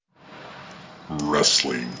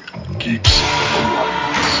Wrestling Geeks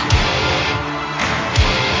Alliance.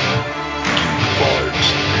 Geek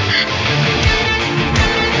Vibes Nation.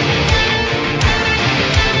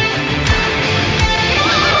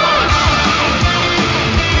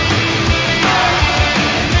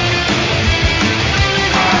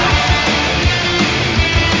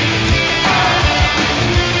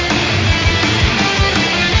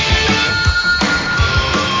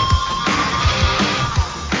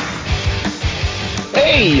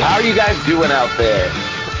 Hey, how are you guys doing out there?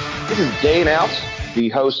 This is Dane Out, the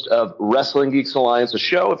host of Wrestling Geeks Alliance, a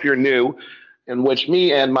show, if you're new, in which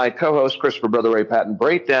me and my co-host Christopher Brother Ray Patton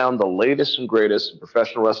break down the latest and greatest in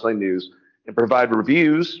professional wrestling news and provide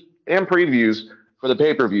reviews and previews for the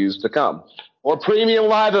pay-per-views to come, or premium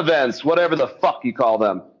live events, whatever the fuck you call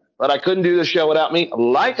them. But I couldn't do the show without me.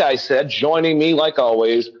 Like I said, joining me, like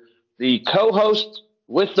always, the co-host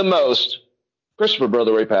with the most, Christopher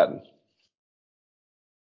Brother Ray Patton.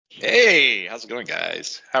 Hey, how's it going,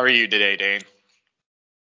 guys? How are you today, Dane?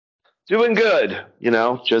 Doing good,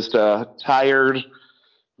 just tired.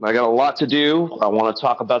 I got a lot to do. I want to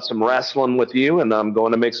talk about some wrestling with you, and I'm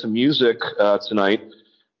going to make some music tonight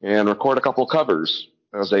and record a couple covers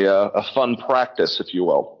as a fun practice, if you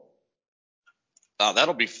will. Oh,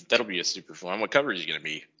 that'll be a super fun. What cover are you going to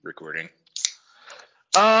be recording?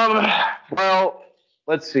 Well,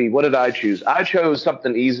 let's see. What did I choose? I chose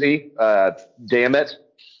something easy. Damn it.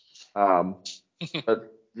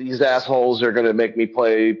 But these assholes are going to make me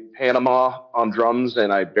play Panama on drums,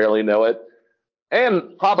 and I barely know it.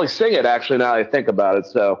 And probably sing it, actually, now I think about it.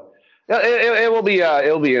 So yeah, it'll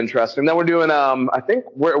be interesting. Then we're doing, I think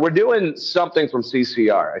we're doing something from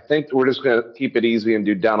CCR. I think we're just going to keep it easy and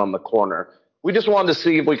do Down on the Corner. We just wanted to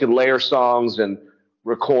see if we could layer songs and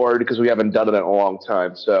record because we haven't done it in a long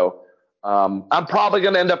time. So I'm probably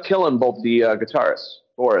going to end up killing both the guitarists.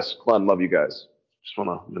 Boris, Glenn, love you guys. Just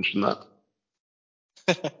want to mention that.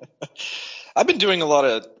 I've been doing a lot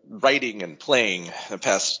of writing and playing the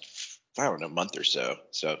past, I don't know, month or so.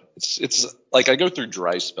 So it's like I go through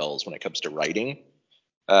dry spells when it comes to writing.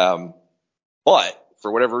 But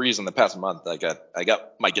for whatever reason, the past month I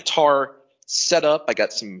got my guitar set up. I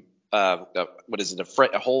got some what is it,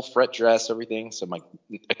 a whole fret dress, everything. So my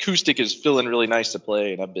acoustic is feeling really nice to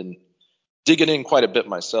play, and I've been digging in quite a bit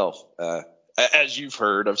myself. As you've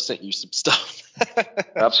heard, I've sent you some stuff.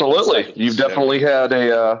 Absolutely. You've definitely had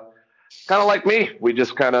a kind of like me. We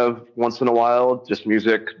just kind of once in a while, just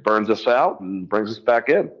music burns us out and brings us back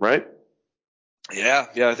in, right? Yeah,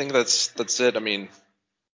 I think that's it. I mean,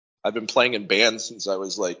 I've been playing in bands since I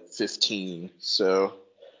was like 15. So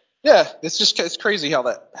yeah, it's crazy how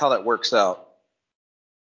that works out.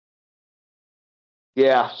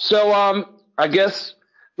 Yeah. So I guess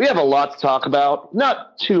we have a lot to talk about.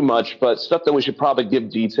 Not too much, but stuff that we should probably give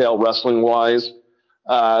detail wrestling wise.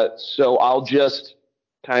 So I'll just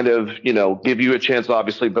kind of, give you a chance,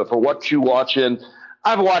 obviously. But for what you watching,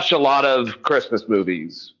 I've watched a lot of Christmas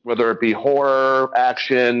movies, whether it be horror,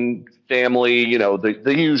 action, family, the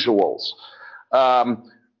usuals.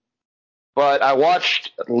 Um, but I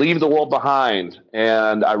watched Leave the World Behind,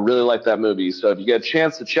 and I really like that movie. So if you get a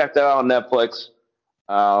chance to check that out on Netflix,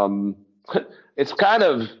 um, it's kind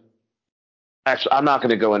of actually, I'm not going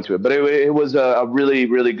to go into it, but it was a really,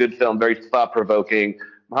 really good film, very thought provoking.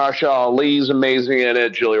 Mahershala Ali's amazing in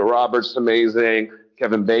it. Julia Roberts amazing.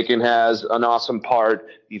 Kevin Bacon has an awesome part.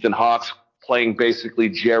 Ethan Hawke's playing basically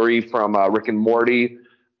Jerry from Rick and Morty,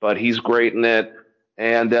 but he's great in it.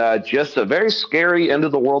 And just a very scary end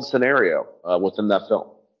of the world scenario within that film.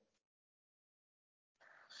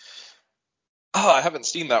 Oh, I haven't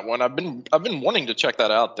seen that one. I've been wanting to check that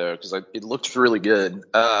out though because it looked really good.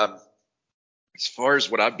 As far as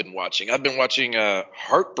what I've been watching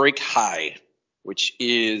Heartbreak High, which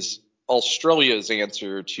is Australia's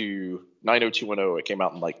answer to 90210. It came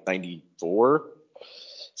out in like '94.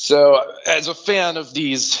 So, as a fan of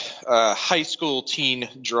these high school teen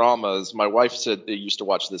dramas, my wife said they used to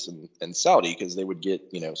watch this in Saudi because they would get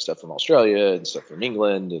stuff from Australia and stuff from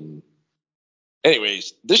England. And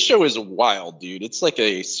anyways, this show is wild, dude. It's like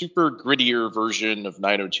a super grittier version of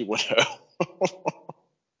 90210.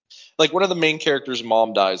 Like one of the main characters'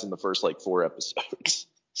 mom dies in the first like 4 episodes.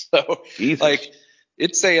 So Jesus. like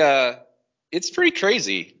it's pretty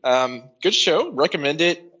crazy. Good show. Recommend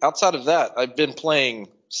it. Outside of that, I've been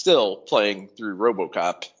still playing through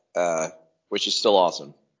RoboCop, which is still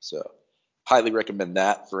awesome. So highly recommend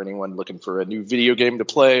that for anyone looking for a new video game to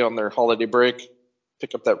play on their holiday break.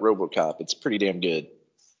 Pick up that RoboCop. It's pretty damn good.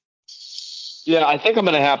 Yeah, I think I'm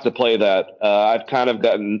going to have to play that. I've kind of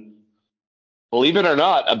gotten, believe it or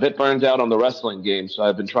not, a bit burned out on the wrestling game. So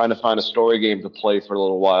I've been trying to find a story game to play for a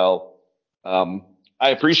little while. I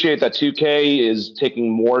appreciate that 2K is taking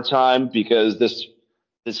more time because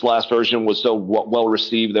this last version was so well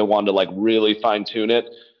received. They wanted to like really fine tune it,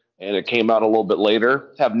 and it came out a little bit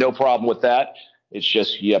later. Have no problem with that. It's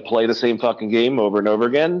just you play the same fucking game over and over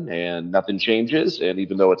again, and nothing changes. And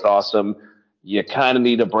even though it's awesome, you kind of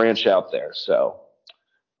need to branch out there. So,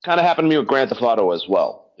 kind of happened to me with Grand Theft Auto as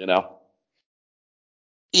well. You know.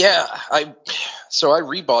 Yeah, I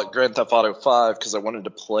rebought Grand Theft Auto 5 because I wanted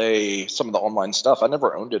to play some of the online stuff. I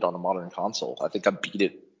never owned it on a modern console. I think I beat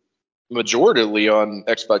it majoritively on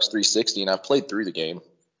Xbox 360, and I've played through the game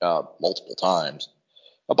multiple times.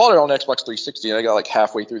 I bought it on Xbox 360, and I got like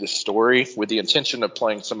halfway through the story with the intention of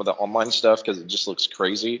playing some of the online stuff because it just looks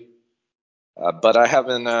crazy. But I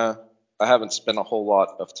haven't spent a whole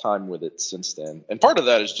lot of time with it since then, and part of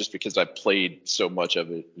that is just because I played so much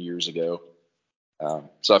of it years ago.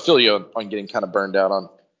 So I feel you on getting kind of burned out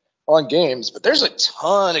on games, but there's a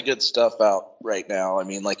ton of good stuff out right now. I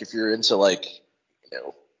mean, like if you're into like, you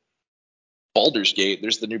know, Baldur's Gate,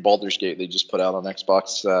 there's the new Baldur's Gate they just put out on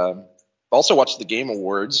Xbox. Also watched the Game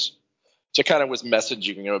Awards, which I kind of was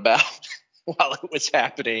messaging about while it was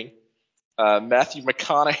happening. Matthew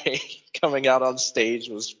McConaughey coming out on stage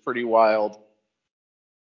was pretty wild.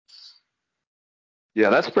 Yeah,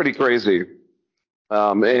 that's pretty crazy.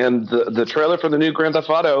 And the trailer for the new Grand Theft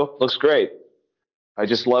Auto looks great. I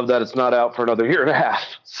just love that it's not out for another year and a half.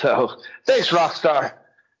 So thanks, Rockstar.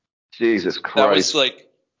 Jesus Christ.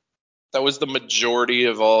 That was the majority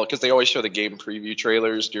of all, because they always show the game preview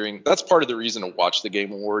trailers during. That's part of the reason to watch the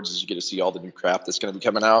Game Awards is you get to see all the new crap that's going to be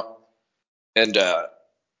coming out. And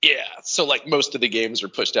yeah, so like most of the games are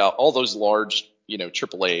pushed out. All those large,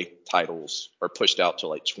 AAA titles are pushed out to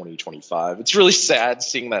like 2025. It's really sad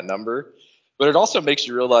seeing that number, but it also makes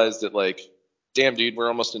you realize that like, damn, dude, we're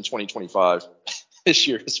almost in 2025. This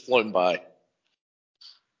year has flown by,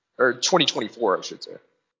 or 2024, I should say.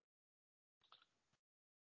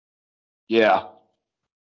 Yeah,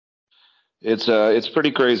 it's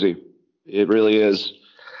pretty crazy. It really is.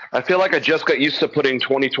 I feel like I just got used to putting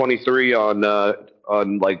 2023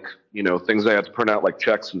 on like things I have to print out like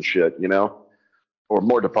checks and shit, or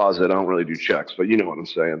more deposit. I don't really do checks, but you know what I'm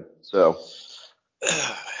saying. So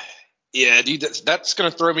yeah, dude, that's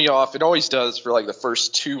gonna throw me off. It always does for like the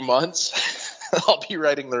first 2 months. I'll be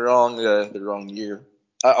writing the wrong year.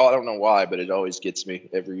 I don't know why, but it always gets me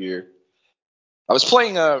every year. I was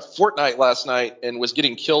playing Fortnite last night and was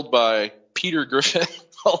getting killed by Peter Griffin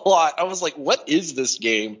a lot. I was like, what is this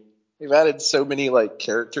game? They've added so many like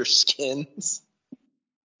character skins.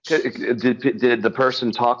 did the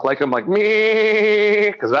person talk like him, like me?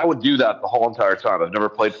 Because I would do that the whole entire time. I've never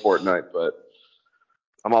played Fortnite, but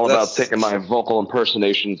I'm all about taking my vocal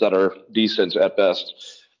impersonations that are decent at best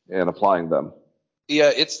and applying them.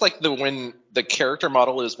 Yeah, it's like when the character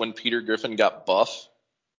model is when Peter Griffin got buff,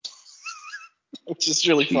 which is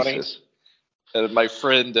really funny. My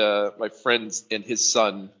friends and his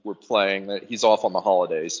son were playing. He's off on the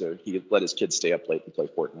holidays, so he let his kids stay up late and play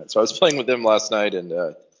Fortnite. So I was playing with them last night,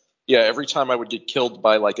 and yeah, every time I would get killed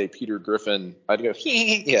by like a Peter Griffin, I'd go,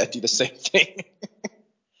 yeah, do the same thing.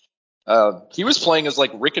 He was playing as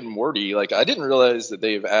like Rick and Morty. Like I didn't realize that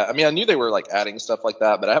I mean, I knew they were like adding stuff like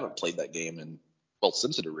that, but I haven't played that game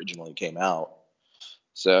since it originally came out.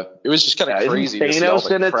 So it was just kind of crazy to see all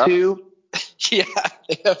the in crap. It too? Yeah,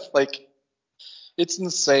 they have like. It's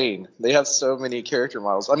insane. They have so many character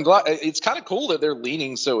models. I'm glad. It's kind of cool that they're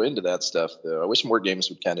leaning so into that stuff, though. I wish more games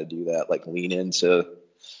would kind of do that, like lean into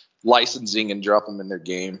licensing and drop them in their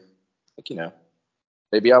game. Like,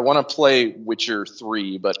 maybe I want to play Witcher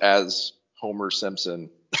 3, but as Homer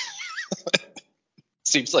Simpson.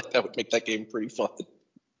 Seems like that would make that game pretty fun.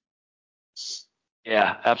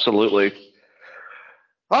 Yeah, absolutely.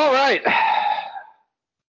 All right.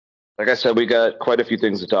 Like I said, we got quite a few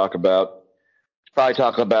things to talk about. Probably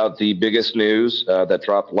talk about the biggest news that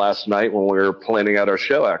dropped last night when we were planning out our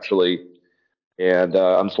show, actually. And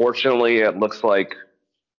unfortunately, it looks like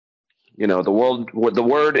the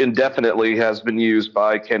word indefinitely has been used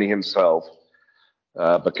by Kenny himself.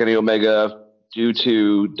 But Kenny Omega, due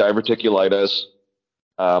to diverticulitis,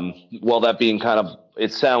 well, that being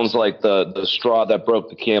it sounds like the straw that broke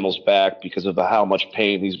the camel's back because of how much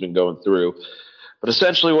pain he's been going through. But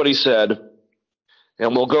essentially, what he said,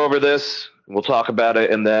 and we'll go over this. We'll talk about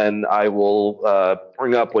it, and then I will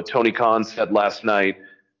bring up what Tony Khan said last night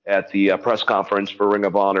at the press conference for Ring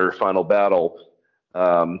of Honor Final Battle.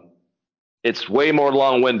 It's way more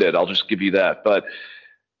long-winded. I'll just give you that. But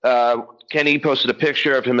Kenny posted a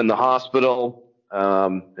picture of him in the hospital,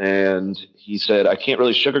 and he said, "I can't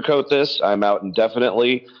really sugarcoat this. I'm out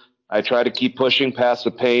indefinitely. I tried to keep pushing past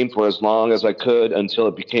the pain for as long as I could until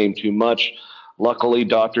it became too much. Luckily,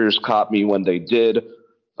 doctors caught me when they did.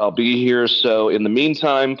 I'll be here. So in the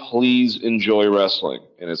meantime, please enjoy wrestling.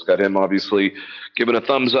 And it's got him obviously giving a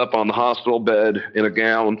thumbs up on the hospital bed in a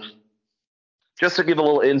gown. Just to give a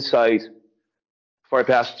little insight before I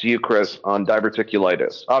pass it to you, Chris, on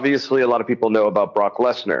diverticulitis. Obviously, a lot of people know about Brock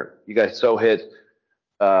Lesnar. You guys so hit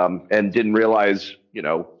and didn't realize,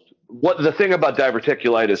 what the thing about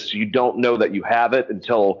diverticulitis, you don't know that you have it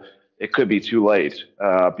until it could be too late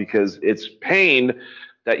because it's pain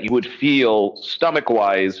that you would feel stomach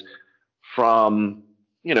wise from,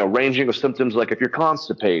 ranging of symptoms like if you're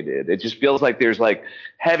constipated. It just feels like there's like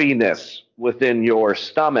heaviness within your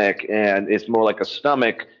stomach and it's more like a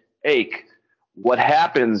stomach ache. What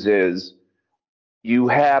happens is you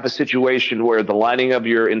have a situation where the lining of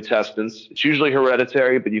your intestines, it's usually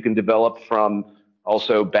hereditary, but you can develop from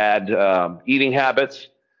also bad eating habits.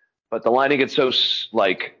 But the lining gets so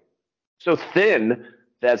thin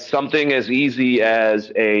that something as easy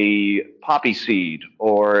as a poppy seed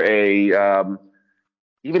or a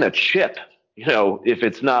even a chip, if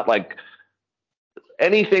it's not like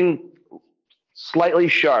anything slightly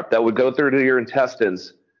sharp that would go through to your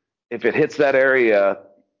intestines, if it hits that area,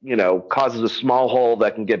 causes a small hole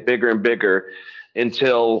that can get bigger and bigger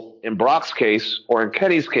until, in Brock's case or in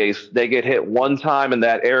Kenny's case, they get hit one time in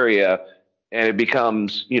that area and it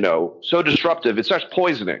becomes, so disruptive, it starts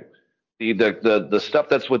poisoning the stuff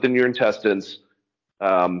that's within your intestines,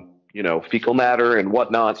 fecal matter and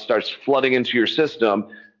whatnot starts flooding into your system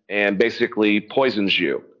and basically poisons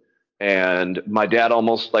you. And my dad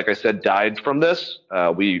almost, like I said, died from this.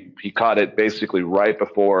 He caught it basically right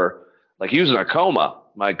before, like he was in a coma.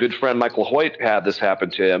 My good friend Michael Hoyt had this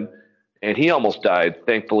happen to him, and he almost died.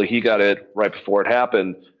 Thankfully, he got it right before it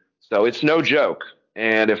happened. So it's no joke.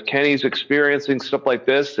 And if Kenny's experiencing stuff like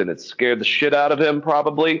this, and it scared the shit out of him,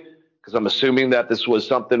 probably, because I'm assuming that this was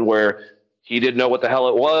something where he didn't know what the hell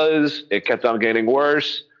it was. It kept on getting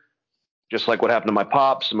worse, just like what happened to my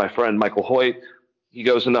pops and my friend Michael Hoyt. He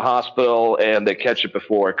goes in the hospital and they catch it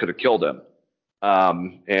before it could have killed him.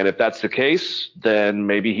 And if that's the case, then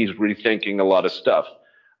maybe he's rethinking a lot of stuff.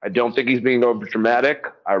 I don't think he's being over dramatic.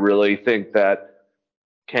 I really think that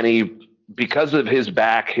Kenny, because of his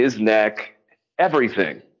back, his neck,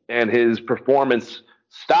 everything, and his performance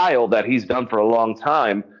style that he's done for a long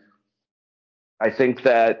time, I think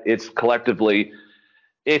that it's collectively,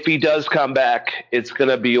 if he does come back, it's going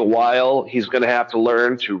to be a while. He's going to have to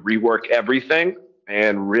learn to rework everything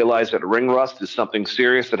and realize that ring rust is something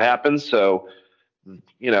serious that happens. So,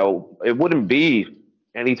 it wouldn't be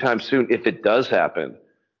anytime soon if it does happen.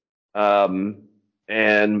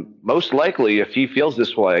 And most likely, if he feels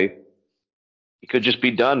this way, he could just be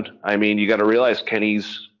done. I mean, you got to realize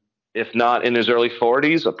Kenny's, if not in his early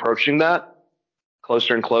 40s, approaching that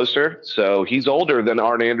closer and closer. So he's older than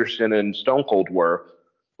Arn Anderson and Stone Cold were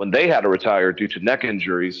when they had to retire due to neck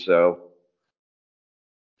injuries. So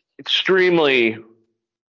extremely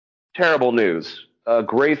terrible news. A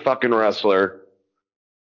great fucking wrestler.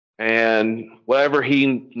 And whatever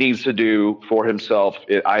he needs to do for himself,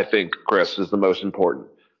 I think, Chris, is the most important.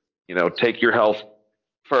 Take your health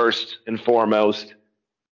first and foremost,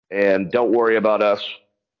 and don't worry about us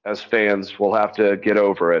as fans. We'll have to get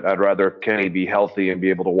over it. I'd rather Kenny be healthy and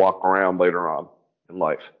be able to walk around later on in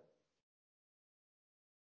life.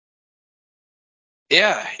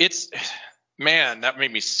 Yeah, man, that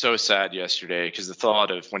made me so sad yesterday because the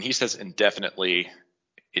thought of when he says indefinitely,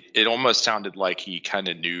 it almost sounded like he kind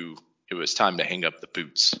of knew it was time to hang up the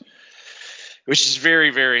boots, which is very,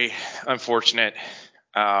 very unfortunate.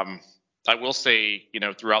 I will say,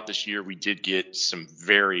 throughout this year, we did get some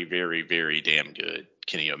very, very, very damn good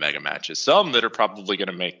Kenny Omega matches. Some that are probably going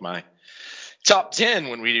to make my top 10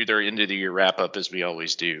 when we do their end of the year wrap up, as we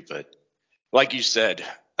always do. But like you said,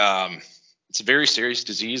 it's a very serious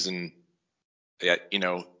disease, and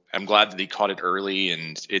I'm glad that he caught it early.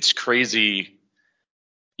 And it's crazy.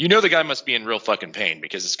 The guy must be in real fucking pain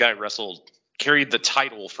because this guy carried the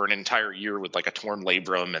title for an entire year with like a torn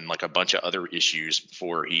labrum and like a bunch of other issues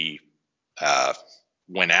before he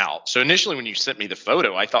went out. So initially when you sent me the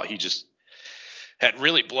photo, I thought he just had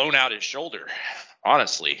really blown out his shoulder,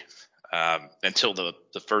 honestly, until the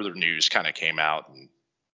further news kind of came out. And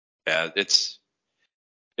it's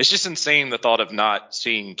just insane, the thought of not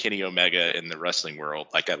seeing Kenny Omega in the wrestling world.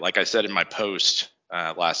 Like I said in my post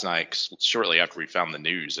last night, shortly after we found the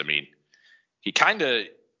news, I mean, he kind of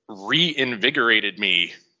reinvigorated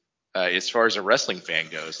me as far as a wrestling fan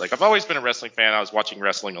goes. Like, I've always been a wrestling fan. I was watching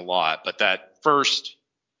wrestling a lot, but that first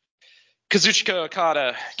Kazuchika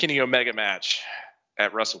Okada Kenny Omega match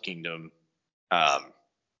at Wrestle Kingdom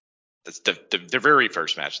the very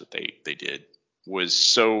first match that they did was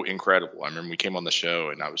so incredible. I remember we came on the show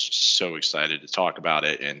and I was just so excited to talk about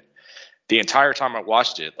it. And the entire time I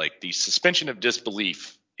watched it, like the suspension of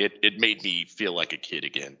disbelief, it made me feel like a kid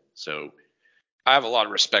again. So I have a lot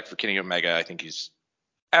of respect for Kenny Omega. I think he's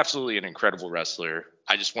absolutely an incredible wrestler.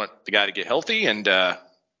 I just want the guy to get healthy, and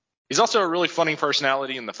he's also a really funny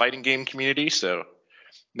personality in the fighting game community. So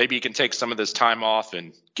maybe he can take some of this time off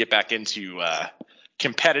and get back into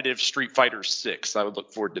competitive Street Fighter 6. I would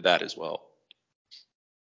look forward to that as well.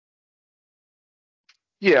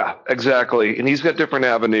 Yeah, exactly. And he's got different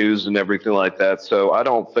avenues and everything like that. So I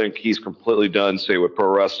don't think he's completely done, say, with pro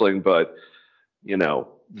wrestling. But,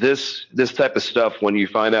 this type of stuff, when you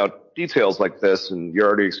find out details like this and you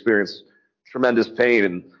already experienced tremendous pain.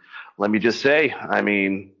 And let me just say, I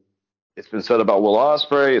mean, it's been said about Will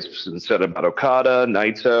Ospreay. It's been said about Okada,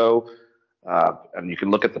 Naito. And you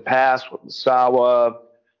can look at the past with Misawa,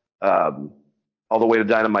 all the way to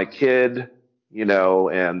Dynamite Kid,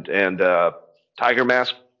 and Tiger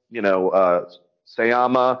Mask,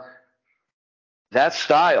 Sayama. That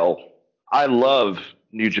style, I love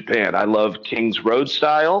New Japan. I love King's Road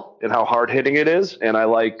style and how hard hitting it is, and I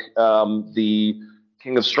like the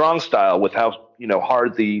King of Strong style with how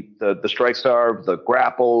hard the strikes are, the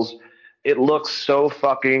grapples. It looks so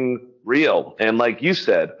fucking real, and like you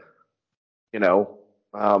said, when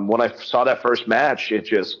I saw that first match, it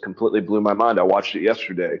just completely blew my mind. I watched it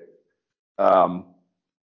yesterday. Um,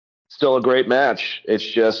 Still a great match. It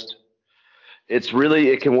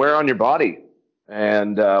can wear on your body.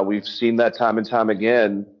 And we've seen that time and time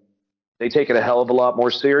again. They take it a hell of a lot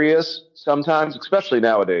more serious sometimes, especially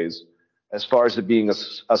nowadays, as far as it being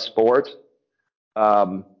a sport.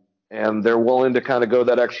 Um, and they're willing to kind of go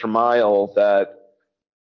that extra mile that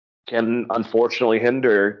can unfortunately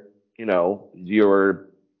hinder, your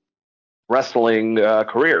wrestling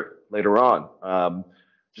career later on,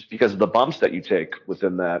 just because of the bumps that you take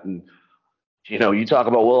within that. And you talk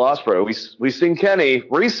about Will Ospreay. We've seen Kenny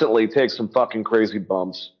recently take some fucking crazy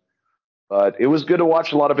bumps, but it was good to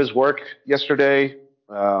watch a lot of his work yesterday.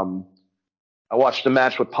 I watched the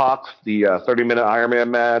match with Pac, the 30-minute Iron Man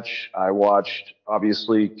match. I watched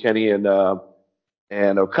obviously Kenny and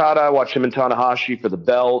Okada. I watched him and Tanahashi for the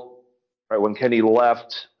belt right when Kenny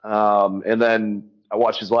left, and then I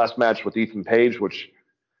watched his last match with Ethan Page, which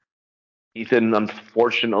Ethan,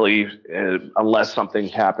 unfortunately, unless something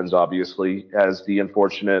happens, obviously, has the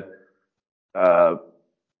unfortunate, uh,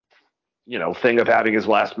 thing of having his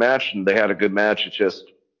last match, and they had a good match. It's just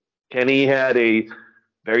Kenny had a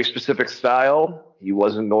very specific style. He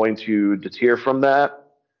wasn't going to deter from that,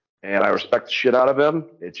 and I respect the shit out of him.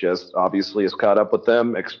 It just obviously has caught up with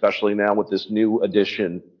them, especially now with this new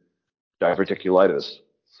addition, diverticulitis.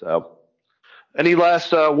 So, any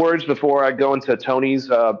last words before I go into Tony's,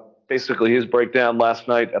 basically his breakdown last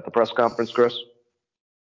night at the press conference, Chris?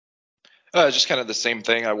 Just kind of the same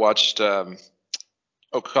thing. I watched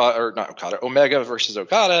Omega versus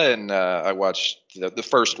Okada, and I watched the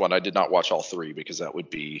first one. I did not watch all three because that would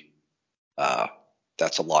be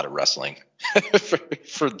that's a lot of wrestling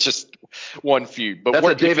for just one feud. But that's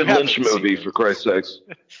a David Lynch movie, for Christ's sakes.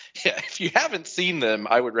 Yeah, if you haven't seen them,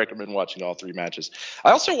 I would recommend watching all three matches.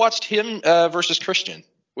 I also watched him versus Christian,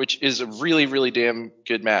 which is a really, really damn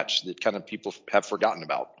good match that kind of people have forgotten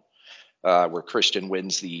about, where Christian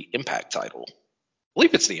wins the Impact title. I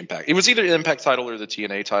believe it's the Impact. It was either the Impact title or the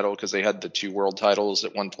TNA title because they had the two world titles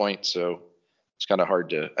at one point. So it's kind of hard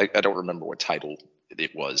to. I don't remember what title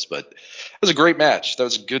it was, but it was a great match. That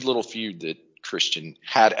was a good little feud that Christian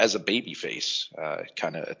had as a babyface,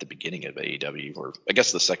 kind of at the beginning of AEW, or I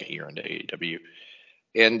guess the second year into AEW.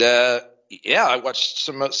 And yeah, I watched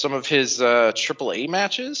some of his AAA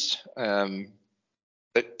matches.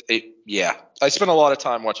 Yeah, I spent a lot of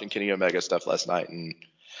time watching Kenny Omega stuff last night, and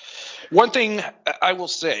one thing I will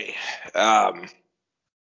say,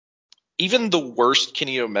 even the worst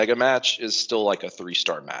Kenny Omega match is still like a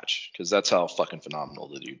 3-star match because that's how fucking phenomenal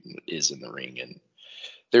the dude is in the ring. And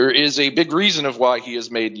there is a big reason of why he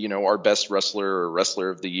has made, our best wrestler or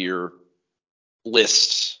wrestler of the year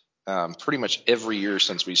lists pretty much every year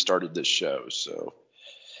since we started this show. So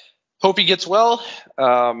hope he gets well.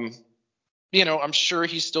 I'm sure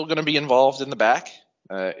he's still going to be involved in the back.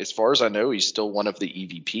 As far as I know, he's still one of the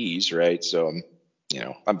EVPs, right? So,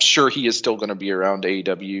 I'm sure he is still going to be around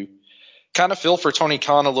AEW. Kind of feel for Tony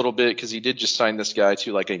Khan a little bit because he did just sign this guy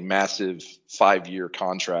to like a massive 5-year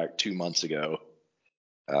contract 2 months ago.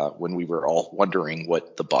 When we were all wondering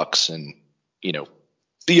what the Bucks and, the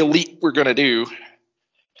Elite were going to do.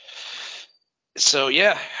 So,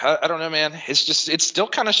 yeah, I don't know, man. It's still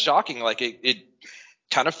kind of shocking. Like it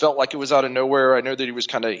kind of felt like it was out of nowhere. I know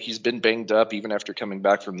that he's been banged up even after coming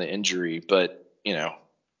back from the injury, but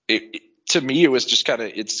to me, it was just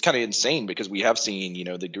it's kind of insane because we have seen,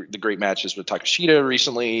 the great matches with Takashita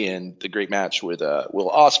recently and the great match with Will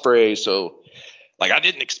Ospreay. So like, I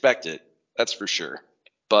didn't expect it. That's for sure.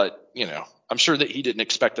 But, I'm sure that he didn't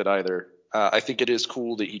expect it either. I think it is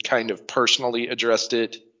cool that he kind of personally addressed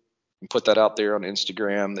it and put that out there on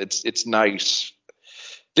Instagram. It's nice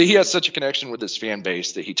that he has such a connection with his fan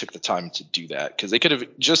base that he took the time to do that, because they could have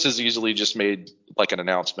just as easily just made like an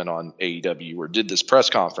announcement on AEW or did this press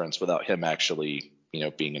conference without him actually,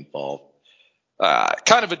 being involved.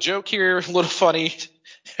 Kind of a joke here, a little funny.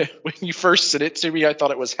 When you first sent it to me, I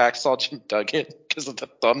thought it was Hacksaw Jim Duggan because of the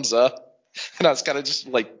thumbs up. And I was kind of just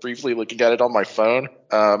like briefly looking at it on my phone.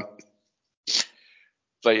 But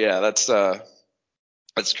yeah, that's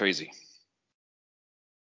crazy.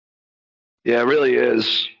 Yeah, it really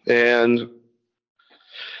is. And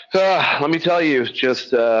let me tell you,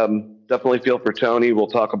 just definitely feel for Tony. We'll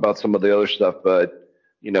talk about some of the other stuff, but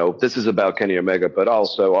this is about Kenny Omega, but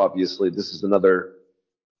also obviously this is another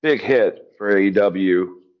big hit for AEW.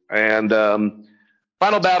 And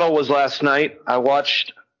Final Battle was last night. I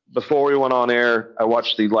watched, before we went on air, I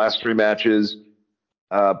watched the last three matches.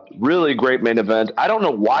 Really great main event. I don't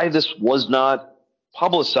know why this was not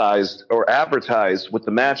publicized or advertised with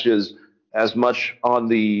the matches as much on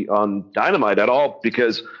Dynamite at all,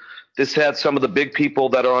 because this had some of the big people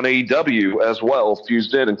that are on AEW as well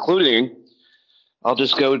fused in, including, I'll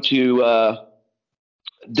just go to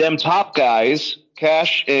them top guys,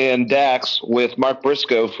 Cash and Dax, with Mark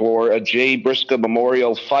Briscoe for a Jay Briscoe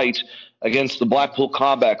Memorial fight against the Blackpool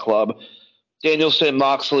Combat Club. Danielson,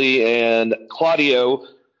 Moxley, and Claudio.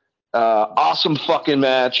 Awesome fucking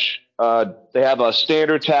match. They have a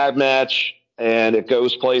standard tag match, and it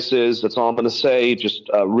goes places. That's all I'm going to say. Just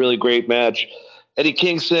a really great match. Eddie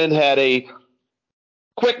Kingston had a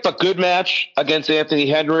quick but good match against Anthony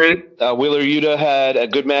Henry. Wheeler Yuta had a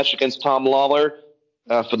good match against Tom Lawler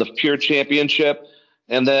for the Pure Championship.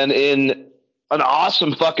 And then in an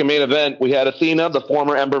awesome fucking main event, we had Athena, the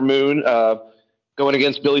former Ember Moon, going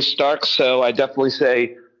against Billy Stark. So I definitely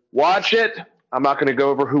say watch it. I'm not going to go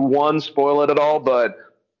over who won, spoil it at all, but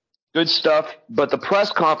good stuff. But the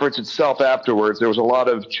press conference itself afterwards, there was a lot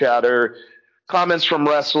of chatter, comments from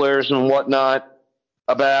wrestlers and whatnot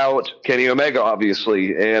about Kenny Omega,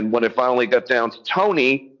 obviously. And when it finally got down to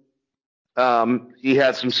Tony, he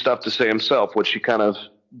had some stuff to say himself, which he kind of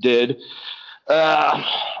did.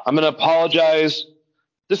 I'm going to apologize.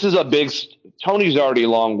 This is Tony's already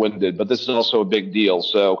long-winded, but this is also a big deal.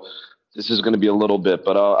 So this is going to be a little bit,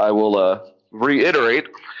 but I will reiterate.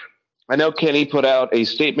 I know Kenny put out a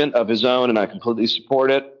statement of his own, and I completely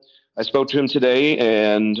support it. I spoke to him today,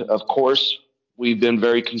 and of course, we've been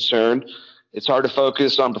very concerned. It's hard to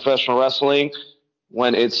focus on professional wrestling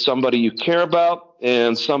when it's somebody you care about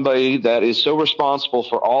and somebody that is so responsible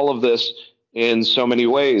for all of this in so many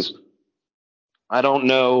ways. I don't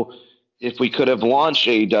know if we could have launched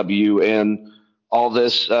AEW and all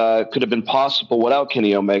this could have been possible without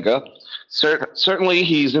Kenny Omega. Certainly,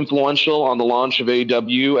 he's influential on the launch of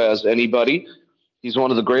AEW as anybody. He's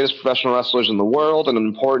one of the greatest professional wrestlers in the world and an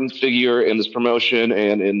important figure in this promotion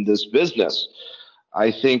and in this business.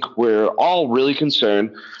 I think we're all really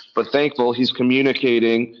concerned, but thankful he's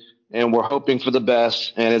communicating, and we're hoping for the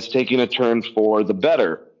best, and it's taking a turn for the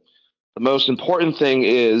better. The most important thing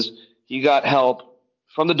is he got help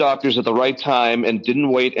from the doctors at the right time and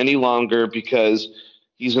didn't wait any longer because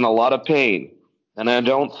he's in a lot of pain. And I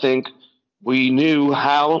don't think we knew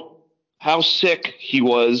how sick he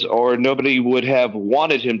was, or nobody would have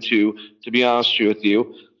wanted him to be honest with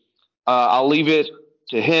you. I'll leave it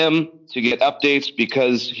to him to get updates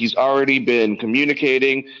because he's already been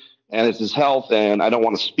communicating, and it's his health, and I don't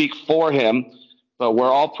want to speak for him, but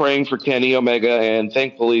we're all praying for Kenny Omega, and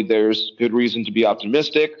thankfully there's good reason to be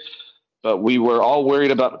optimistic. But we were all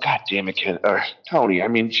worried about, God damn it, Tony. I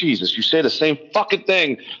mean, Jesus, you say the same fucking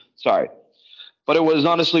thing. Sorry. But it was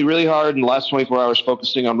honestly really hard in the last 24 hours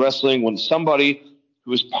focusing on wrestling when somebody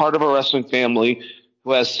who is part of a wrestling family,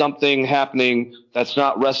 who has something happening that's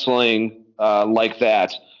not wrestling like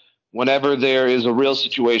that, whenever there is a real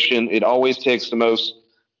situation, it always takes the most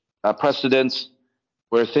precedence.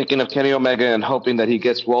 We're thinking of Kenny Omega and hoping that he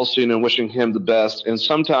gets well soon and wishing him the best. And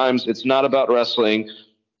sometimes it's not about wrestling,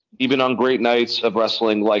 even on great nights of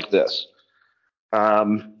wrestling like this.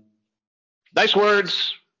 Nice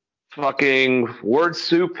words, fucking word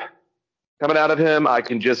soup coming out of him. I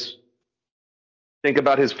can just think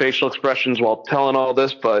about his facial expressions while telling all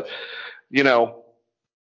this, but,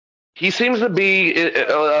 he seems to be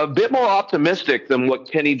a bit more optimistic than what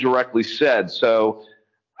Kenny directly said. So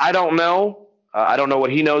I don't know. I don't know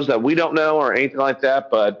what he knows that we don't know or anything like that.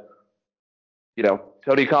 But,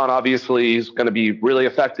 Tony Khan obviously is going to be really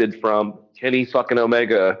affected from Kenny fucking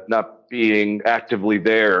Omega not being actively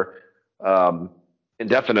there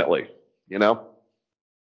indefinitely,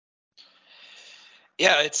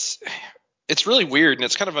 Yeah, it's really weird, and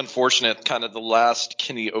it's kind of unfortunate. Kind of the last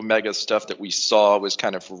Kenny Omega stuff that we saw was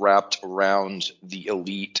kind of wrapped around the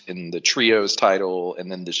Elite and the Trios title,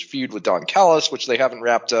 and then this feud with Don Callis, which they haven't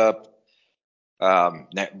wrapped up.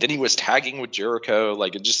 Then he was tagging with Jericho.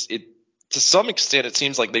 Like it to some extent, it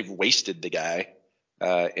seems like they've wasted the guy,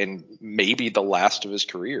 and maybe the last of his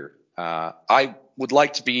career. I would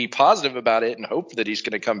like to be positive about it and hope that he's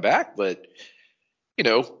going to come back, but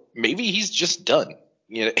maybe he's just done.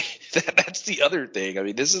 That's the other thing. I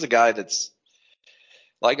mean, this is a guy that's,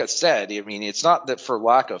 like I said, I mean, it's not that for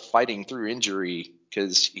lack of fighting through injury,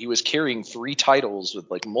 because he was carrying 3 titles with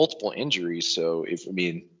like multiple injuries. So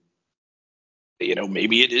maybe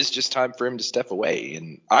it is just time for him to step away,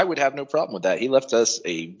 and I would have no problem with that. He left us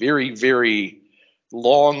a very, very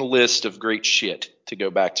long list of great shit to go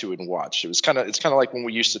back to and watch. It's kind of like when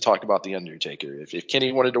we used to talk about The Undertaker. If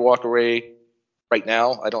Kenny wanted to walk away right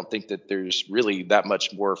now, I don't think that there's really that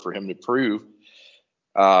much more for him to prove.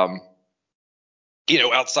 Outside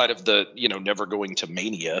of the, never going to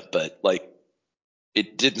Mania, but like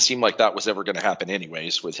it didn't seem like that was ever going to happen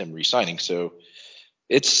anyways with him re-signing. So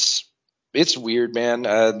it's weird,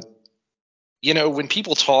 man. When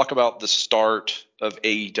people talk about the start of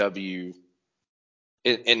AEW,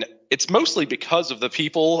 and it's mostly because of the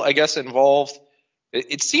people, I guess, involved.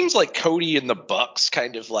 It seems like Cody and the Bucks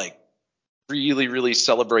kind of like really, really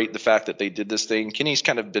celebrate the fact that they did this thing. Kenny's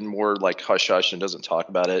kind of been more like hush hush and doesn't talk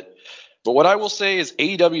about it. But what I will say is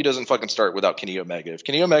AEW doesn't fucking start without Kenny Omega. If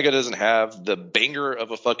Kenny Omega doesn't have the banger of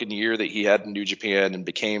a fucking year that he had in New Japan and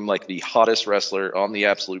became like the hottest wrestler on the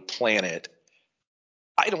absolute planet,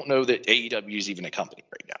 I don't know that AEW is even a company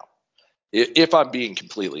right now. If I'm being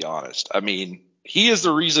completely honest. I mean, he is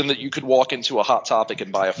the reason that you could walk into a Hot Topic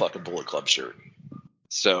and buy a fucking Bullet Club shirt.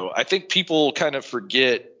 So I think people kind of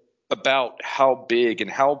forget about how big and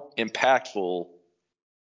how impactful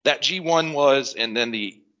that G1 was, and then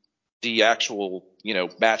the actual,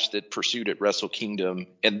 match that pursued at Wrestle Kingdom,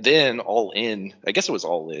 and then All In. I guess it was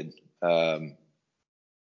All In.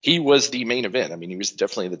 He was the main event. I mean, he was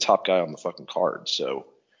definitely the top guy on the fucking card. So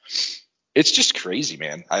it's just crazy,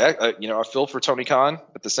 man. I feel for Tony Khan.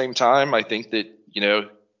 At the same time, I think that,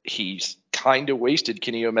 he's kind of wasted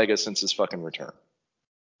Kenny Omega since his fucking return.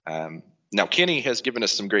 Now Kenny has given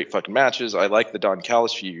us some great fucking matches. I like the Don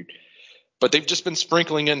Callis feud, but they've just been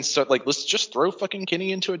sprinkling in stuff like, let's just throw fucking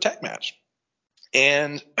Kenny into a tag match.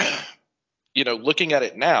 And, looking at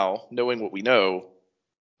it now, knowing what we know,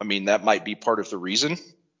 I mean, that might be part of the reason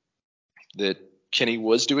that Kenny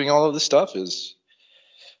was doing all of this stuff is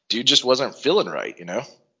dude just wasn't feeling right,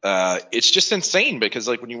 It's just insane because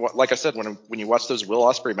like like I said, when you watch those Will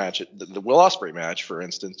Ospreay match, the Will Ospreay match, for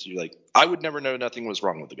instance, you're like, I would never know nothing was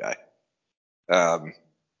wrong with the guy.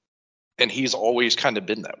 And he's always kind of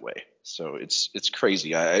been that way. So it's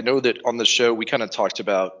crazy. I know that on the show we kind of talked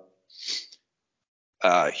about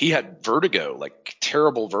he had vertigo, like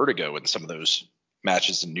terrible vertigo in some of those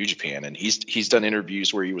matches in New Japan, and he's done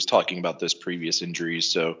interviews where he was talking about those previous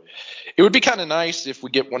injuries. So it would be kind of nice if we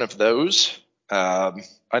get one of those.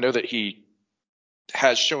 I know that he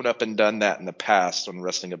has shown up and done that in the past on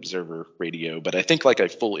Wrestling Observer Radio, but I think like a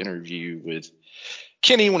full interview with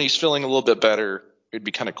Kenny when he's feeling a little bit better, it'd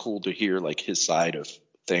be kind of cool to hear like his side of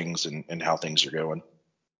things and how things are going.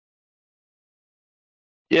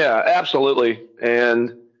 Yeah, absolutely.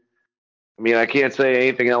 And I mean, I can't say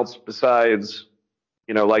anything else besides,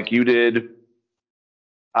 like you did.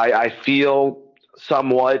 I feel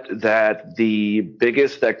somewhat that the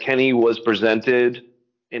biggest that Kenny was presented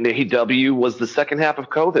in AEW was the second half of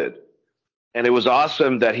COVID. And it was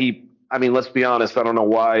awesome that let's be honest, I don't know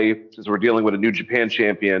why, since we're dealing with a New Japan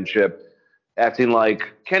championship, acting like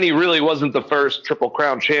Kenny really wasn't the first Triple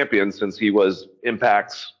Crown champion since he was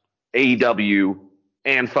Impact's AEW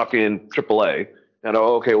and fucking AAA. And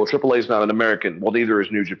okay, well, AAA is not an American. Well, neither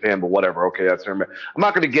is New Japan, but whatever. Okay, that's their. I'm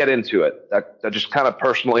not going to get into it. That just kind of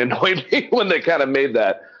personally annoyed me when they kind of made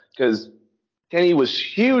that, because Kenny was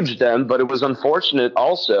huge then, but it was unfortunate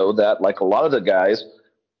also that, like a lot of the guys,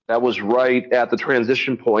 that was right at the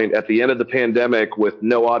transition point at the end of the pandemic with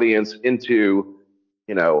no audience into,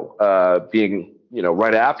 being,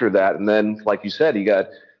 right after that. And then, like you said, he got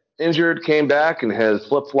injured, came back, and has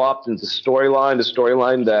flip-flopped into storyline to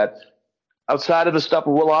storyline that, outside of the stuff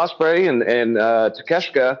with Will Ospreay and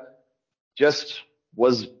Takeshita, just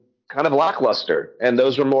was kind of lackluster. And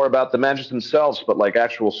those were more about the matches themselves, but like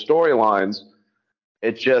actual storylines,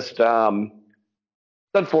 it just it's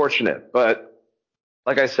unfortunate. But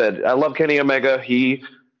like I said, I love Kenny Omega. He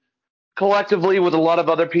collectively, with a lot of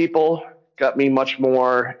other people, got me much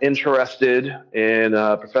more interested in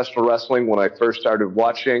professional wrestling when I first started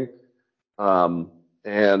watching. Um,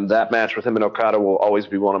 and that match with him and Okada will always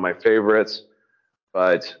be one of my favorites.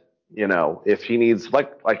 But if he needs,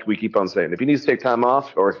 like we keep on saying, if he needs to take time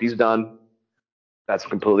off or if he's done, that's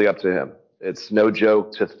completely up to him. It's no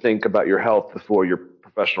joke to think about your health before your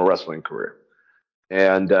professional wrestling career.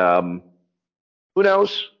 And who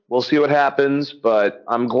knows? We'll see what happens. But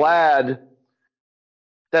I'm glad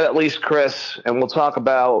that at least Chris, and we'll talk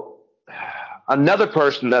about another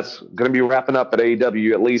person that's going to be wrapping up at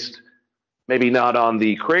AEW, at least maybe not on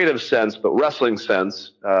the creative sense, but wrestling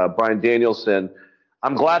sense, Brian Danielson.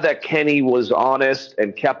 I'm glad that Kenny was honest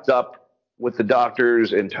and kept up with the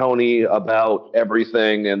doctors and Tony about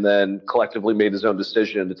everything and then collectively made his own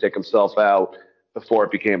decision to take himself out before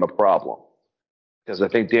it became a problem. Because I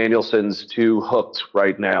think Danielson's too hooked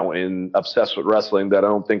right now and obsessed with wrestling that I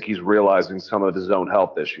don't think he's realizing some of his own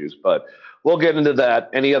health issues. But we'll get into that.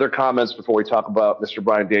 Any other comments before we talk about Mr.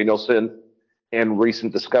 Brian Danielson and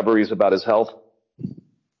recent discoveries about his health?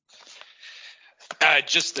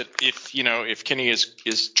 Just that if Kenny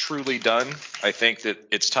is truly done, I think that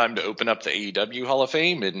it's time to open up the AEW Hall of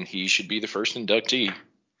Fame, and he should be the first inductee.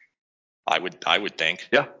 I would think.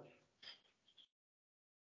 Yeah.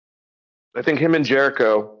 I think him and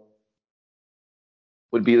Jericho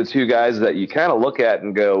would be the two guys that you kind of look at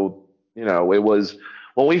and go, it was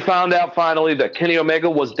when we found out finally that Kenny Omega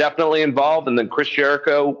was definitely involved and then Chris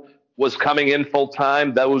Jericho was coming in full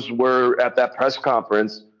time. Those were at that press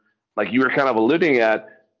conference, like you were kind of alluding at,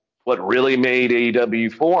 what really made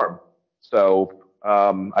AEW form. So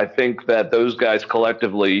I think that those guys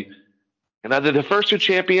collectively, and either the first two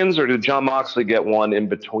champions or did John Moxley get one in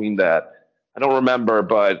between that? I don't remember,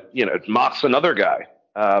 but Mox another guy.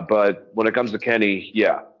 But when it comes to Kenny,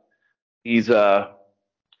 yeah, he's if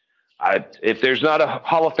there's not a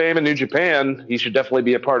Hall of Fame in New Japan, he should definitely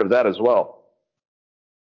be a part of that as well.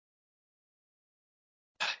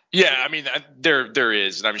 Yeah, I mean, there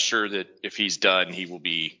is, and I'm sure that if he's done, he will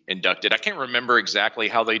be inducted. I can't remember exactly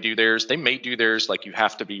how they do theirs. They may do theirs like you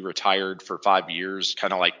have to be retired for 5 years,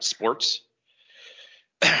 kind of like sports.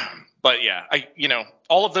 But yeah,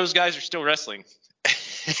 all of those guys are still wrestling.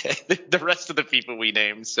 The rest of the people we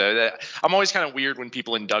named. So I'm always kind of weird when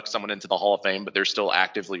people induct someone into the Hall of Fame, but they're still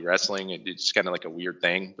actively wrestling. It's kind of like a weird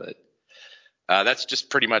thing, but that's just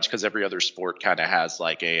pretty much because every other sport kind of has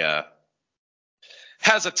like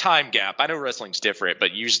has a time gap. I know wrestling's different,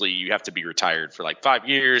 but usually you have to be retired for like 5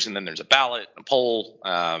 years, and then there's a ballot, a poll.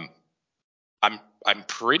 I'm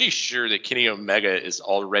pretty sure that Kenny Omega is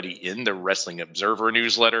already in the Wrestling Observer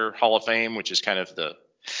Newsletter Hall of Fame, which is kind of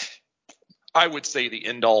I would say the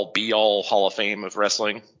end-all, be-all Hall of Fame of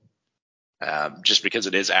wrestling, just because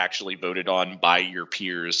it is actually voted on by your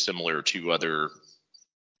peers, similar to other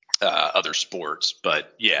sports.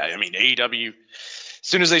 But yeah, I mean, AEW, as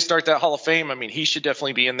soon as they start that Hall of Fame, I mean, he should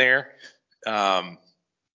definitely be in there.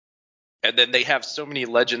 And then they have so many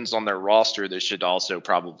legends on their roster that should also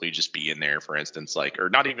probably just be in there, for instance, or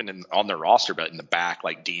not even on their roster, but in the back,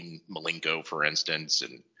 like Dean Malenko, for instance,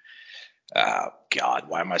 and God,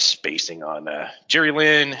 why am I spacing on Jerry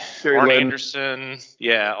Lynn, Arn Anderson?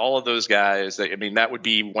 Yeah, all of those guys. That would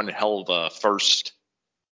be one hell of a first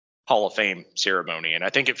Hall of Fame ceremony. And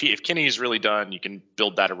I think if Kenny's really done, you can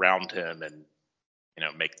build that around him and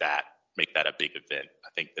make that a big event.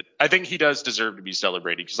 I think he does deserve to be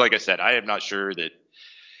celebrated because, like I said, I am not sure that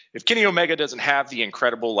if Kenny Omega doesn't have the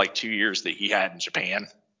incredible 2 years that he had in Japan,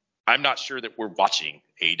 I'm not sure that we're watching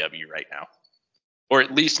AEW right now. Or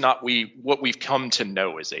at least not what we've come to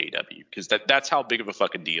know as AEW, because that's how big of a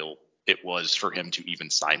fucking deal it was for him to even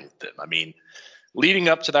sign with them. I mean, leading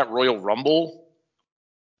up to that Royal Rumble,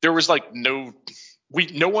 there was no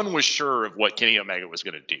one was sure of what Kenny Omega was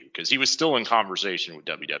going to do because he was still in conversation with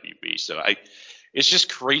WWE. So it's just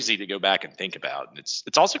crazy to go back and think about. And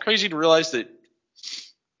it's also crazy to realize that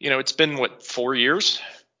it's been 4 years,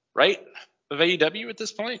 right, of AEW at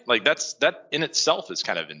this point. That in itself is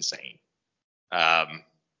kind of insane.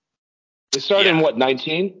 They started in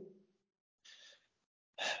 19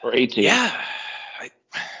 or 18? Yeah,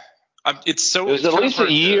 it was at least a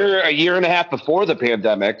year and a half before the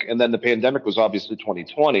pandemic, and then the pandemic was obviously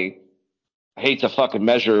 2020. I hate to fucking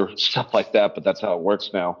measure stuff like that, but that's how it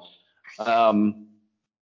works now.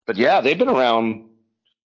 But yeah, they've been around.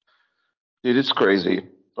 Dude, it's crazy,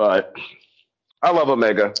 but I love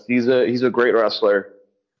Omega. He's a great wrestler,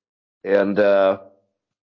 and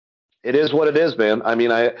it is what it is, man. I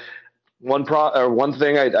mean, one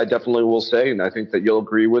thing I definitely will say, and I think that you'll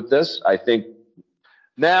agree with this. I think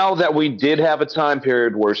now that we did have a time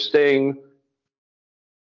period where Sting,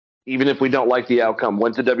 even if we don't like the outcome,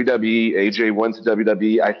 went to WWE, AJ went to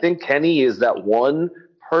WWE. I think Kenny is that one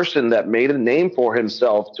person that made a name for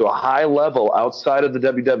himself to a high level outside of the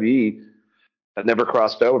WWE that never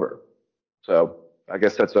crossed over. So I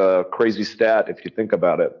guess that's a crazy stat if you think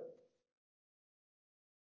about it.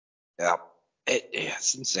 Yeah.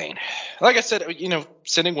 It's insane. Like I said,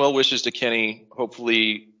 sending well wishes to Kenny.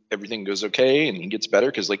 Hopefully everything goes okay and he gets better.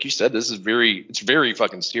 Because, like you said, it's very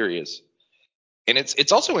fucking serious. And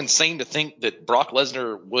it's also insane to think that Brock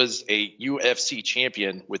Lesnar was a UFC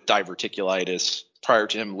champion with diverticulitis prior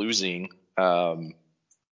to him losing.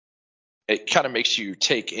 It kind of makes you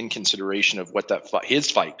take in consideration of what his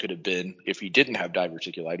fight could have been if he didn't have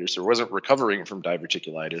diverticulitis or wasn't recovering from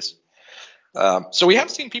diverticulitis. So we have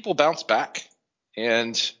seen people bounce back,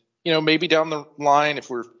 and maybe down the line, if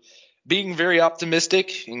we're being very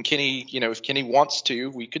optimistic, and Kenny, if Kenny wants to,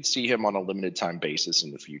 we could see him on a limited time basis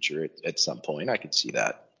in the future at some point. I could see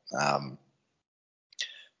that.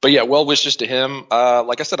 But yeah, well wishes to him.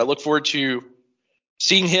 Like I said, I look forward to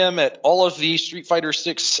seeing him at all of the Street Fighter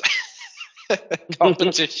 6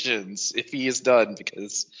 competitions if he is done,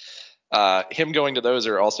 because him going to those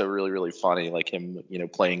are also really, really funny. Like him,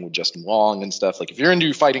 playing with Justin Wong and stuff. Like if you're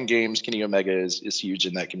into fighting games, Kenny Omega is huge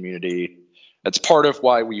in that community. That's part of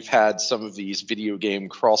why we've had some of these video game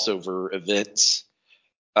crossover events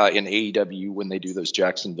in AEW when they do those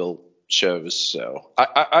Jacksonville shows. So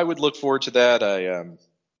I would look forward to that.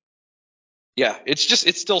 Yeah,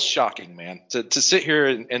 it's still shocking, man, to sit here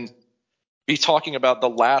and be talking about the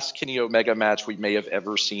last Kenny Omega match we may have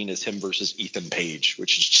ever seen is him versus Ethan Page,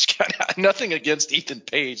 which is just kind of nothing against Ethan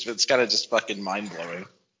Page, but it's kind of just fucking mind blowing.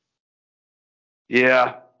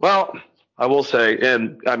 Yeah. Well, I will say,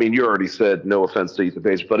 and I mean, you already said no offense to Ethan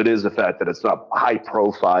Page, but it is the fact that it's not high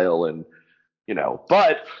profile and,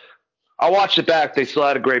 but I watched it back. They still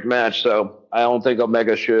had a great match. So I don't think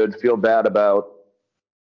Omega should feel bad about,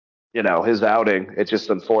 his outing. It's just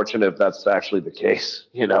unfortunate if that's actually the case.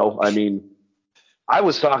 I mean, I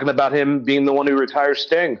was talking about him being the one who retires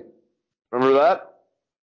Sting. Remember that?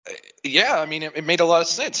 Yeah, I mean, it made a lot of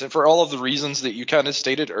sense. And for all of the reasons that you kind of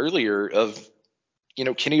stated earlier of,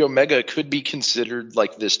 Kenny Omega could be considered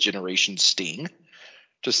like this generation Sting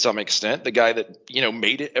to some extent. The guy that,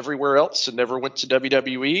 made it everywhere else and never went to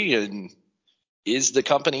WWE and is the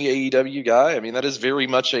company AEW guy. I mean, that is very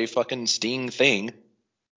much a fucking Sting thing.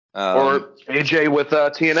 Or AJ with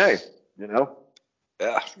TNA,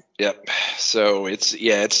 Yeah. Yep. So it's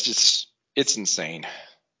insane.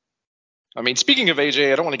 I mean, speaking of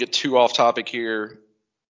AJ, I don't want to get too off topic here,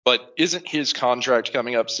 but isn't his contract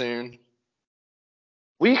coming up soon?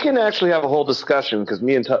 We can actually have a whole discussion because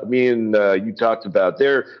me and you talked about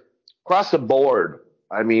they're across the board.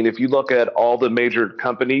 I mean, if you look at all the major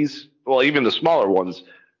companies, well, even the smaller ones,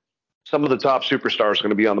 some of the top superstars are going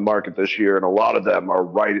to be on the market this year, and a lot of them are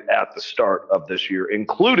right at the start of this year,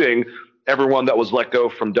 including everyone that was let go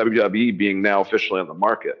from WWE being now officially on the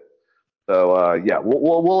market. So yeah,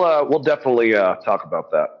 we'll definitely talk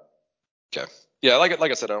about that. Okay. Yeah, like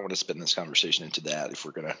I said, I don't want to spin this conversation into that if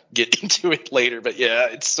we're gonna get into it later. But yeah,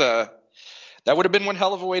 it's that would have been one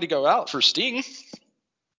hell of a way to go out for Sting.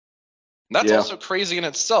 That's also crazy in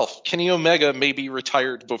itself. Kenny Omega may be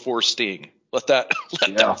retired before Sting. Let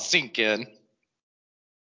that sink in.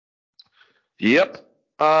 Yep.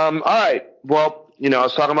 All right. Well, I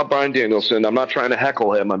was talking about Bryan Danielson. I'm not trying to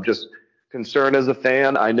heckle him. I'm just concerned as a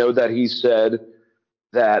fan. I know that he said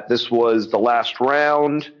that this was the last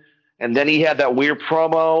round, and then he had that weird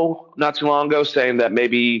promo not too long ago saying that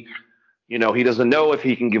maybe, he doesn't know if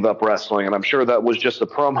he can give up wrestling. And I'm sure that was just a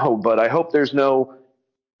promo, but I hope there's no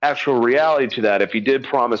actual reality to that. If he did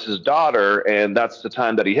promise his daughter, and that's the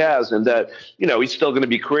time that he has, and that, he's still going to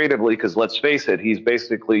be creatively, because let's face it, he's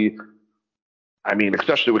basically, I mean,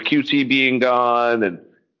 especially with QT being gone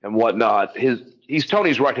and whatnot, he's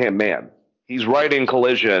Tony's right hand man. He's right in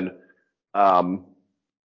Collision. That's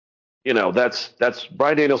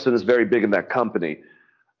Bryan Danielson is very big in that company.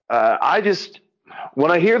 When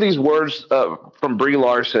I hear these words from Brie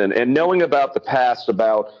Larson and knowing about the past,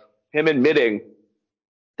 about him admitting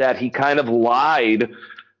that he kind of lied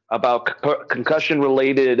about concussion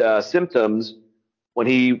related symptoms when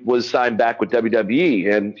he was signed back with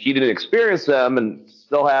WWE, and he didn't experience them and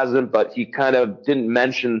still hasn't, but he kind of didn't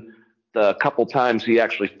mention the couple times he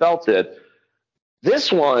actually felt it.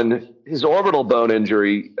 This one, his orbital bone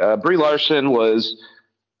injury, Brie Larson was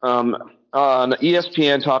on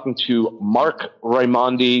ESPN talking to Mark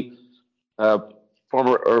Raimondi,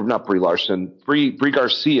 not Brie Larson, Brie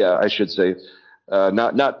Garcia, I should say,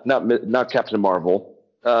 not Captain Marvel,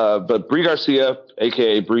 but Brie Garcia,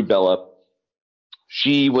 aka Brie Bella.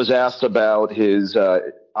 She was asked about his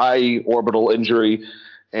eye orbital injury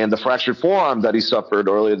and the fractured forearm that he suffered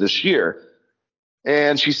earlier this year.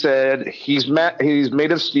 And she said, he's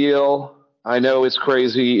made of steel. I know it's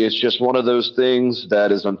crazy. It's just one of those things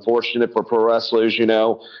that is unfortunate for pro wrestlers. You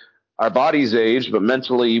know, our bodies age, but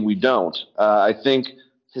mentally we don't. I think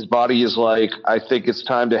his body is like, I think it's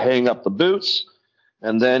time to hang up the boots.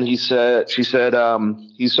 And then she said,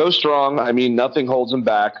 he's so strong. I mean, nothing holds him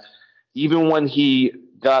back. Even when he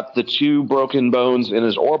got the 2 broken bones in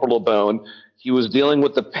his orbital bone, he was dealing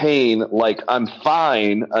with the pain like I'm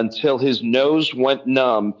fine until his nose went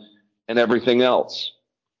numb and everything else.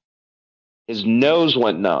 His nose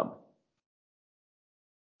went numb.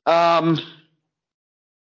 Bryan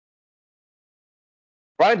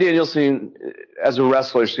Danielson, as a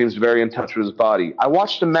wrestler, seems very in touch with his body. I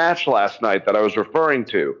watched a match last night that I was referring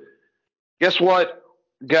to. Guess what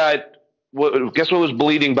was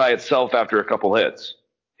bleeding by itself after a couple hits?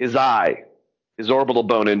 His eye, his orbital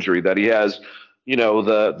bone injury that he has, you know,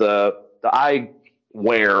 the eye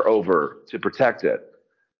wear over to protect it.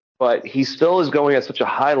 But he still is going at such a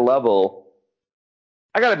high level.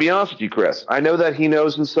 I got to be honest with you, Chris. I know that he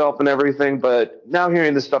knows himself and everything, but now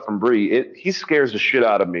hearing this stuff from Brie, he scares the shit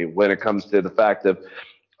out of me when it comes to the fact of,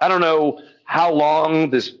 I don't know how long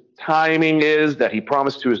this timing is that he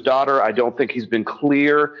promised to his daughter. I don't think he's been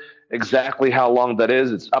clear exactly how long that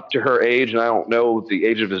is. It's up to her age, and I don't know the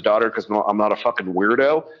age of his daughter because I'm not a fucking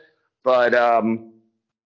weirdo. But I'm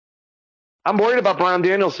worried about Bryan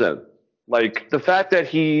Danielson. Like, the fact that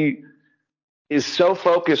he is so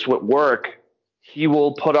focused with work, he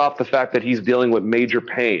will put off the fact that he's dealing with major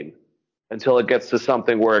pain until it gets to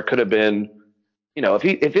something where it could have been, you know,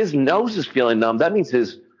 if his nose is feeling numb, that means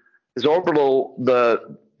his orbital,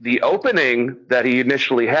 the opening that he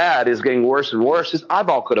initially had is getting worse and worse. His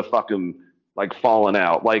eyeball could have fucking like fallen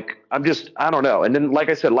out. Like, I don't know. And then, like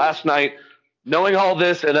I said, last night, knowing all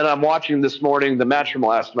this, and then I'm watching this morning the match from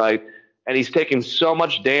last night, and he's taking so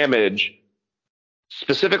much damage,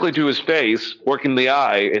 specifically to his face, working the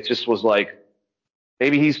eye. It just was like,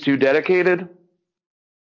 maybe he's too dedicated.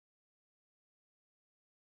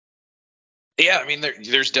 Yeah, I mean,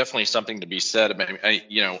 there's definitely something to be said. I mean,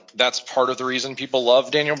 you know, that's part of the reason people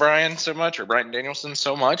love Daniel Bryan so much, or Bryan Danielson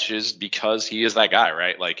so much, is because he is that guy,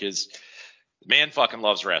 right? Like, his man fucking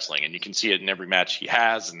loves wrestling, and you can see it in every match he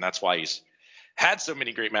has, and that's why he's had so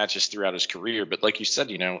many great matches throughout his career. But like you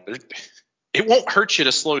said, you know, it won't hurt you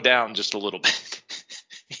to slow down just a little bit.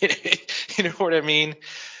 You know what I mean?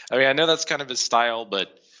 I mean, I know that's kind of his style,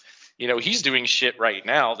 but you know, he's doing shit right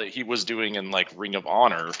now that he was doing in like Ring of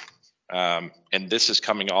Honor. And this is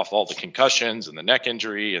coming off all the concussions and the neck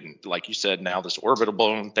injury. And like you said, now this orbital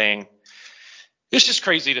bone thing. It's just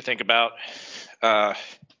crazy to think about.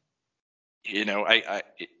 You know,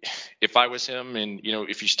 if I was him, and, you know,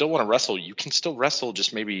 if you still want to wrestle, you can still wrestle.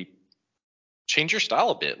 Just maybe change your style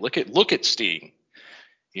a bit. Look at Sting.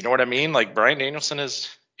 You know what I mean? Like, Bryan Danielson is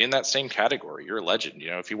in that same category. You're a legend. You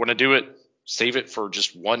know, if you want to do it, save it for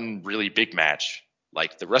just one really big match,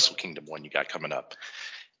 like the Wrestle Kingdom one you got coming up.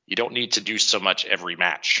 You don't need to do so much every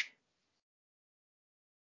match.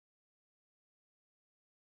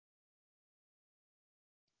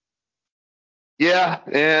 Yeah,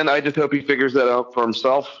 and I just hope he figures that out for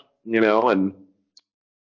himself, you know, and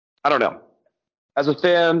I don't know. As a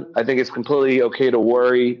fan, I think it's completely okay to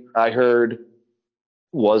worry. I heard,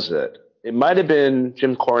 who was it? It might have been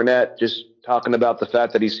Jim Cornette just talking about the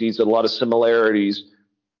fact that he sees a lot of similarities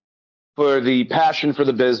for the passion for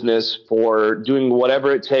the business, for doing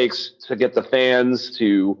whatever it takes to get the fans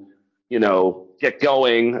to, you know, get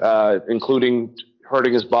going, including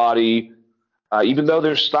hurting his body. Even though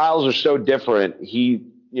their styles are so different, he,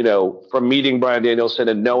 you know, from meeting Bryan Danielson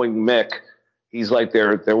and knowing Mick, he's like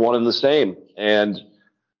they're one and the same. And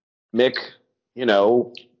Mick, you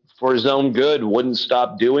know, for his own good, wouldn't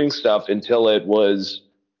stop doing stuff until it was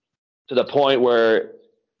to the point where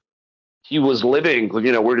he was living.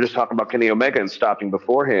 You know, we are just talking about Kenny Omega and stopping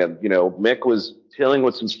beforehand. You know, Mick was dealing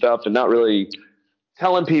with some stuff and not really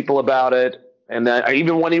telling people about it. And then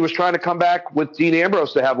even when he was trying to come back with Dean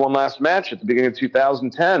Ambrose to have one last match at the beginning of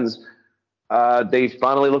 2010s, they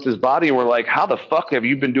finally looked at his body and were like, "How the fuck have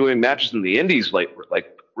you been doing matches in the Indies like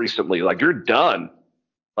recently? Like, you're done.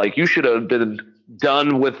 Like, you should have been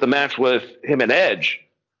done with the match with him and Edge,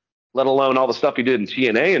 let alone all the stuff he did in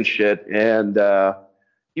TNA and shit." And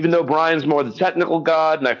even though Bryan's more the technical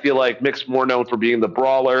god, and I feel like Mick's more known for being the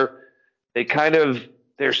brawler,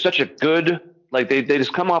 they're such a good like they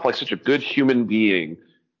just come off like such a good human being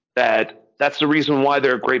that's the reason why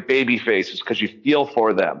they're a great baby face is because you feel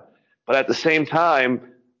for them. But at the same time,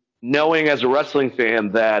 knowing as a wrestling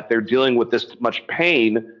fan that they're dealing with this much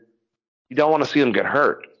pain, you don't want to see them get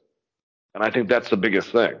hurt. And I think that's the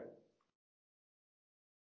biggest thing.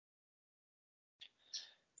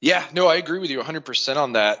 Yeah, no, I agree with you 100%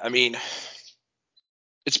 on that. I mean,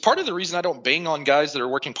 it's part of the reason I don't bang on guys that are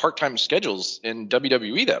working part-time schedules in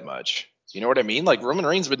WWE that much. You know what I mean? Like Roman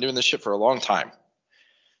Reigns has been doing this shit for a long time.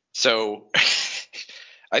 So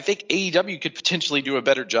I think AEW could potentially do a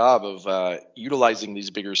better job of utilizing these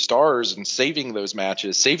bigger stars and saving those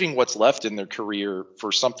matches, saving what's left in their career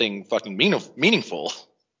for something fucking meaningful.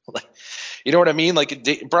 You know what I mean?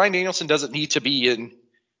 Like Bryan Danielson doesn't need to be in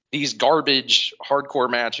these garbage hardcore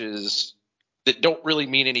matches that don't really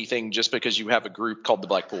mean anything just because you have a group called the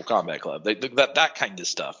Blackpool Combat Club. That kind of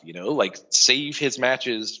stuff, you know, like save his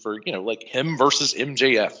matches for, you know, like him versus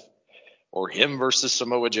MJF or him versus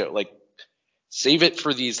Samoa Joe. Like save it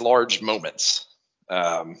for these large moments.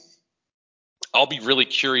 I'll be really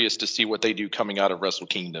curious to see what they do coming out of Wrestle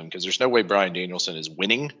Kingdom because there's no way Bryan Danielson is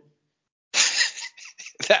winning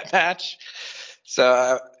that match.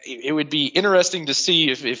 So it would be interesting to see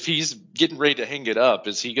if he's getting ready to hang it up.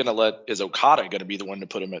 Is Okada going to be the one to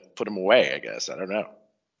put him away? I guess I don't know.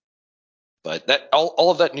 But that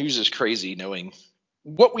all of that news is crazy. Knowing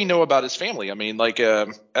what we know about his family. I mean, like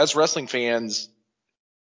as wrestling fans,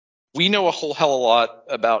 we know a whole hell of a lot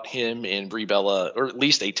about him and Brie Bella, or at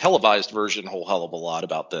least a televised version, whole hell of a lot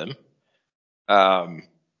about them.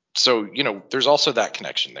 So you know, there's also that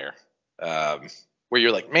connection there. Where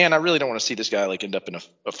you're like, man, I really don't want to see this guy like end up in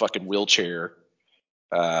a fucking wheelchair,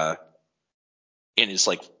 and is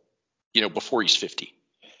like, you know, before he's 50,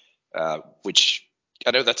 which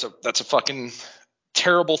I know that's a fucking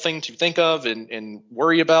terrible thing to think of and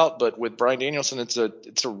worry about. But with Bryan Danielson, it's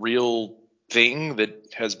a real thing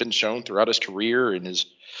that has been shown throughout his career and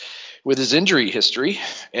with his injury history.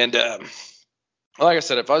 And like I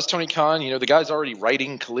said, if I was Tony Khan, you know, the guy's already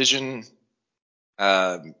writing Collision.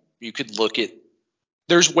 You could look at.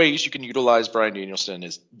 There's ways you can utilize Bryan Danielson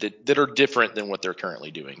that are different than what they're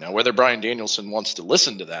currently doing. Now, whether Bryan Danielson wants to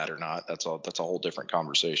listen to that or not, that's a whole different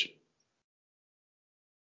conversation.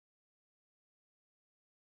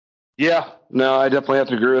 Yeah, no, I definitely have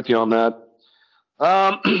to agree with you on that.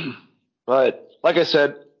 But like I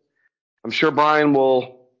said, I'm sure Bryan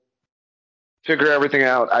will figure everything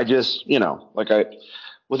out. I just, you know,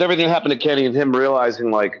 with everything that happened to Kenny and him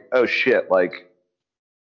realizing like, oh shit, like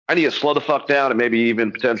I need to slow the fuck down and maybe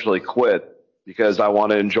even potentially quit because I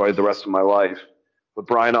want to enjoy the rest of my life. With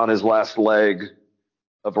Bryan on his last leg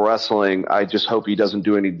of wrestling, I just hope he doesn't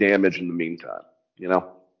do any damage in the meantime, you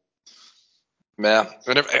know? Yeah.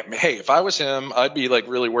 And if I was him, I'd be like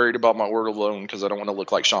really worried about my word alone because I don't want to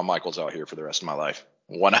look like Shawn Michaels out here for the rest of my life.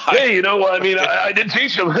 One eye. Hey, you know what? I mean, I did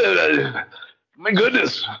teach him. My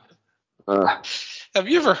goodness. Have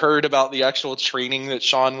you ever heard about the actual training that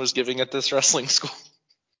Shawn was giving at this wrestling school?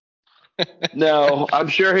 No, I'm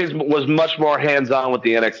sure he was much more hands-on with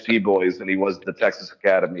the NXT boys than he was the Texas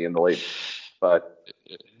Academy in the late. But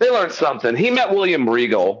they learned something. He met William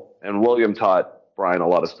Regal, and William taught Bryan a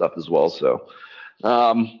lot of stuff as well. So,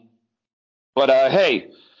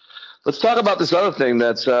 hey, let's talk about this other thing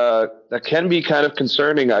that can be kind of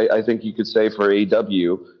concerning. I think you could say for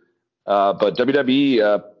AEW, but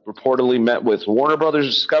WWE reportedly met with Warner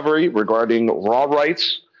Brothers Discovery regarding Raw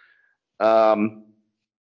rights.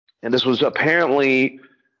 And this was apparently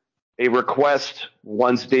a request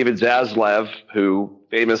once David Zaslav, who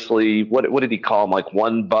famously, what did he call him, like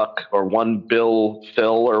 $1 or $1 bill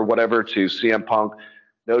Phil or whatever to CM Punk,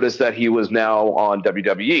 noticed that he was now on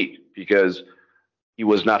WWE because he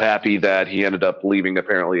was not happy that he ended up leaving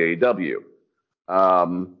apparently AEW.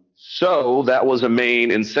 So that was a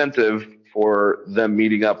main incentive for them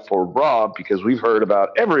meeting up for Raw because we've heard about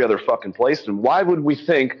every other fucking place. And why would we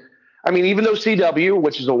think? I mean, even though CW,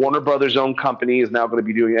 which is a Warner Brothers owned company, is now going to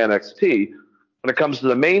be doing NXT, when it comes to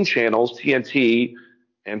the main channels, TNT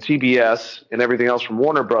and TBS and everything else from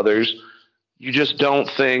Warner Brothers, you just don't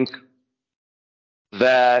think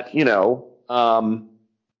that, you know,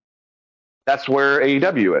 that's where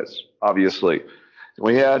AEW is, obviously.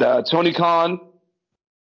 We had Tony Khan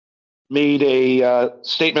made a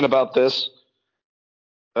statement about this.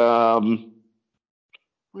 Where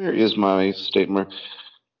is my statement?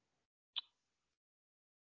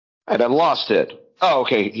 I lost it. Oh,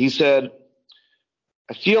 okay. He said,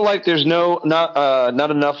 I feel like there's not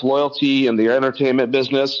enough loyalty in the entertainment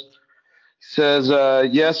business. He says,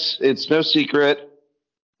 yes, it's no secret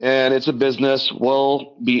and it's a business,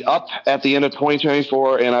 will be up at the end of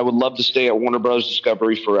 2024, and I would love to stay at Warner Bros.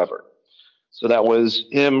 Discovery forever. So that was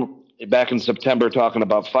him back in September talking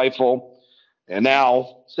about Fightful. And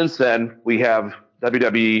now, since then, we have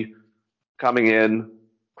WWE coming in,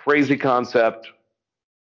 crazy concept.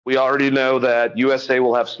 We already know that USA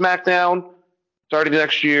will have SmackDown starting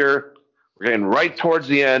next year. We're getting right towards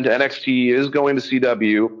the end. NXT is going to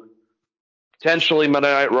CW. Potentially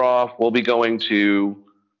Monday Night Raw will be going to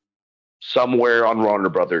somewhere on Warner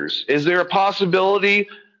Brothers. Is there a possibility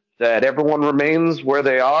that everyone remains where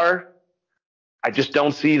they are? I just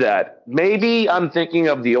don't see that. Maybe I'm thinking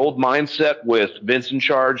of the old mindset with Vince in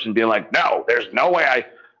charge and being like, no, there's no way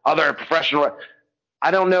other professional. I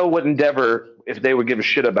don't know what Endeavor, if they would give a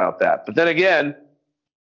shit about that. But then again,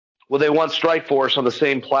 will they want Strikeforce on the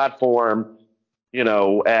same platform,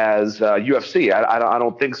 as UFC? I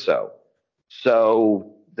don't think so.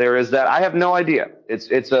 So there is that. I have no idea.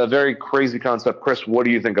 It's a very crazy concept. Chris, what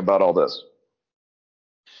do you think about all this?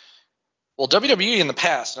 Well, WWE in the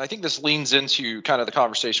past, and I think this leans into kind of the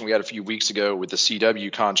conversation we had a few weeks ago with the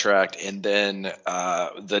CW contract, and then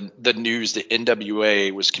the news that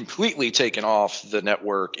NWA was completely taken off the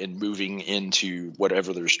network and moving into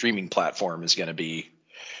whatever their streaming platform is going to be,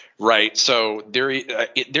 right? So there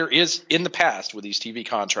is in the past with these TV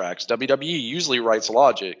contracts, WWE usually writes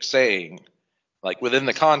logic saying, like within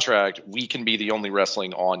the contract, we can be the only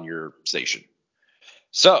wrestling on your station.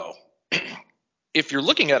 So if you're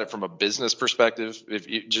looking at it from a business perspective,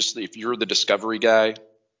 if you're the Discovery guy,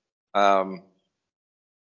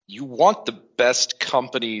 you want the best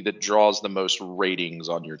company that draws the most ratings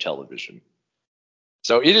on your television.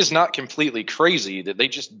 So it is not completely crazy that they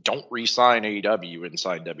just don't re-sign AEW and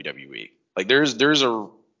sign WWE. Like there's a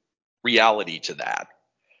reality to that,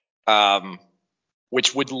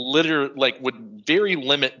 which would would very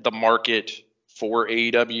limit the market for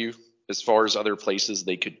AEW as far as other places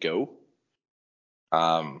they could go.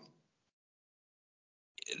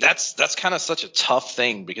 That's kind of such a tough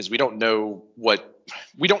thing because we don't know what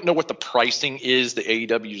the pricing is that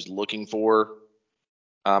AEW is looking for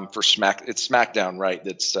it's SmackDown, right?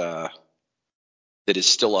 That is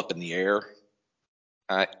still up in the air.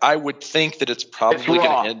 I would think that it's probably going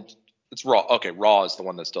to end. It's Raw. Okay, Raw is the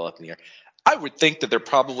one that's still up in the air. I would think that they're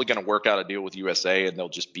probably going to work out a deal with USA and they'll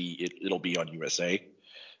just it'll be on USA.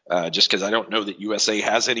 Just because I don't know that USA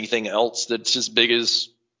has anything else that's as big as,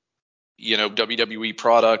 WWE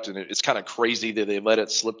product, and it's kind of crazy that they let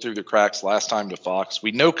it slip through the cracks last time to Fox.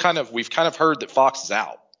 We've kind of heard that Fox is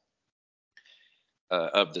out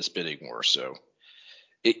of this bidding war. So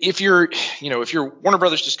if you're Warner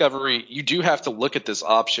Brothers Discovery, you do have to look at this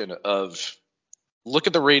option of look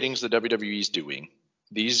at the ratings that WWE is doing.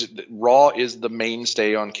 Raw is the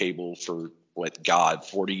mainstay on cable for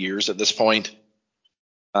 40 years at this point.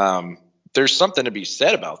 There's something to be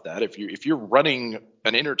said about that. If you're running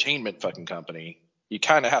an entertainment fucking company, you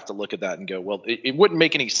kind of have to look at that and go, well, it wouldn't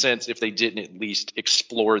make any sense if they didn't at least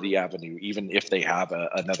explore the avenue, even if they have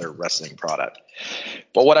another wrestling product.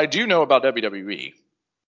 But what I do know about WWE,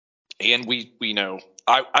 and we know,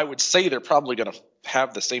 I would say they're probably going to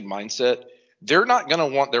have the same mindset. They're not going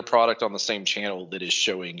to want their product on the same channel that is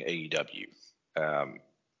showing AEW.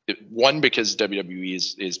 One, because WWE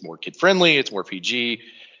is more kid friendly, it's more PG.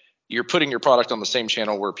 You're putting your product on the same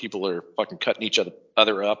channel where people are fucking cutting each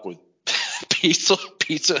other up with pizza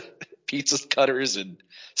cutters and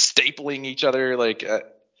stapling each other.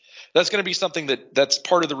 That's going to be something that's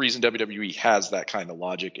part of the reason WWE has that kind of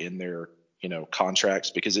logic in their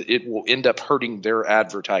contracts, because it will end up hurting their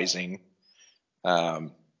advertising. Yeah,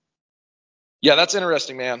 that's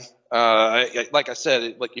interesting, man. Like I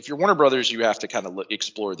said, if you're Warner Brothers, you have to kind of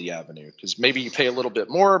explore the avenue, because maybe you pay a little bit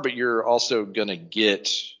more, but you're also going to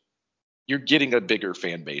you're getting a bigger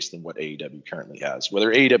fan base than what AEW currently has.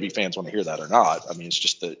 Whether AEW fans want to hear that or not, I mean, it's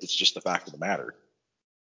just the fact of the matter.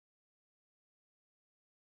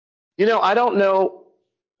 I don't know.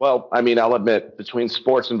 Well, I mean, I'll admit, between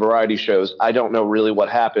sports and variety shows, I don't know really what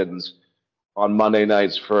happens on Monday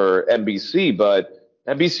nights for NBC, but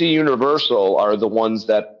NBC Universal are the ones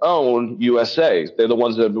that own USA. They're the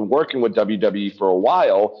ones that have been working with WWE for a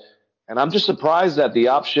while. And I'm just surprised that the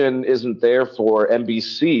option isn't there for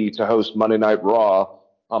NBC to host Monday Night Raw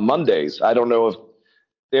on Mondays. I don't know if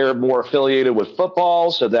they're more affiliated with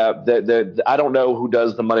football, so that I don't know who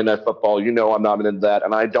does the Monday Night Football. I'm not into that,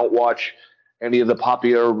 and I don't watch any of the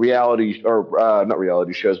popular reality or not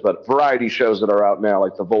reality shows, but variety shows that are out now,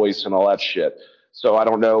 like The Voice and all that shit. So I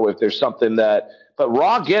don't know if there's something that. But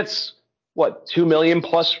Raw gets 2 million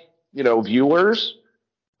plus viewers.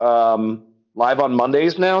 Live on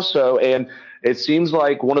Mondays now. So, and it seems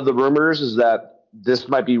like one of the rumors is that this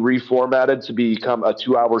might be reformatted to become a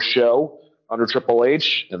 2-hour show under Triple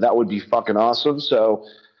H, and that would be fucking awesome. So,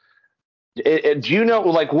 do you know,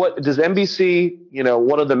 like, what does NBC,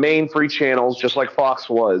 one of the main free channels, just like Fox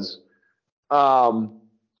was,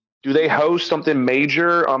 do they host something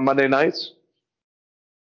major on Monday nights?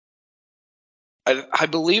 I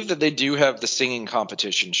believe that they do have the singing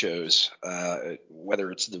competition shows,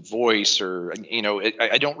 whether it's The Voice or,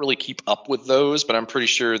 I don't really keep up with those, but I'm pretty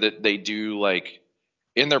sure that they do, like,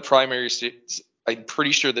 in their primary, I'm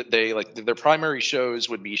pretty sure that they, like, their primary shows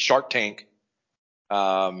would be Shark Tank,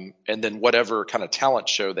 and then whatever kind of talent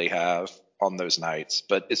show they have on those nights.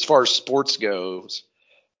 But as far as sports goes,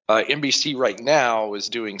 NBC right now is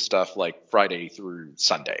doing stuff like Friday through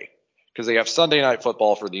Sunday, because they have Sunday Night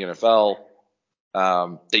Football for the NFL.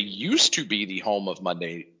 They used to be the home of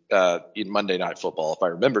Monday Night Football, if I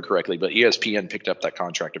remember correctly, but ESPN picked up that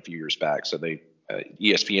contract a few years back. So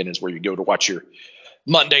ESPN is where you go to watch your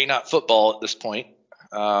Monday Night Football at this point.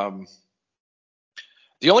 The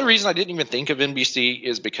only reason I didn't even think of NBC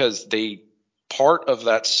is because part of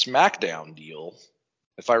that SmackDown deal,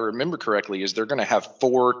 if I remember correctly, is they're going to have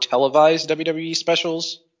 4 televised WWE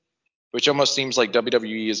specials, which almost seems like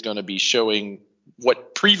WWE is going to be showing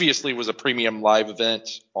what previously was a premium live event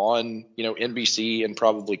on, NBC and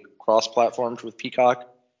probably cross-platformed with Peacock,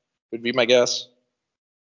 would be my guess.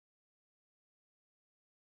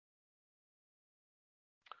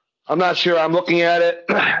 I'm not sure. I'm looking at it.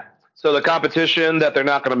 So the competition that they're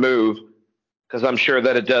not going to move, because I'm sure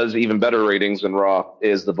that it does even better ratings than Raw,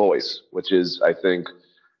 is The Voice, which is, I think,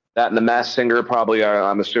 that and The Masked Singer probably are,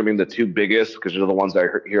 I'm assuming, the 2 biggest, because they're the ones I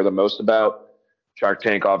hear the most about. Shark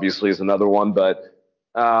Tank obviously is another one, but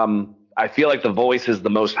I feel like The Voice is the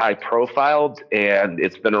most high profiled and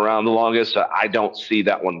it's been around the longest. So I don't see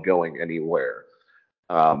that one going anywhere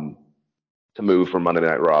to move from Monday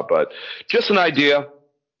Night Raw. But just an idea.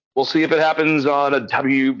 We'll see if it happens on a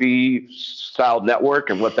WB style network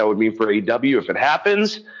and what that would mean for AEW. If it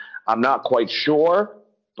happens, I'm not quite sure.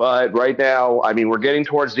 But right now, I mean, we're getting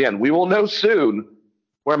towards the end. We will know soon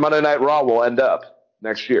where Monday Night Raw will end up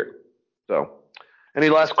next year. So, any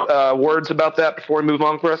last words about that before we move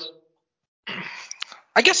on, Chris?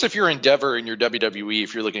 I guess if you're Endeavor and you're WWE,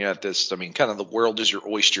 if you're looking at this, I mean, kind of the world is your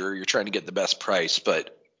oyster. You're trying to get the best price.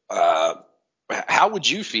 But how would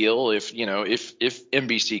you feel if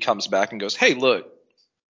NBC comes back and goes, hey, look,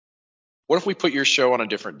 what if we put your show on a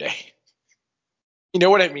different day? You know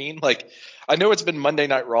what I mean? Like, I know it's been Monday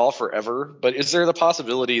Night Raw forever, but is there the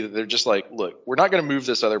possibility that they're just like, look, we're not going to move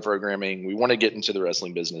this other programming. We want to get into the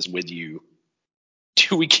wrestling business with you.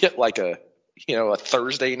 Do we get like a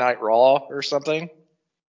Thursday Night Raw or something?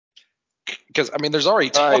 Because, I mean, there's already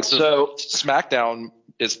talks of SmackDown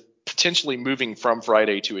is potentially moving from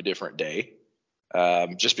Friday to a different day,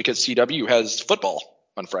 just because CW has football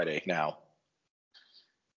on Friday now.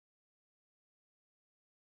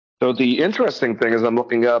 So the interesting thing is I'm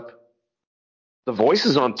looking up The Voice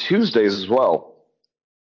is on Tuesdays as well.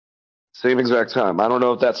 Same exact time. I don't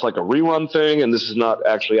know if that's like a rerun thing and this is not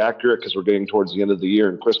actually accurate because we're getting towards the end of the year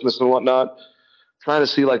and Christmas and whatnot. Trying to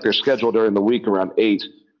see like their schedule during the week around 8.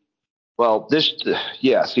 Well, this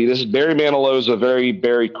is Barry Manilow's Very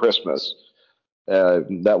Barry Christmas.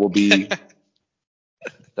 That will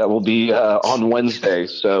be on Wednesday.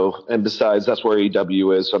 So, and besides, that's where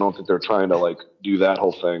AEW is. So I don't think they're trying to like do that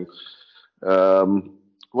whole thing.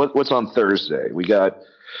 What's on Thursday? We got,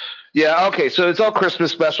 okay. So it's all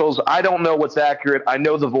Christmas specials. I don't know what's accurate. I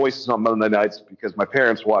know The Voice is on Monday nights because my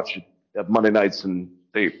parents watch it at Monday nights and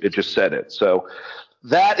it just said it. So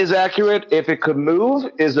that is accurate. If it could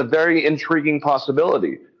move is a very intriguing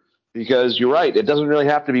possibility because you're right. It doesn't really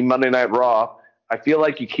have to be Monday Night Raw. I feel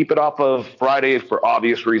like you keep it off of Friday for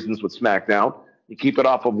obvious reasons with SmackDown. You keep it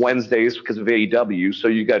off of Wednesdays because of AEW. So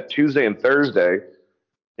you got Tuesday and Thursday.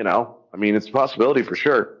 I mean, it's a possibility for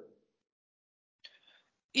sure.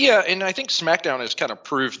 Yeah, and I think SmackDown has kind of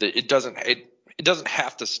proved that it doesn't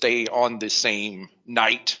have to stay on the same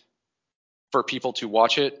night for people to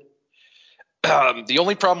watch it. The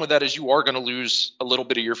only problem with that is you are going to lose a little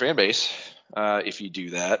bit of your fan base if you do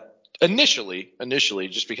that initially,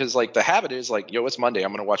 just because like the habit is like, yo, it's Monday, I'm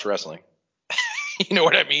going to watch wrestling. You know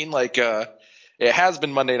what I mean? Like it has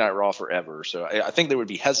been Monday Night Raw forever, so I think they would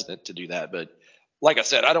be hesitant to do that. But like I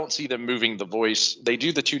said, I don't see them moving The Voice. They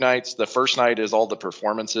do the 2 nights. The first night is all the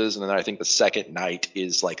performances, and then I think the second night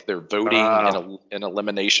is like they're voting in an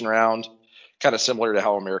elimination round. Kind of similar to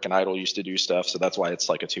how American Idol used to do stuff. So that's why it's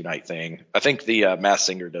like a 2-night thing. I think the Masked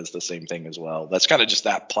Singer does the same thing as well. That's kind of just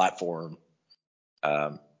that platform.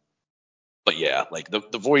 But yeah, like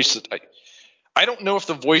the Voice, I don't know if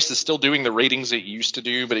The Voice is still doing the ratings it used to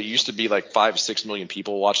do, but it used to be like 5-6 million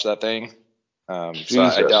people watch that thing. So I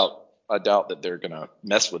Jesus. doubt that they're gonna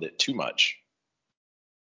mess with it too much.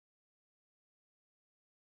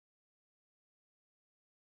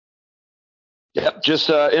 Yep, just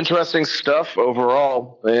interesting stuff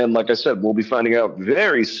overall. And like I said, we'll be finding out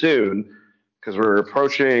very soon because we're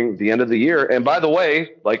approaching the end of the year. And by the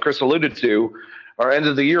way, like Chris alluded to, our end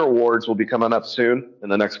of the year awards will be coming up soon in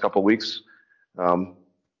the next couple weeks. Um,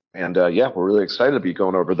 and yeah, we're really excited to be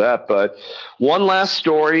going over that. But one last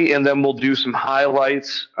story, and then we'll do some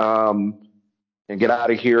highlights and get out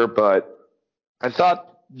of here. But I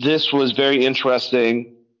thought this was very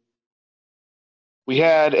interesting. We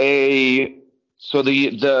had the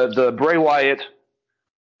Bray Wyatt.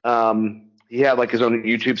 He had like his own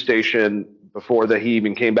YouTube station before that he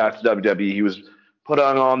even came back to WWE. He was put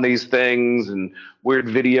on these things and weird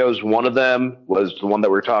videos. One of them was the one that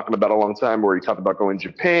we were talking about a long time, where he talked about going to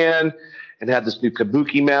Japan and had this new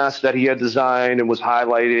kabuki mask that he had designed and was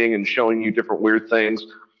highlighting and showing you different weird things.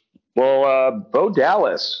 Well, Bo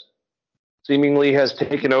Dallas seemingly has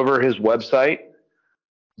taken over his website,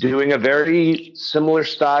 doing a very similar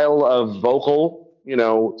style of vocal,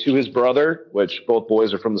 to his brother, which both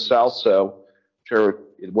boys are from the South, so I'm sure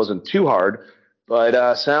it wasn't too hard.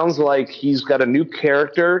 But sounds like he's got a new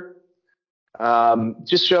character.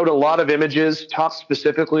 Just showed a lot of images, talked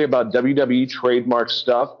specifically about WWE trademark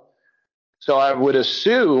stuff. So I would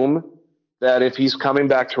assume that if he's coming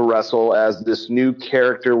back to wrestle as this new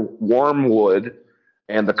character, Wormwood,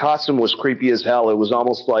 and the costume was creepy as hell. It was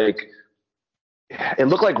almost like it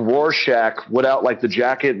looked like Rorschach without like the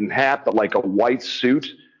jacket and hat, but like a white suit.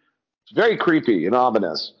 It's very creepy and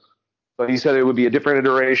ominous. But he said it would be a different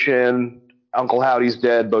iteration. Uncle Howdy's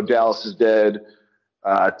dead. Bo Dallas is dead.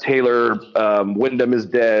 Taylor Wyndham is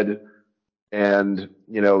dead. And,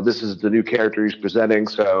 this is the new character he's presenting.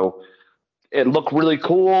 So it looked really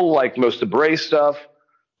cool, like most of Bray's stuff.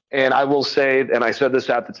 And I will say, and I said this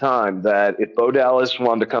at the time, that if Bo Dallas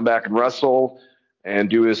wanted to come back and wrestle and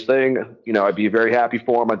do his thing, I'd be very happy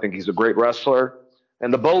for him. I think he's a great wrestler.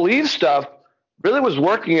 And the Bo Lee stuff really was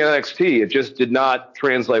working in NXT. It just did not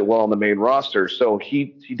translate well on the main roster. So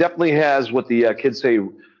he definitely has what the kids say,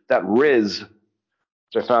 that Riz,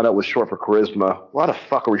 which I found out was short for charisma. Why the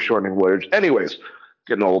fuck are we shortening words? Anyways,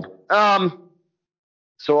 getting old.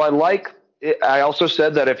 So I like it. I also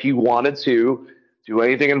said that if he wanted to do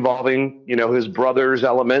anything involving, his brother's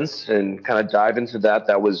elements and kind of dive into that,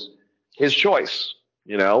 that was his choice,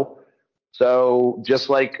 So just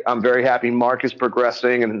like I'm very happy Mark is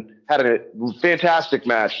progressing and had a fantastic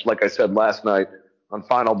match, like I said last night on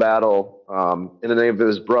Final Battle, in the name of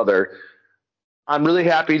his brother. I'm really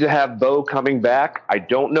happy to have Bo coming back. I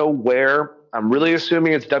don't know where. I'm really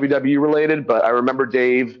assuming it's WWE related, but I remember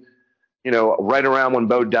Dave, right around when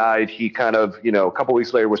Bo died, he kind of, a couple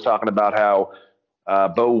weeks later was talking about how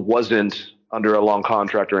Bo wasn't under a long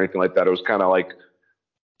contract or anything like that. It was kind of like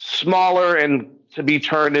smaller and to be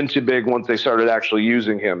turned into big once they started actually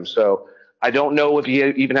using him. So I don't know if he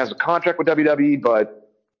even has a contract with WWE, but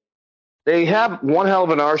they have one hell of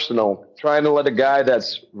an arsenal trying to let a guy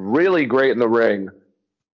that's really great in the ring.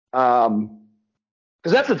 Because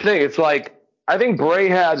that's the thing. It's like I think Bray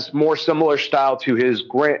has more similar style to his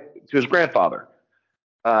grandfather.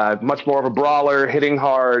 Much more of a brawler, hitting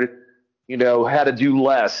hard, had to do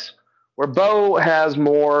less. Where Bo has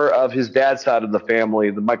more of his dad's side of the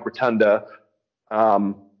family, the Mike Rotunda,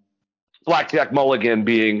 um, Blackjack Mulligan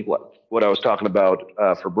being what I was talking about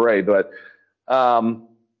for Bray. But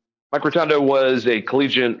Mike Rotunda was a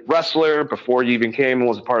collegiate wrestler before he even came and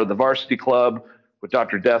was a part of the varsity club with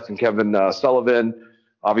Dr. Death and Kevin Sullivan.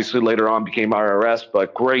 Obviously, later on became IRS,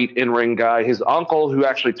 but great in-ring guy. His uncle, who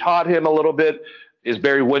actually taught him a little bit, is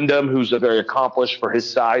Barry Windham, who's a very accomplished for his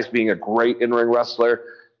size, being a great in-ring wrestler.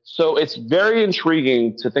 So it's very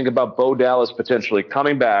intriguing to think about Bo Dallas potentially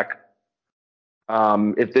coming back.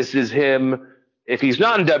 If this is him, if he's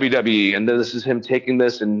not in WWE, and then this is him taking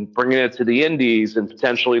this and bringing it to the Indies and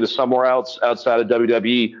potentially to somewhere else outside of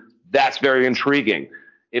WWE, that's very intriguing.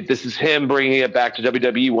 If this is him bringing it back to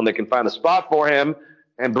WWE when they can find a spot for him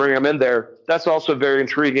and bring him in there, that's also very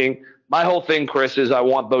intriguing. My whole thing, Chris, is I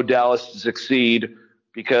want Bo Dallas to succeed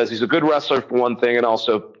because he's a good wrestler for one thing, and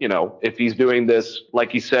also, if he's doing this,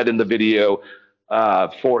 like he said in the video,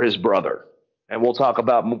 for his brother. And we'll talk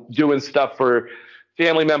about doing stuff for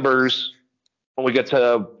family members when we get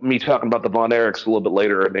to me talking about the Von Erichs a little bit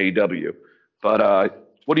later in AEW. But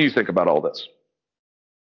what do you think about all this?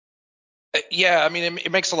 Yeah, I mean,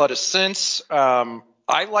 it makes a lot of sense.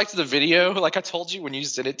 I liked the video, like I told you when you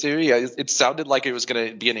sent it to me. It sounded like it was going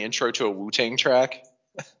to be an intro to a Wu-Tang track.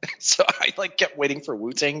 So I like kept waiting for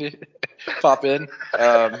Wu-Tang to pop in,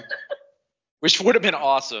 which would have been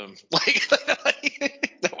awesome. Like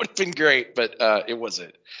that would have been great, but it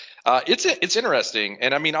wasn't. It's interesting,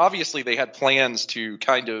 and I mean, obviously they had plans to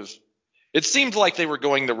kind of. It seemed like they were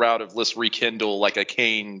going the route of let's rekindle like a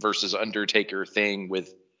Kane versus Undertaker thing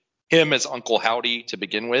with him as Uncle Howdy to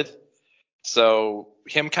begin with. So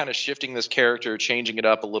him kind of shifting this character, changing it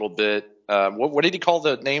up a little bit. What did he call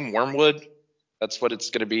the name? Wormwood? That's what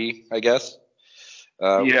it's going to be, I guess.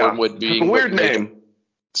 Yeah, Wormwood being weird name.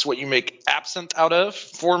 It's what you make absinthe out of.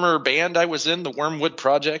 Former band I was in, the Wormwood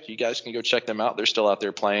Project. You guys can go check them out. They're still out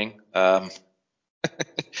there playing.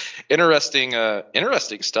 Interesting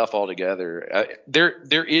stuff altogether.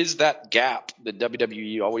 There is that gap that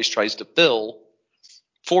WWE always tries to fill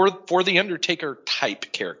for the Undertaker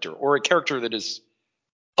type character, or a character that is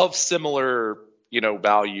of similar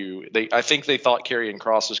value. I think they thought Karrion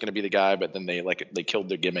Kross was going to be the guy, but then they killed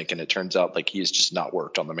their gimmick, and it turns out like he's just not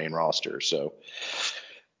worked on the main roster. So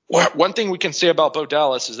one thing we can say about Bo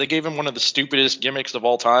Dallas is they gave him one of the stupidest gimmicks of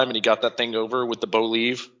all time, and he got that thing over with the Bo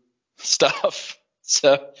Leave stuff.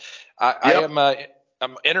 So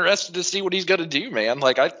I'm interested to see what he's going to do, man.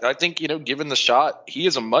 Like I think given the shot, he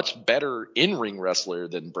is a much better in-ring wrestler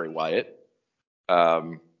than Bray Wyatt.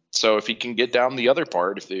 So if he can get down the other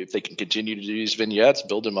part, if they can continue to do these vignettes,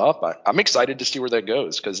 build him up, I'm excited to see where that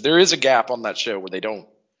goes, because there is a gap on that show where they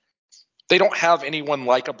don't have anyone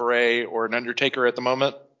like a Bray or an Undertaker at the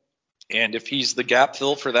moment. And if he's the gap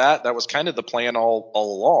fill for that, that was kind of the plan all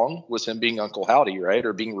along, was him being Uncle Howdy, right?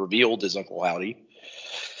 Or being revealed as Uncle Howdy.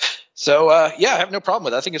 So, I have no problem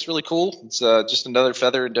with it. I think it's really cool. It's just another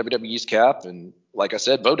feather in WWE's cap. And like I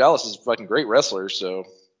said, Bo Dallas is a fucking great wrestler. So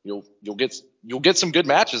you'll get some good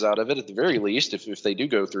matches out of it at the very least if they do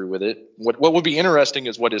go through with it. What would be interesting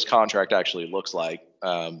is what his contract actually looks like.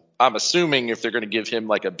 I'm assuming if they're going to give him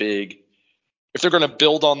like if they're going to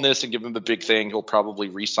build on this and give him a big thing, he'll probably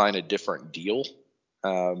re-sign a different deal.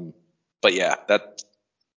 But yeah,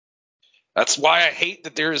 that's why I hate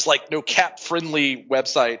that there is like no cap-friendly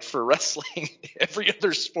website for wrestling. Every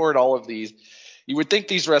other sport, all of these. You would think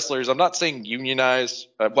these wrestlers, I'm not saying unionize.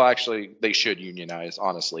 Well, actually, they should unionize,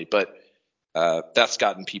 honestly. But that's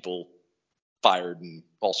gotten people fired and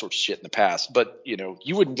all sorts of shit in the past. But,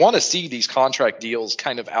 you would want to see these contract deals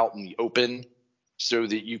kind of out in the open so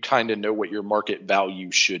that you kind of know what your market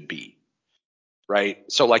value should be. Right.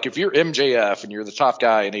 So like if you're MJF and you're the top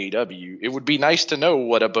guy in AEW, it would be nice to know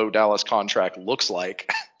what a Bo Dallas contract looks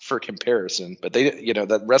like for comparison. But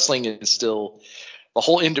that wrestling is still, the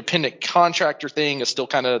whole independent contractor thing is still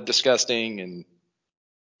kind of disgusting.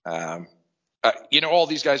 And, all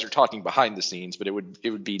these guys are talking behind the scenes, but it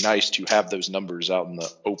would be nice to have those numbers out in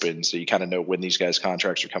the open so you kind of know when these guys'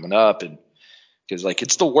 contracts are coming up. And because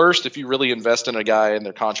it's the worst if you really invest in a guy and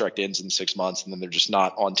their contract ends in 6 months and then they're just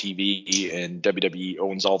not on TV, and WWE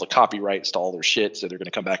owns all the copyrights to all their shit, so they're going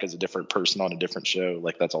to come back as a different person on a different show.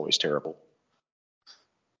 Like, that's always terrible.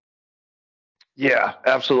 Yeah,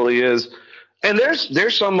 absolutely is. And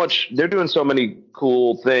there's so much, they're doing so many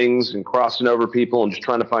cool things and crossing over people and just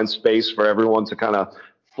trying to find space for everyone to kind of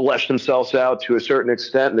flesh themselves out to a certain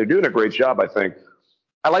extent. And they're doing a great job, I think.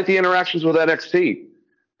 I like the interactions with NXT.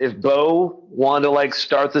 If Bo wanted to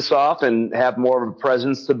start this off and have more of a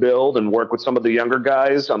presence to build and work with some of the younger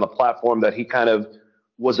guys on the platform that he kind of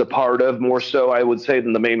was a part of, more so I would say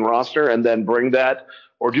than the main roster, and then bring that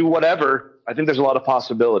or do whatever, I think there's a lot of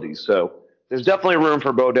possibilities. So there's definitely room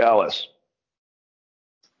for Bo Dallas.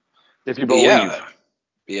 If you believe.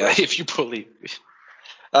 Yeah, if you believe.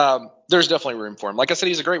 There's definitely room for him. Like I said,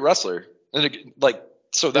 he's a great wrestler. And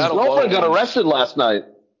so that his girlfriend got arrested last night.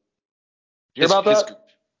 Did you hear about that?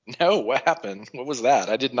 No, what happened? What was that?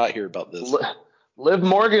 I did not hear about this. Liv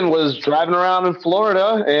Morgan was driving around in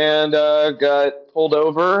Florida and got pulled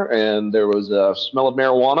over, and there was a smell of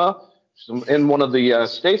marijuana in one of the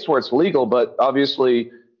states where it's legal, but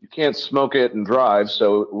obviously you can't smoke it and drive,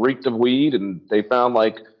 so it reeked of weed, and they found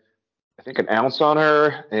I think an ounce on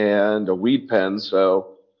her and a weed pen.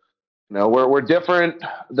 So we're different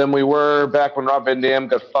than we were back when Rob Van Dam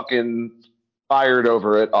got fucking fired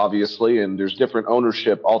over it, obviously, and there's different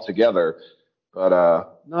ownership altogether,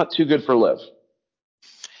 but not too good for Liv.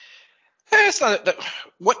 It's not that.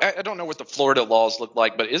 I don't know what the Florida laws look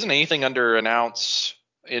like, but isn't anything under an ounce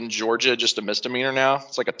in Georgia just a misdemeanor now?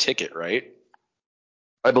 It's like a ticket, right?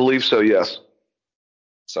 I believe so, yes.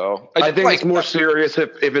 So I think it's more serious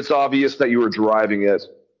if it's obvious that you were driving it,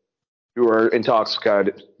 you were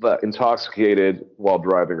intoxicated while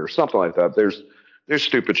driving or something like that. There's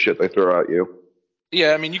stupid shit they throw at you.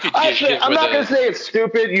 Yeah, I mean, you could I'm not going to say it's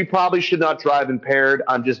stupid. You probably should not drive impaired.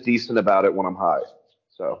 I'm just decent about it when I'm high.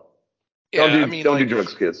 So Yeah, don't do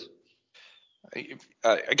drugs, kids.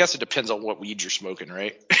 I guess it depends on what weed you're smoking,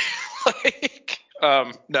 right?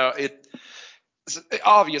 No,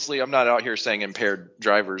 obviously I'm not out here saying impaired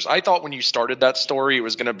drivers. I thought when you started that story, it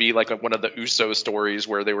was going to be like one of the Uso stories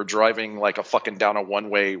where they were driving like a fucking down a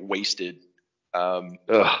one-way wasted.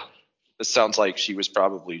 This sounds like she was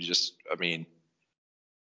probably just, I mean,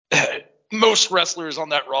 most wrestlers on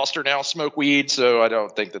that roster now smoke weed, so I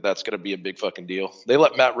don't think that that's going to be a big fucking deal. They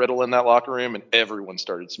let Matt Riddle in that locker room, and everyone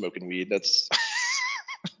started smoking weed. That's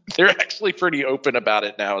they're actually pretty open about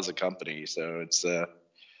it now as a company. So it's and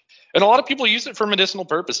a lot of people use it for medicinal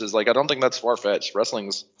purposes. Like I don't think that's far fetched.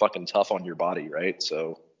 Wrestling's fucking tough on your body, right?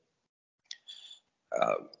 So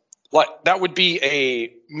like that would be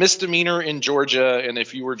a misdemeanor in Georgia, and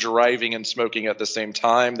if you were driving and smoking at the same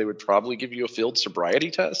time, they would probably give you a field sobriety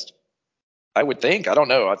test. I would think. I don't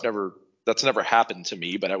know. That's never happened to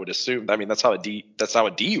me, but I would assume. I mean, that's how a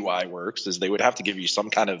DUI works. Is they would have to give you some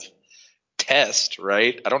kind of test,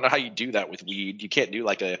 right? I don't know how you do that with weed. You can't do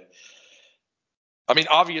like a. I mean,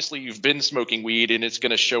 obviously you've been smoking weed and it's going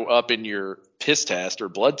to show up in your piss test or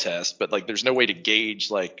blood test, but like, there's no way to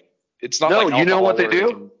gauge. Like, it's not like alcohol. You know what they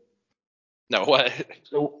do? No, what?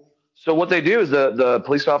 So what they do is the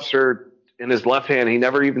police officer in his left hand, he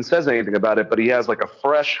never even says anything about it, but he has like a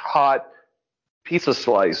fresh, hot pizza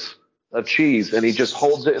slice of cheese, and he just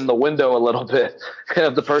holds it in the window a little bit. And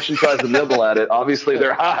if the person tries to nibble at it, obviously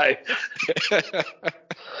they're high.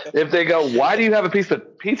 If they go, "Why do you have a piece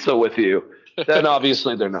of pizza with you?" then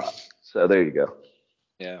obviously they're not. So there you go.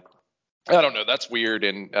 Yeah. I don't know. That's weird.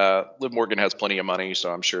 And Liv Morgan has plenty of money,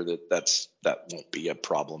 so I'm sure that won't be a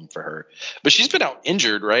problem for her. But she's been out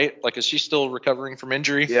injured, right? Like, is she still recovering from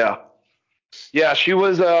injury? Yeah. Yeah, she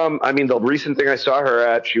was. I mean, the recent thing I saw her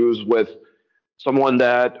at, she was with someone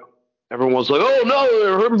that everyone was like, "Oh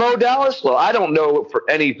no, her and Bo Dallas." Well, I don't know for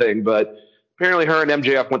anything, but apparently her and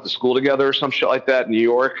MJF went to school together or some shit like that in New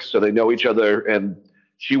York, so they know each other. And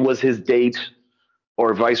she was his date,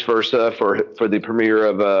 or vice versa, for the premiere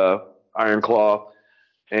of Iron Claw.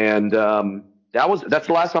 And that's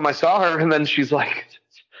the last time I saw her. And then she's like,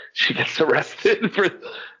 she gets arrested for,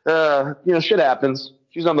 shit happens.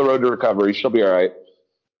 She's on the road to recovery. She'll be all right.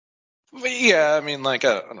 But yeah, I mean, like,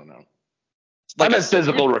 I don't know. Like, I meant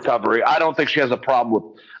physical recovery. I don't think she has a problem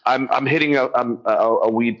with. I'm hitting a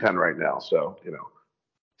weed pen right now, so you know.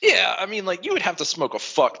 Yeah, I mean, like, you would have to smoke a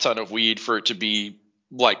fuck ton of weed for it to be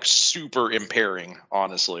like super impairing,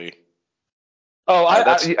 honestly. Oh,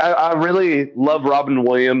 I really love Robin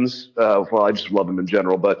Williams. Well, I just love him in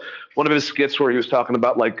general, but one of his skits where he was talking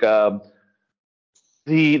about like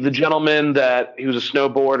the gentleman that he was a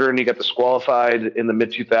snowboarder and he got disqualified in the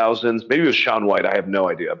mid 2000s. Maybe it was Shaun White. I have no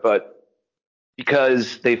idea, but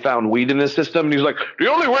because they found weed in his system, and he's like,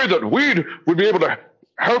 the only way that weed would be able to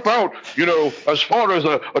help out, as far as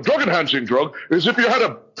a drug enhancing drug, is if you had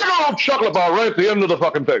a big old chocolate bar right at the end of the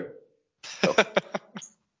fucking thing. So.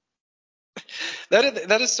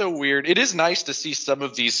 That is so weird. It is nice to see some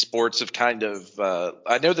of these sports have kind of.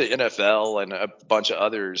 I know the NFL and a bunch of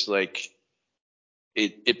others, like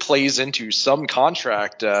it plays into some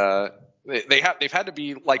contract. They've had to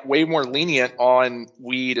be like way more lenient on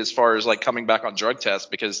weed as far as like coming back on drug tests,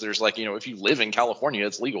 because there's like, if you live in California,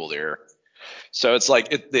 it's legal there. So it's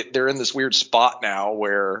like they're in this weird spot now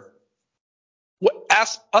where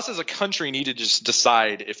us as a country need to just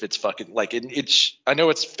decide if it's fucking like I know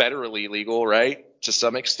it's federally legal, right, to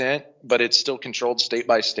some extent, but it's still controlled state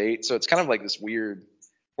by state. So it's kind of like this weird.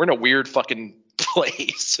 We're in a weird fucking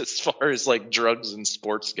place as far as like drugs and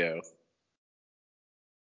sports go.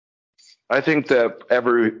 I think that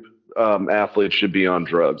every athlete should be on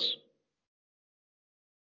drugs.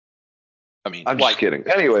 I mean, I'm just kidding.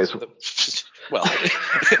 Anyways. Well,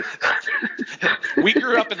 we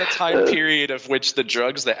grew up in the time period of which the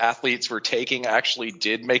drugs that athletes were taking actually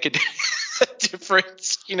did make a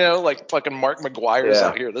difference. Like fucking Mark McGuire's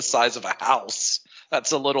out here the size of a house.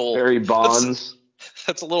 That's a little Barry Bonds.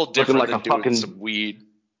 That's a little different like than doing some weed.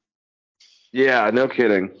 Yeah, no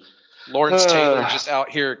kidding. Lawrence Taylor just out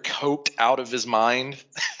here coked out of his mind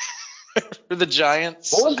for the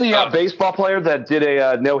Giants. What was the baseball player that did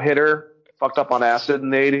a no-hitter, fucked up on acid in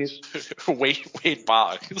the 80s? Wade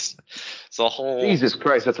Boggs. It's a whole. Jesus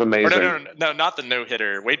Christ, that's amazing. No, not the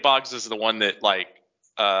no-hitter. Wade Boggs is the one that like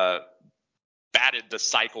batted the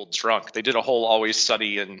cycle drunk. They did a whole Always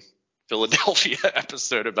Sunny in Philadelphia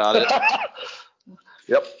episode about it.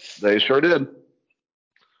 Yep, they sure did.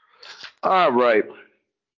 All right.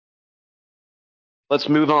 Let's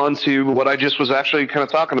move on to what I just was actually kind of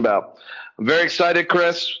talking about. I'm very excited,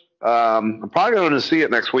 Chris. I'm probably going to see it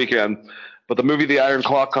next weekend, But the movie The Iron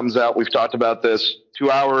Claw comes out. We've talked about this.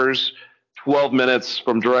 2 hours, 12 minutes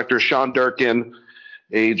from director Sean Durkin,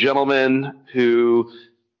 a gentleman who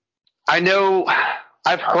I know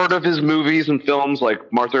I've heard of his movies and films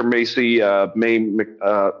like Martha Macy, I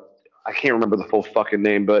can't remember the full fucking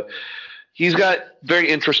name, but he's got very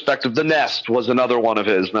introspective. The Nest was another one of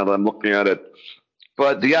his now that I'm looking at it.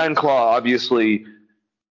 But The Iron Claw, obviously,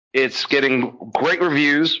 it's getting great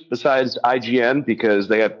reviews besides IGN because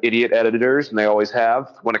they have idiot editors and they always have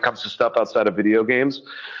when it comes to stuff outside of video games.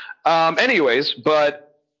 Anyways,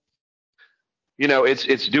 but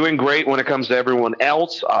it's doing great when it comes to everyone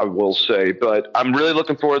else, I will say. But I'm really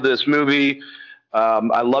looking forward to this movie.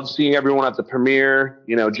 I love seeing everyone at the premiere.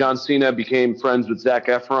 John Cena became friends with Zac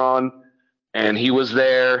Efron, and he was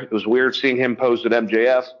there. It was weird seeing him pose with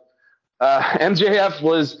MJF. MJF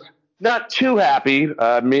was not too happy,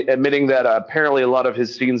 admitting that apparently a lot of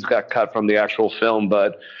his scenes got cut from the actual film,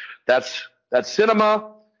 but that's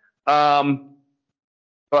cinema.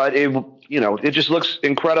 But it just looks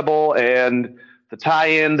incredible, and the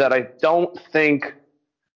tie-in that I feel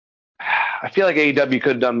like AEW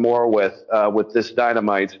could have done more with this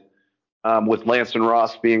Dynamite, with Lance and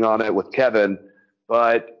Ross being on it, with Kevin.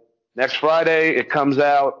 But next Friday it comes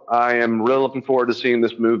out. I am really looking forward to seeing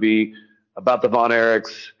this movie about the Von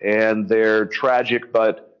Erichs and their tragic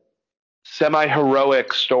but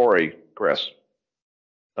semi-heroic story, Chris,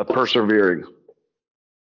 of persevering.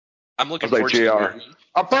 I'm looking forward to JR.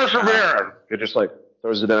 I'm persevering. It just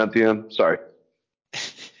throws it in at the end. Sorry.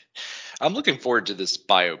 I'm looking forward to this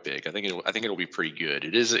biopic. I think it'll be pretty good.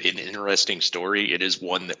 It is an interesting story. It is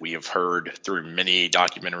one that we have heard through many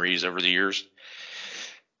documentaries over the years.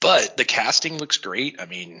 But the casting looks great. I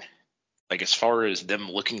mean, as far as them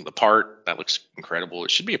looking the part, that looks incredible.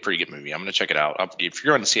 It should be a pretty good movie. I'm going to check it out. If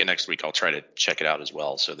you're going to see it next week, I'll try to check it out as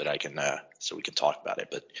well so that I can so we can talk about it.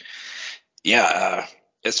 But yeah,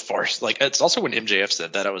 as far as it's also when MJF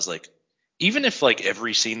said that, I was like, even if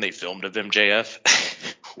every scene they filmed of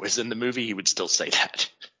MJF was in the movie, he would still say that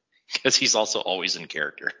because he's also always in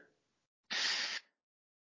character.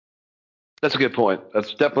 That's a good point.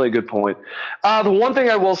 That's definitely a good point. The one thing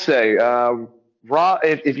I will say, Raw,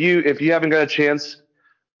 if you haven't got a chance,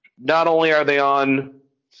 not only are they on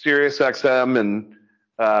SiriusXM and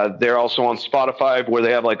they're also on Spotify where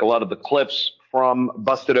they have a lot of the clips from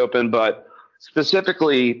Busted Open, but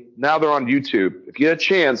specifically now they're on YouTube. If you get a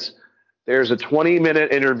chance, there's a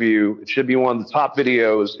 20-minute interview. It should be one of the top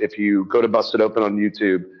videos if you go to Busted Open on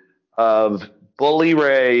YouTube of Bully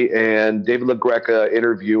Ray and David LaGreca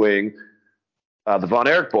interviewing the Von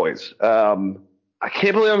Erich boys. I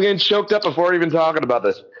can't believe I'm getting choked up before even talking about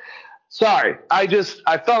this. Sorry. I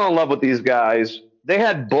fell in love with these guys. They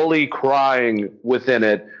had Bully crying within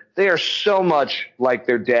it. They are so much like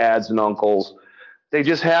their dads and uncles. They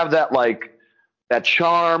just have that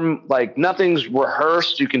charm, nothing's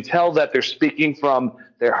rehearsed. You can tell that they're speaking from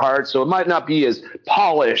their heart. So it might not be as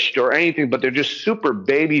polished or anything, but they're just super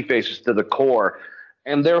baby faces to the core.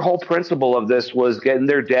 And their whole principle of this was getting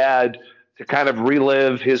their dad to kind of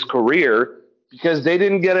relive his career because they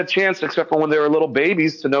didn't get a chance, except for when they were little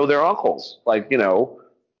babies, to know their uncles.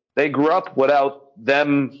 They grew up without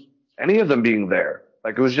any of them being there.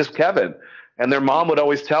 It was just Kevin. And their mom would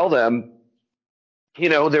always tell them,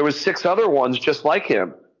 there was 6 other ones just like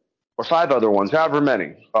him, or 5 other ones, however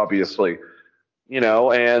many, obviously,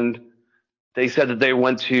 and they said that they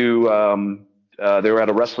went to, they were at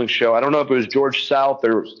a wrestling show. I don't know if it was George South.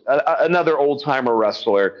 There was another old timer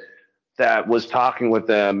wrestler that was talking with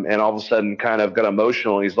them and all of a sudden kind of got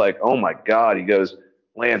emotional. He's like, oh my God. He goes,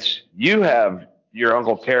 Lance, you have your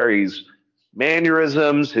Uncle Terry's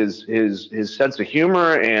mannerisms, his sense of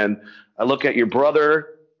humor. And I look at your brother,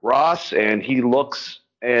 Ross, and he looks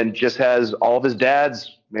and just has all of his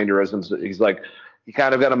dad's mannerisms. He's like, he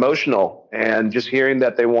kind of got emotional, and just hearing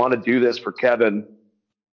that they want to do this for Kevin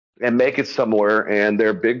and make it somewhere, and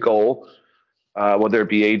their big goal, whether it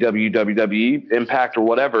be AEW, WWE, Impact, or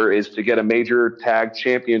whatever, is to get a major tag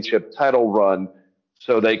championship title run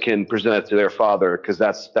so they can present it to their father, because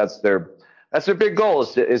that's their big goal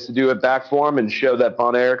is to do it back for them and show that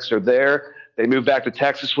Von Erichs are there. They moved back to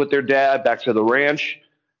Texas with their dad, back to the ranch,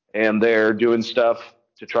 and they're doing stuff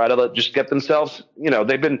to try to just get themselves,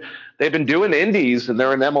 they've been doing indies and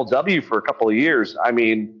they're in MLW for a couple of years. I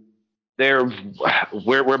mean, we're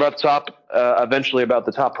about the top, eventually about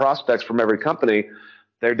the top prospects from every company.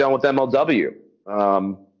 They're done with MLW.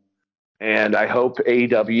 And I hope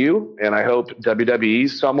AEW and I hope WWE,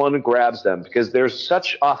 someone grabs them, because there's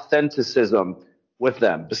such authenticism with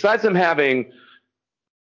them. Besides them having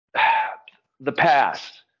the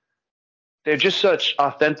past, they're just such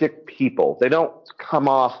authentic people. They don't come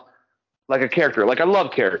off like a character. Like I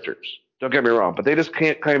love characters. Don't get me wrong, but they just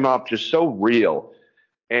can't come off just so real.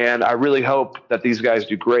 And I really hope that these guys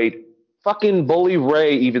do great. Fucking Bully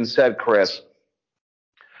Ray even said, Chris,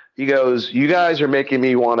 he goes, "You guys are making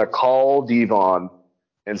me want to call Devon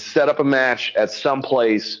and set up a match at some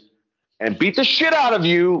place and beat the shit out of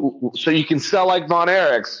you so you can sell like Von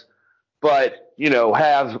Erichs, but,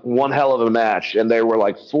 have one hell of a match." And they were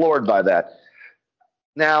like floored by that.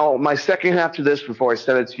 Now, my second half to this before I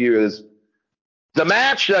send it to you is the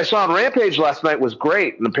match that I saw on Rampage last night was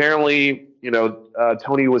great. And apparently,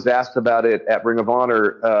 Tony was asked about it at Ring of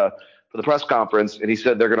Honor for the press conference, and he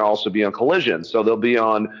said they're going to also be on Collision. So they'll be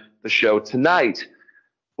on the show tonight,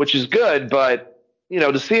 which is good. But,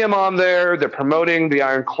 to see him on there, they're promoting the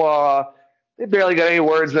Iron Claw. They barely got any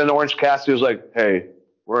words. Then Orange Cassidy was like, "Hey,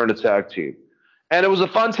 we're in a tag team." And it was a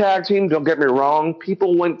fun tag team, don't get me wrong.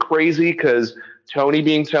 People went crazy because Tony,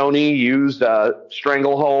 being Tony, used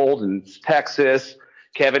Stranglehold and Texas.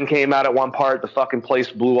 Kevin came out at one part. The fucking place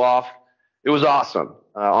blew off. It was awesome.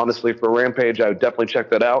 Honestly, for Rampage, I would definitely check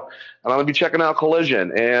that out. And I'm going to be checking out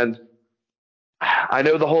Collision. And I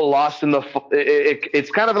know the whole Lost in the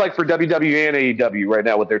it's kind of like for WWE and AEW right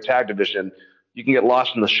now with their tag division. You can get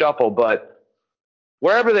lost in the shuffle, but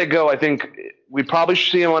wherever they go, I think we probably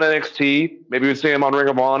should see them on NXT. Maybe we'd see them on Ring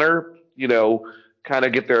of Honor, kind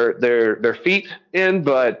of get their feet in.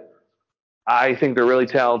 But I think they're really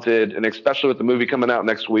talented, and especially with the movie coming out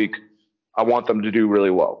next week, I want them to do really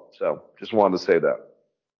well. So just wanted to say that.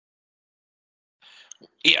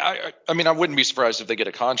 Yeah, I mean, I wouldn't be surprised if they get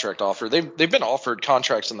a contract offer. They've been offered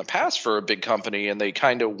contracts in the past for a big company, and they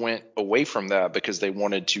kind of went away from that because they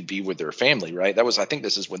wanted to be with their family, right? I think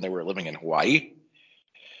this is when they were living in Hawaii.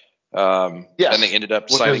 Yes. And they ended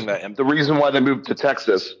up signing that. The reason why they moved to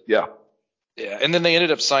Texas. Yeah. Yeah, and then they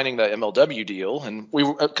ended up signing that MLW deal, and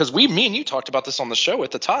me and you talked about this on the show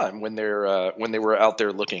at the time when they were out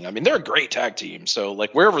there looking. I mean, they're a great tag team, so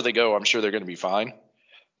like wherever they go, I'm sure they're going to be fine.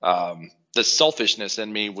 The selfishness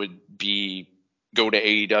in me would be go to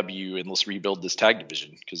AEW and let's rebuild this tag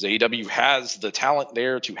division, because AEW has the talent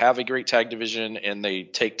there to have a great tag division, and they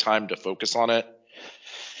take time to focus on it.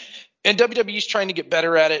 And WWE's trying to get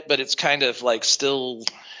better at it, but it's kind of like still,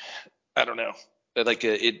 I don't know. Like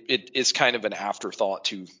it is kind of an afterthought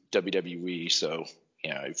to WWE. So,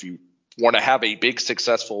 if you want to have a big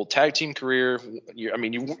successful tag team career,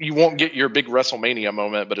 you won't get your big WrestleMania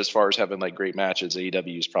moment, but as far as having like great matches,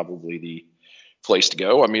 AEW is probably the place to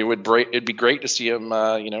go. I mean, it'd be great to see him,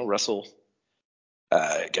 wrestle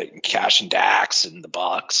Cash and Dax and the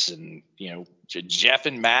Bucks and, Jeff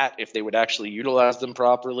and Matt, if they would actually utilize them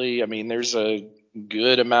properly. I mean, there's a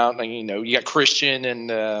good amount, you got Christian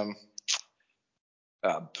and,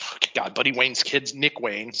 Buddy Wayne's kid's Nick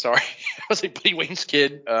Wayne. Sorry. I was like Buddy Wayne's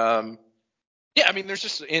kid. Yeah, I mean, there's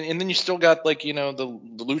just, and then you still got like, the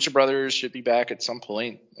Lucha Brothers should be back at some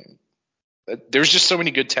point. There's just so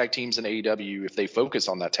many good tag teams in AEW if they focus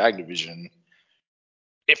on that tag division.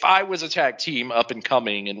 If I was a tag team up and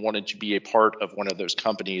coming and wanted to be a part of one of those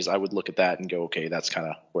companies, I would look at that and go, okay, that's kind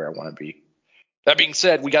of where I want to be. That being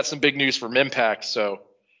said, we got some big news from Impact. So,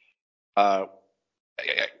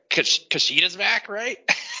 Kushida's back, right?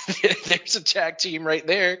 There's a tag team right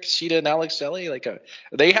there. Kushida and Alex Shelley,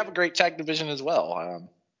 they have a great tag division as well.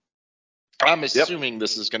 I'm assuming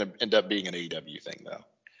this is going to end up being an AEW thing, though.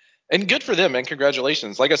 And good for them, and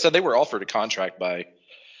congratulations. Like I said, they were offered a contract by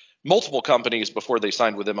multiple companies before they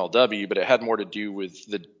signed with MLW, but it had more to do with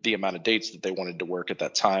the amount of dates that they wanted to work at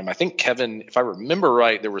that time. I think Kevin, if I remember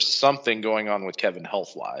right, there was something going on with Kevin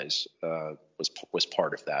health-wise, was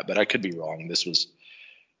part of that, but I could be wrong.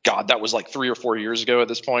 That was like 3 or 4 years ago at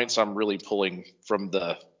this point, so I'm really pulling from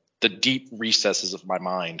the deep recesses of my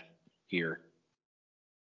mind here.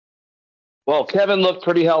 Well, Kevin looked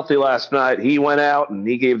pretty healthy last night. He went out and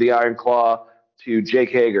he gave the Iron Claw to Jake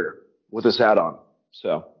Hager with his hat on.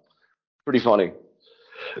 So, pretty funny.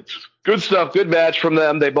 Good stuff. Good match from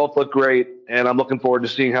them. They both look great, and I'm looking forward to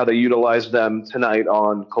seeing how they utilize them tonight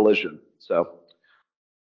on Collision. So.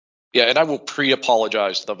 Yeah, and I will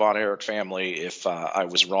pre-apologize to the Von Erich family if I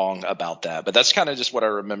was wrong about that. But that's kind of just what I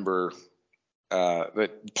remember.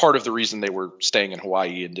 Part of the reason they were staying in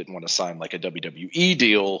Hawaii and didn't want to sign like a WWE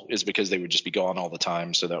deal is because they would just be gone all the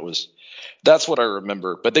time. So that's what I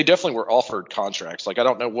remember. But they definitely were offered contracts. Like, I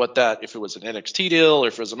don't know if it was an NXT deal or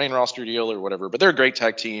if it was a main roster deal or whatever. But they're a great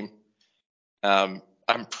tag team. I'm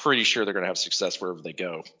pretty sure they're going to have success wherever they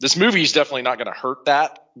go. This movie is definitely not going to hurt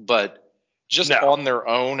that, but just on their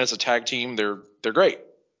own as a tag team, they're great.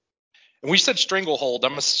 And we said Stranglehold.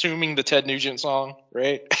 I'm assuming the Ted Nugent song,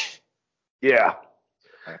 right? Yeah.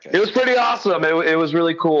 Okay. It was pretty awesome. It was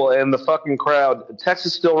really cool, and the fucking crowd.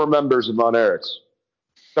 Texas still remembers the Von Erichs,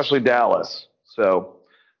 especially Dallas. So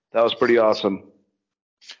that was pretty awesome.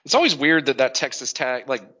 It's always weird that Texas tag,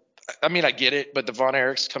 like, I mean, I get it, but the Von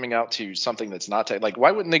Erichs coming out to something that's not like,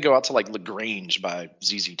 why wouldn't they go out to like LaGrange by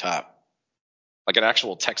ZZ Top, like an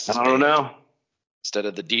actual Texas I don't band, know. instead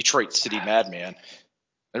of the Detroit City Madman?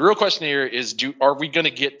 The real question here is, are we going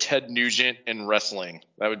to get Ted Nugent in wrestling?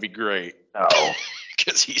 That would be great. Oh,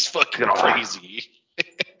 Because he's fucking God. crazy.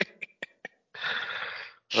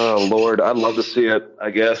 Oh Lord, I'd love to see it. I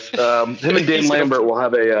guess him and Dane Lambert will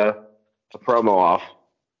have a promo off.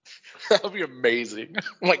 That would be amazing.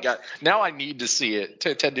 Oh my god! Now I need to see it.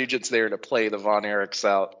 Ted Nugent's there to play the Von Erichs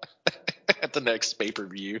out at the next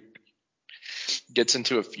pay-per-view. Gets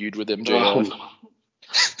into a feud with MJF.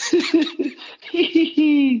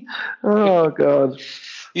 Oh God.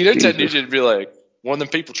 You know, Ted Jesus. Nugent would be like, one of them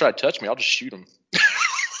people try to touch me, I'll just shoot him.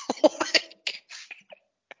 Like,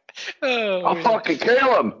 oh, I'll man. fucking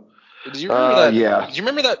kill him. Do you remember that? Yeah. Do you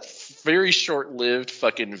remember that very short-lived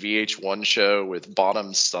fucking VH1 show with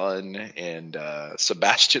Bonham's son and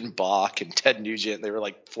Sebastian Bach and Ted Nugent? They were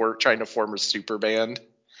like trying to form a super band.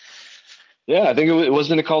 Yeah, I think it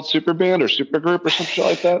wasn't called Superband or Supergroup or something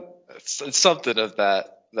like that. It's something of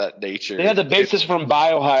that nature. They had the bassist from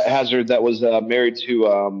Biohazard that was married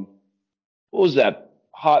to what was that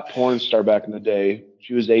hot porn star back in the day?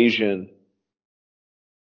 She was Asian.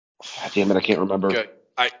 God damn it, I can't remember. Good.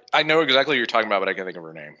 I know exactly what you're talking about, but I can't think of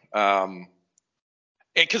her name.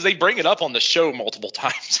 Because they bring it up on the show multiple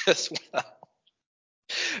times as well.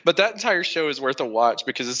 But that entire show is worth a watch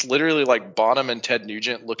because it's literally like Bonham and Ted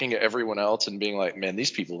Nugent looking at everyone else and being like, man,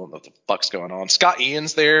 these people don't know what the fuck's going on. Scott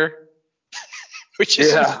Ian's there, which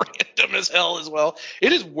is random as hell as well.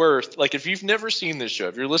 It is worth, like, if you've never seen this show,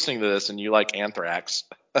 if you're listening to this and you like Anthrax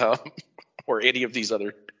or any of these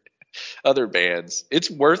other bands,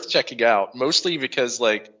 it's worth checking out, mostly because,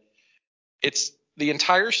 like, it's the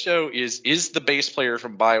entire show is the bass player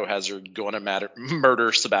from Biohazard going to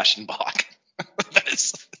murder Sebastian Bach?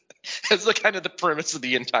 That's the kind of the premise of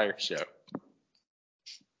the entire show.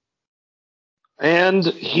 And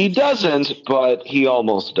he doesn't, but he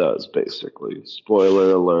almost does, basically.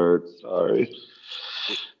 Spoiler alert. Sorry.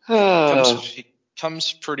 It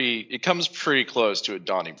comes pretty close to a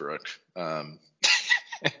Donnybrook. Gotta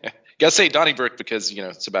say Donnybrook because, you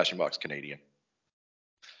know, Sebastian Bach's Canadian.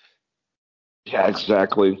 Yeah,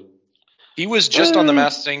 exactly. He was just on The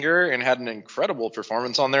Masked Singer and had an incredible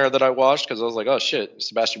performance on there that I watched because I was like, oh shit,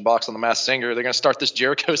 Sebastian Bach's on The Masked Singer. They're going to start this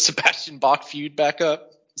Jericho-Sebastian Bach feud back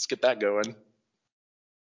up. Let's get that going.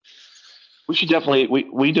 We should definitely,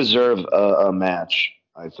 we deserve a match,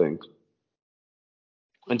 I think.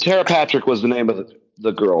 And Tara Patrick was the name of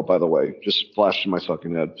the girl, by the way. Just flashed in my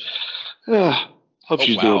fucking head. Hope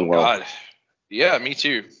she's doing well. God. Yeah, me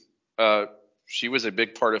too. She was a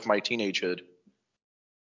big part of my teenagehood.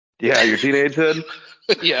 Yeah, your teenagehood?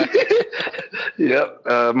 Yeah.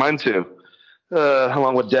 Yep, mine too.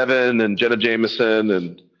 Along with Devin and Jenna Jameson.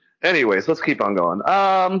 And anyways, let's keep on going.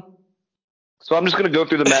 So I'm just going to go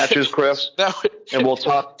through the matches, Chris, and we'll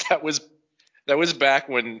talk. That was back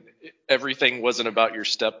when everything wasn't about your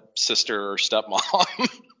stepsister or stepmom.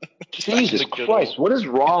 Jesus Christ, what is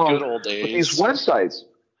wrong with these websites?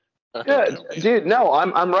 Yeah, dude, no,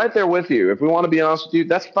 I'm right there with you. If we want to be honest with you,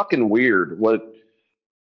 that's fucking weird.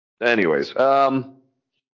 Anyways, I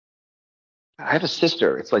have a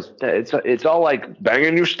sister. It's like it's all like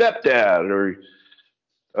banging your stepdad or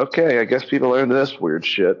okay, I guess people are into this weird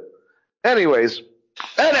shit. Anyways,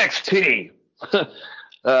 NXT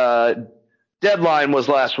deadline was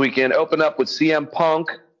last weekend. Opened up with CM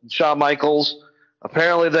Punk, Shawn Michaels.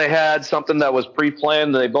 Apparently they had something that was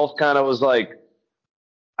pre-planned. They both kind of was like,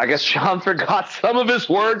 I guess Shawn forgot some of his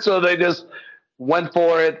words, so they just went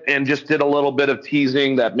for it and just did a little bit of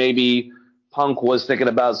teasing that maybe Punk was thinking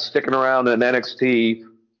about sticking around in NXT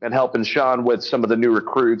and helping Shawn with some of the new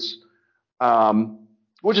recruits,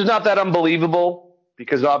 which is not that unbelievable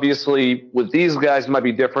because obviously with these guys it might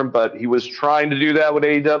be different, but he was trying to do that with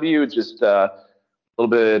AEW, just a little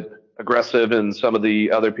bit aggressive, and some of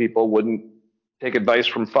the other people wouldn't take advice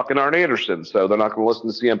from fucking Arn Anderson, so they're not going to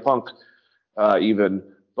listen to CM Punk even.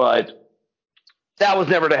 But that was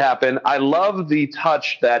never to happen. I love the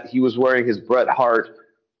touch that he was wearing his Bret Hart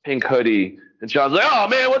pink hoodie, and Shawn's like, "Oh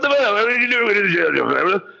man, what the hell? What did you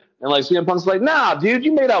do?" And like CM Punk's like, "Nah, dude,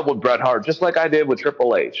 you made out with Bret Hart just like I did with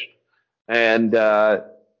Triple H," and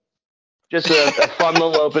just a fun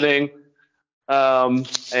little opening,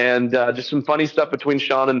 and just some funny stuff between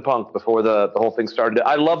Shawn and Punk before the whole thing started.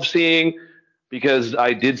 I love seeing because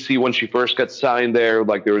I did see when she first got signed there,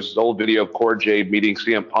 like there was this old video of Cora Jade meeting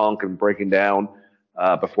CM Punk and breaking down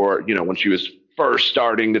before, when she was first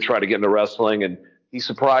starting to try to get into wrestling, and he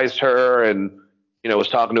surprised her and, was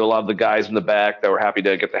talking to a lot of the guys in the back that were happy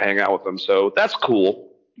to get to hang out with him. So that's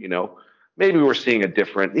cool. Maybe we're seeing a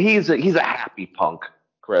different. He's a happy Punk,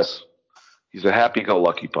 Chris. He's a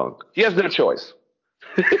happy-go-lucky Punk. He has no choice.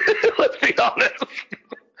 Let's be honest.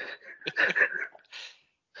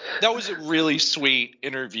 That was a really sweet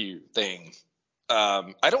interview thing.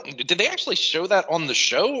 Did they actually show that on the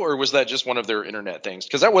show, or was that just one of their internet things?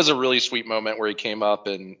 Because that was a really sweet moment where he came up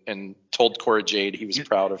and told Cora Jade he was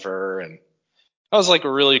proud of her, and that was like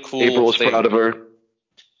a really cool April was thing. proud of her.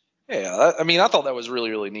 Yeah, I thought that was really,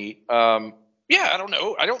 really neat. Yeah, I don't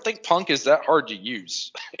know. I don't think Punk is that hard to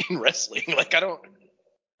use in wrestling. Like,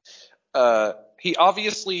 he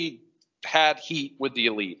obviously had heat with the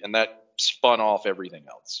Elite, and that spun off everything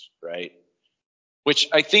else, right? Which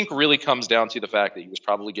I think really comes down to the fact that he was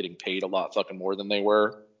probably getting paid a lot fucking more than they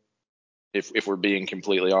were, if we're being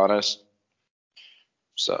completely honest.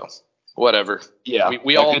 So, whatever. Yeah,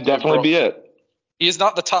 we that all could definitely be it. He is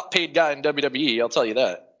not the top paid guy in WWE, I'll tell you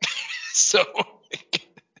that. So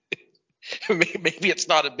maybe it's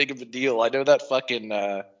not a big of a deal. I know that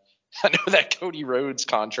Cody Rhodes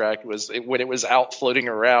contract was, when it was out floating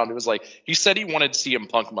around, it was like he said he wanted CM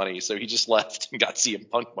Punk money, so he just left and got CM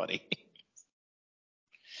Punk money.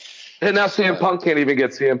 And now CM Punk can't even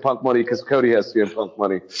get CM Punk money because Cody has CM Punk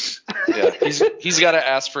money. Yeah, he's got to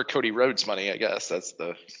ask for Cody Rhodes money, I guess. That's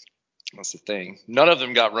the thing. None of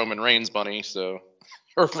them got Roman Reigns money,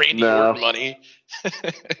 or Randy Orton money.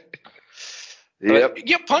 Yep.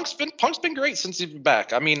 Yeah, Punk's been great since he's been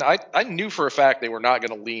back. I mean, I knew for a fact they were not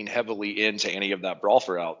going to lean heavily into any of that Brawl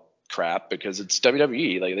for Out crap because it's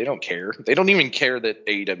WWE. Like, they don't care. They don't even care that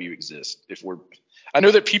AEW exists. I know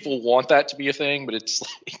that people want that to be a thing, but it's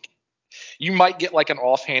like you might get like an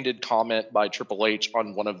offhanded comment by Triple H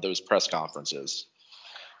on one of those press conferences.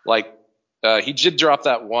 Like, he did drop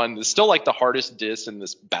that one. It's still like the hardest diss in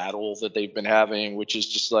this battle that they've been having, which is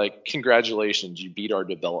just like, congratulations, you beat our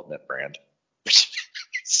development brand.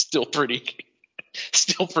 still pretty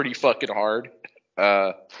fucking hard.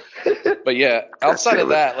 But yeah, outside of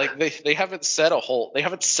that, like they haven't said a whole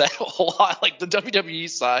lot. Like the WWE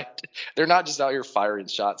side, they're not just out here firing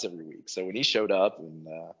shots every week. So when he showed up, and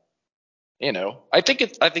I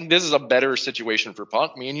think this is a better situation for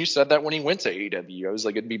Punk. Me and you said that when he went to AEW. I was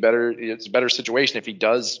like, it's a better situation if he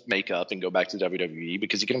does make up and go back to WWE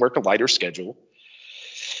because he can work a lighter schedule.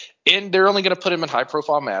 And they're only going to put him in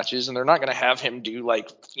high-profile matches, and they're not going to have him do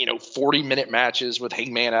 40-minute matches with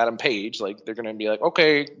Hangman Adam Page. Like, they're going to be like,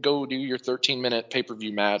 okay, go do your 13-minute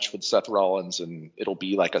pay-per-view match with Seth Rollins, and it'll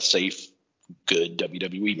be like a safe, good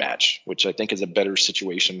WWE match, which I think is a better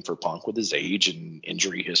situation for Punk with his age and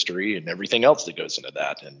injury history and everything else that goes into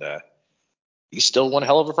that. And he's still one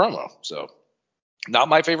hell of a promo. So, not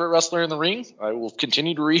my favorite wrestler in the ring. I will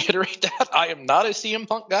continue to reiterate that. I am not a CM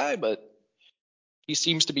Punk guy, but he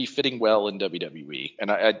seems to be fitting well in WWE,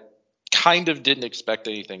 and I kind of didn't expect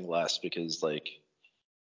anything less because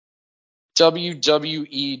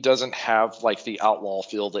WWE doesn't have the outlaw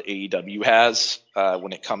feel that AEW has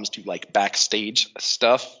when it comes to backstage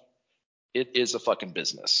stuff. It is a fucking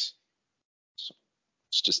business. So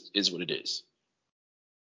it just is what it is.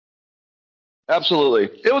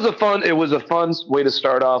 Absolutely, it was a fun way to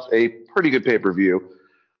start off a pretty good pay-per-view,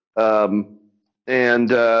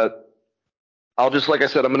 and. I'll just, like I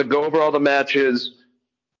said, I'm going to go over all the matches.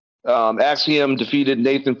 Axiom defeated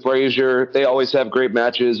Nathan Frazier. They always have great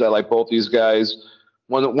matches. I like both these guys.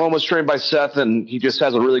 One was trained by Seth, and he just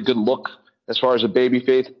has a really good look as far as a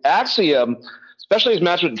babyface. Axiom, especially his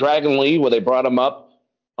match with Dragon Lee, where they brought him up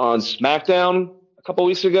on SmackDown a couple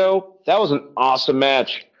weeks ago, that was an awesome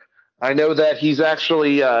match. I know that he's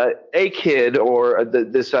actually a kid or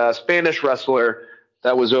this Spanish wrestler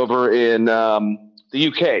that was over in the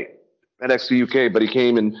UK. NXT UK, but he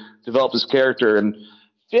came and developed his character, and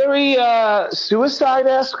very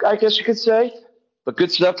Suicide-esque, I guess you could say, but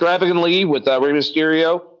good stuff. Dragon Lee with Rey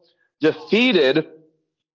Mysterio defeated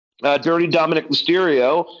Dirty Dominic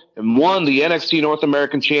Mysterio and won the NXT North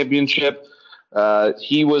American Championship.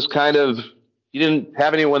 He didn't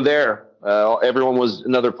have anyone there. Everyone was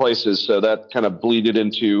in other places, so that kind of bleeded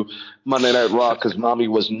into Monday Night Raw because Mommy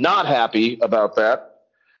was not happy about that.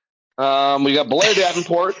 We got Blair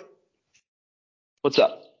Davenport. What's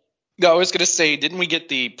up? No, I was going to say, didn't we get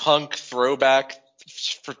the Punk throwback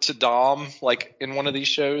to Dom in one of these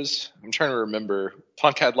shows? I'm trying to remember.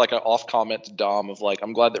 Punk had an off comment to Dom of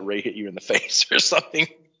I'm glad that Ray hit you in the face or something.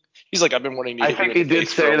 He's like, I've been wanting to hit you in the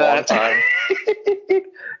face for a long time.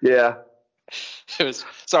 Yeah. It was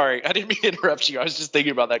sorry, I didn't mean to interrupt you. I was just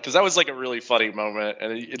thinking about that because that was like a really funny moment,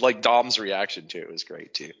 and like Dom's reaction to it was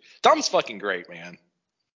great too. Dom's fucking great, man.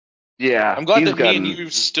 Yeah, I'm glad he's that me and gotten you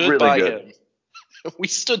stood really by good. him. We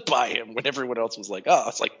stood by him when everyone else was like, "Oh,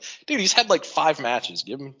 it's like, dude, he's had like 5 matches.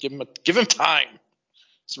 Give him time."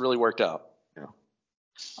 It's really worked out.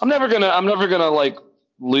 I'm never gonna like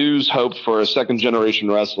lose hope for second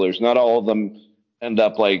generation wrestlers. Not all of them end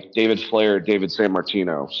up like David Flair, David San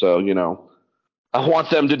Martino. So I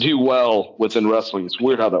want them to do well within wrestling. It's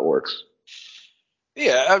weird how that works.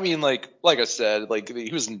 Yeah, I mean, like I said, like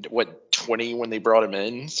he was what 20 when they brought him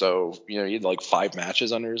in, so he had like 5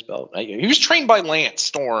 matches under his belt. He was trained by Lance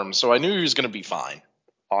Storm, so I knew he was going to be fine.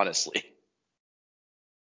 Honestly.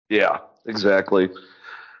 Yeah, exactly.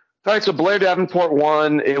 All right, so Blair Davenport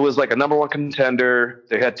won. It was like a number one contender.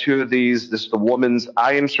 They had 2 of these. This is the Women's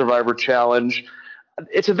Iron Survivor Challenge.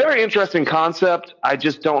 It's a very interesting concept. I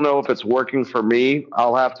just don't know if it's working for me.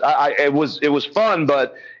 I'll have to. It was fun,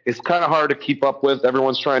 but it's kind of hard to keep up with.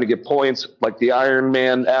 Everyone's trying to get points, like the Iron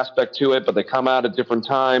Man aspect to it, but they come out at different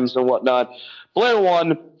times and whatnot. Blair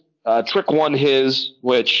won. Trick won his,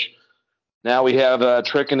 which now we have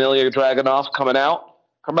Trick and Ilya Dragunov coming out.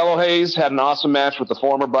 Carmelo Hayes had an awesome match with the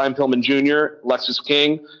former Brian Pillman Jr., Lexus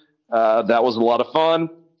King. That was a lot of fun.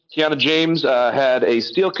 Kiana James had a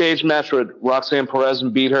steel cage match with Roxanne Perez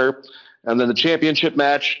and beat her. And then the championship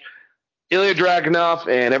match, Ilya Dragunov,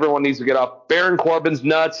 and everyone needs to get off Baron Corbin's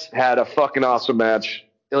nuts, had a fucking awesome match.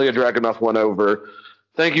 Ilya Dragunov went over.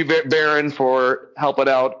 Thank you, Baron, for helping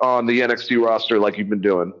out on the NXT roster like you've been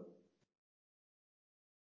doing.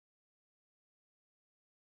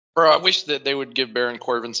 Bro, I wish that they would give Baron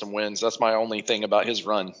Corbin some wins. That's my only thing about his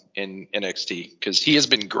run in NXT because he has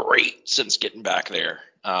been great since getting back there.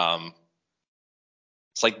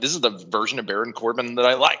 It's like this is the version of Baron Corbin that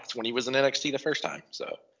I liked when he was in NXT the first time. So,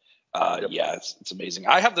 yeah, it's amazing.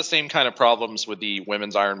 I have the same kind of problems with the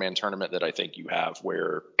Women's Iron Man tournament that I think you have,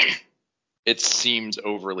 where it seems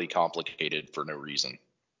overly complicated for no reason.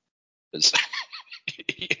 It's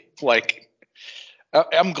like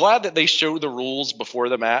I'm glad that they show the rules before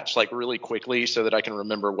the match, like really quickly, so that I can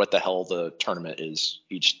remember what the hell the tournament is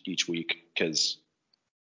each week. Because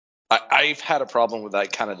I've had a problem with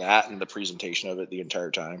that and the presentation of it the entire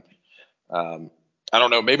time. I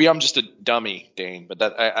don't know. Maybe I'm just a dummy, Dane, but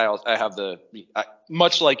that I have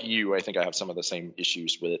much like you. I think I have some of the same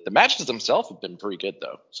issues with it. The matches themselves have been pretty good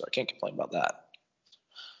though, so I can't complain about that.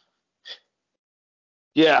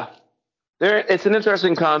 Yeah, it's an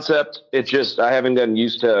interesting concept. It just I haven't gotten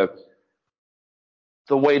used to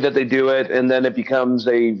the way that they do it, and then it becomes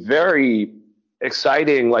a very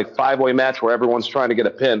exciting like 5-way match where everyone's trying to get a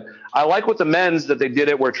pin. I like with the men's that they did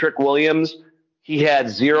it where Trick Williams he had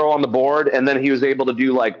 0 on the board, and then he was able to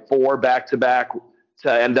do like 4 back to back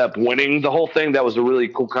to end up winning the whole thing. That was a really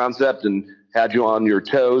cool concept and had you on your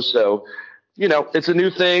toes. So it's a new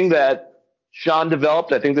thing that Sean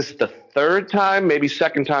developed. I think this is the 3rd time, maybe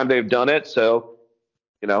 2nd time they've done it. So,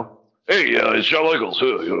 hey, it's Shawn Michaels.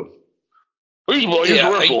 He's Yeah,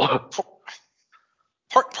 a wrestle.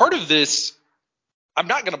 part of this, I'm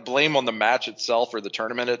not going to blame on the match itself or the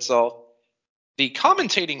tournament itself. The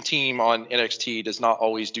commentating team on NXT does not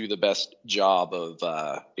always do the best job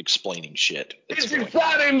of explaining shit. It's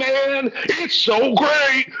exciting, man. It's so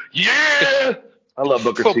great. Yeah. I love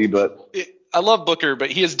Booker T, but I love Booker, but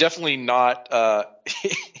he is definitely not.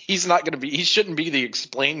 He's not going to be. He shouldn't be the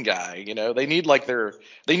explain guy. They need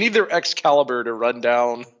their Excalibur to run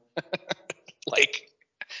down like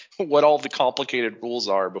what all the complicated rules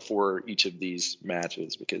are before each of these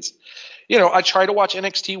matches because I try to watch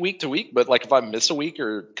NXT week to week, but like if I miss a week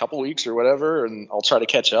or a couple weeks or whatever, and I'll try to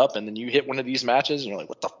catch up, and then you hit one of these matches and you're like,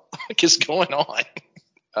 what the fuck is going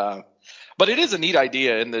on? But it is a neat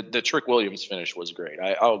idea, and the Trick Williams finish was great.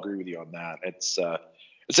 I'll agree with you on that.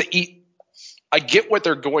 I get what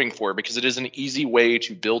they're going for because it is an easy way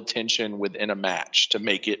to build tension within a match to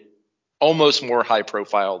make it almost more high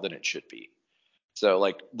profile than it should be. So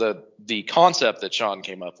like the concept that Sean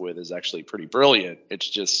came up with is actually pretty brilliant. It's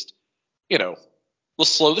just, let's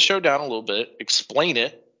slow the show down a little bit, explain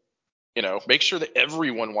it, make sure that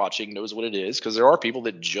everyone watching knows what it is, because there are people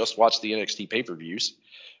that just watch the NXT pay-per-views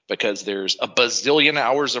because there's a bazillion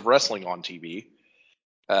hours of wrestling on TV.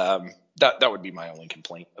 That would be my only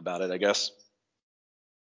complaint about it, I guess.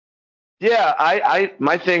 Yeah,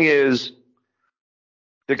 my thing is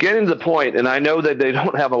they're getting to the point, and I know that they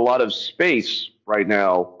don't have a lot of space right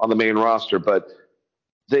now on the main roster, but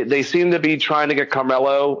they seem to be trying to get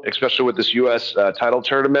Carmelo, especially with this U.S. Title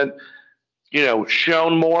tournament,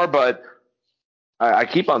 shown more. But I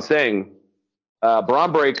keep on saying,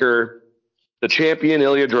 Braun Breaker, the champion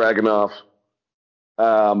Ilya Dragunov,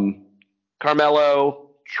 Carmelo,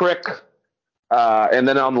 Trick, and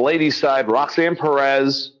then on the ladies' side, Roxanne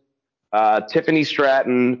Perez, Tiffany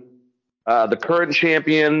Stratton, the current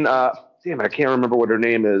champion. Damn it, I can't remember what her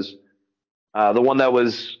name is. The one that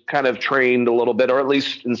was kind of trained a little bit, or at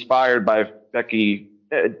least inspired by Becky.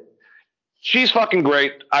 She's fucking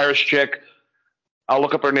great, Irish chick. I'll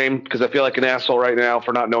look up her name because I feel like an asshole right now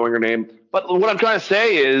for not knowing her name. But what I'm trying to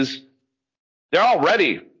say is they're all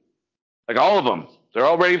ready. Like all of them. They're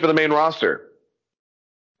all ready for the main roster.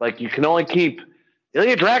 Like you can only keep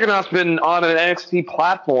Ilya Dragunov's been on an NXT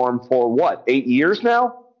platform for what, 8 years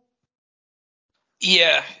now?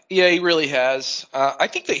 Yeah, he really has. I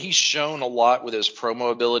think that he's shown a lot with his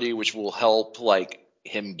promo ability, which will help like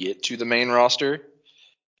him get to the main roster.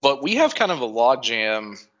 But we have kind of a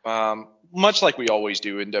logjam, much like we always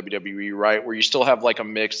do in WWE, right? Where you still have like a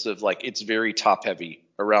mix of like it's very top heavy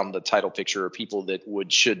around the title picture, or people that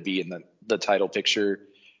should be in the title picture.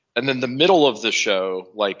 And then the middle of the show,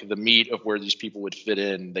 like the meat of where these people would fit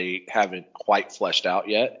in, they haven't quite fleshed out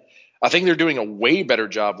yet. I think they're doing a way better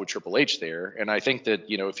job with Triple H there. And I think that,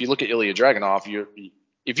 if you look at Ilya Dragunov,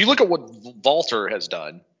 if you look at what Walter has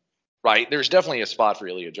done, right, there's definitely a spot for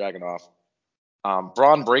Ilya Dragunov.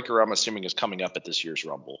 Braun Breaker, I'm assuming, is coming up at this year's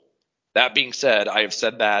Rumble. That being said, I have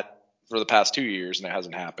said that for the past 2 years and it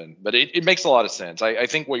hasn't happened. But it makes a lot of sense. I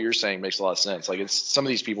think what you're saying makes a lot of sense. Like some of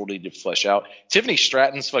these people need to flesh out. Tiffany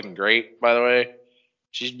Stratton's fucking great, by the way.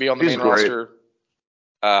 She should be on the main roster.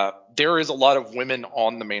 There is a lot of women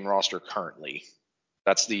on the main roster currently.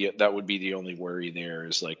 That would be the only worry there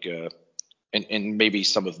is like, and maybe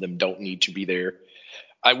some of them don't need to be there.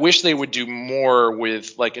 I wish they would do more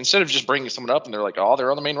with like, instead of just bringing someone up and they're like, oh,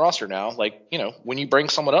 they're on the main roster now. Like, when you bring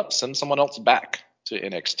someone up, send someone else back to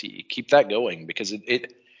NXT. Keep that going because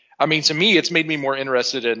to me, it's made me more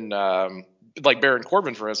interested in, like Baron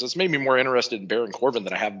Corbin, for instance, made me more interested in Baron Corbin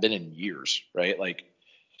than I have been in years. Right. Like,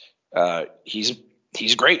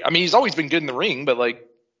 he's great. I mean, he's always been good in the ring, but like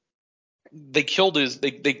they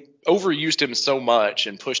overused him so much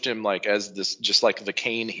and pushed him like as this, just like the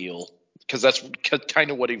Kane heel. Because that's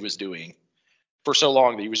kind of what he was doing for so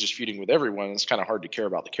long that he was just feuding with everyone. It's kind of hard to care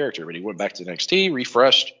about the character, but he went back to NXT,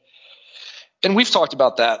 refreshed. And we've talked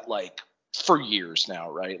about that like for years now,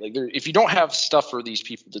 right? Like if you don't have stuff for these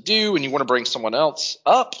people to do and you want to bring someone else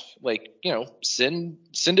up, like, send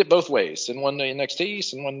it both ways. Send one to NXT,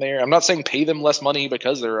 send one there. I'm not saying pay them less money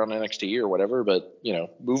because they're on NXT or whatever, but,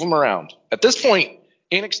 move them around. At this point,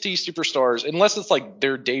 NXT superstars, unless it's like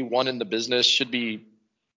their day one in the business, should be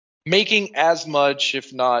making as much,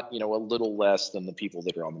 if not, a little less than the people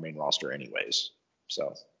that are on the main roster anyways.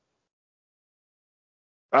 So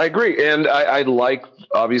I agree. And I like,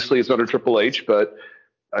 obviously it's under Triple H, but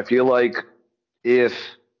I feel like if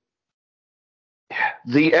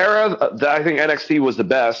the era that I think NXT was the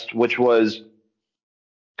best, which was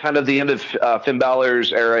kind of the end of Finn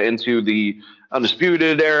Balor's era into the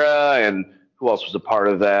Undisputed era, and who else was a part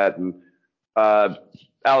of that? And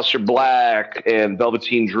Aleister Black and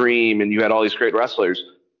Velveteen Dream, and you had all these great wrestlers.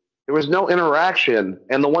 There was no interaction,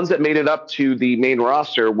 and the ones that made it up to the main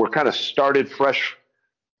roster were kind of started fresh,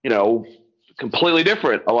 completely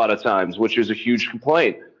different a lot of times, which is a huge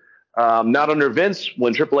complaint. Not under Vince,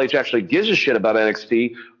 when Triple H actually gives a shit about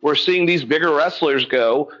NXT, we're seeing these bigger wrestlers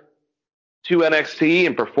go to NXT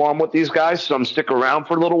and perform with these guys. Some stick around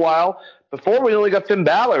for a little while. Before, we only got Finn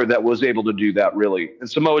Balor that was able to do that, really, and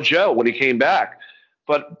Samoa Joe when he came back.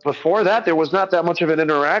 But before that, there was not that much of an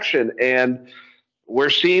interaction. And we're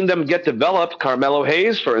seeing them get developed, Carmelo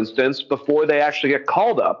Hayes, for instance, before they actually get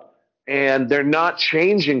called up. And they're not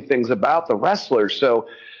changing things about the wrestlers. So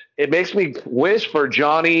it makes me wish for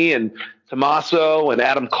Johnny and Tommaso and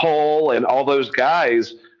Adam Cole and all those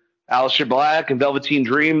guys, Aleister Black and Velveteen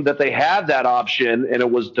Dream, that they had that option and it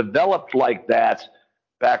was developed like that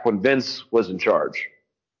back when Vince was in charge.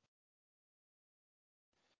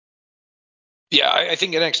 Yeah, I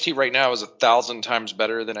think NXT right now is 1,000 times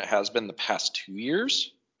better than it has been the past 2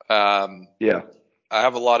 years. Yeah. I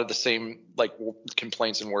have a lot of the same like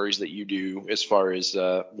complaints and worries that you do as far as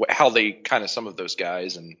how they kind of some of those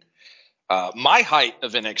guys. And my height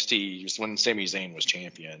of NXT was when Sami Zayn was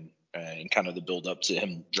champion and kind of the build up to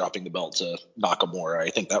him dropping the belt to Nakamura.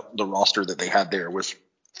 I think that the roster that they had there was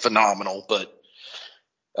phenomenal. But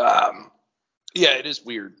yeah, it is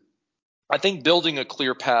weird. I think building a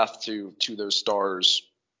clear path to those stars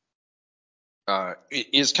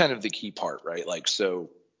is kind of the key part, right? Like, so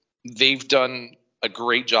they've done a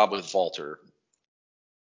great job with Walter.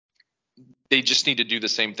 They just need to do the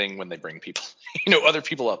same thing when they bring people, other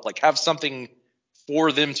people up. Like, have something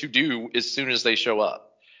for them to do as soon as they show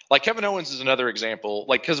up. Like Kevin Owens is another example.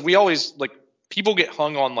 Like, because we always like people get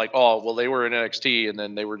hung on like, oh, well, they were in NXT and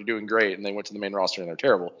then they were doing great and they went to the main roster and they're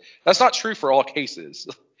terrible. That's not true for all cases.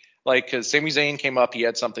 Like, because Sami Zayn came up, he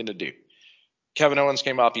had something to do. Kevin Owens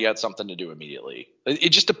came up, he had something to do immediately. It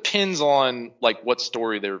just depends on like what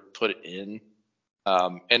story they're put in.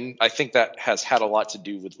 And I think that has had a lot to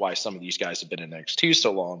do with why some of these guys have been in NXT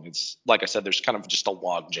so long. It's like I said, there's kind of just a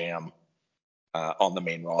log jam on the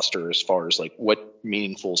main roster as far as like what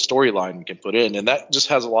meaningful storyline we can put in. And that just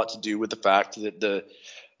has a lot to do with the fact that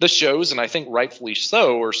the shows, and I think rightfully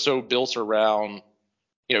so, are so built around,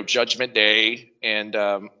 Judgment Day and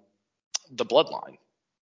the Bloodline.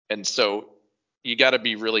 And so you got to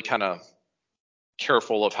be really kind of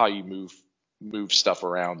careful of how you move stuff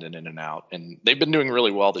around and in and out. And they've been doing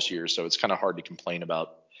really well this year, so it's kind of hard to complain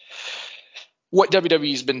about what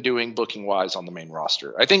WWE's been doing booking wise on the main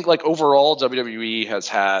roster. I think like overall WWE has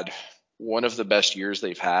had one of the best years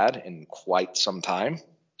they've had in quite some time.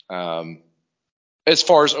 As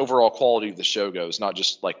far as overall quality of the show goes, not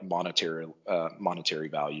just like monetary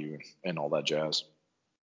value and all that jazz.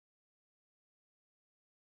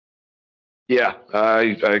 Yeah,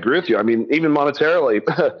 I agree with you. I mean, even monetarily,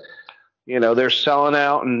 they're selling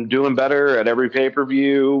out and doing better at every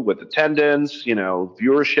pay-per-view with attendance,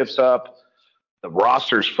 viewership's up. The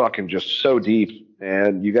roster's fucking just so deep.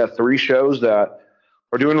 And you got 3 shows that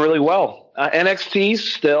are doing really well. NXT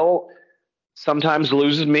still sometimes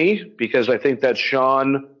loses me because I think that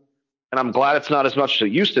Sean, and I'm glad it's not as much as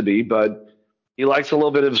it used to be, but he likes a little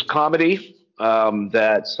bit of his comedy.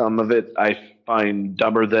 That some of it I find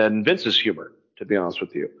dumber than Vince's humor, to be honest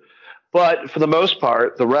with you. But for the most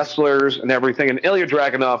part, the wrestlers and everything, and Ilya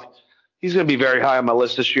Dragunov, he's going to be very high on my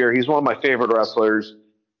list this year. He's one of my favorite wrestlers.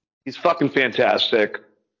 He's fucking fantastic.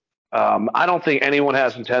 I don't think anyone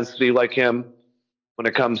has intensity like him when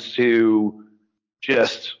it comes to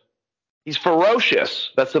he's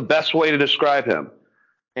ferocious. That's the best way to describe him.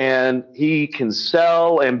 And he can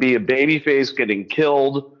sell and be a babyface getting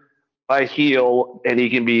killed by heel, and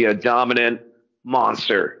he can be a dominant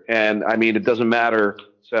monster. And I mean, it doesn't matter.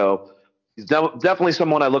 So he's definitely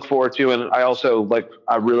someone I look forward to. And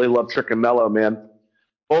I really love Trick and Mello, man.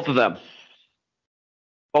 Both of them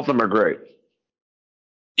are great.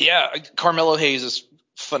 Yeah, Carmelo Hayes is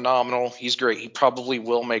phenomenal. He's great. He probably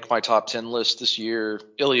will make my top 10 list this year.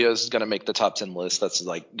 Ilya is going to make the top 10 list. That's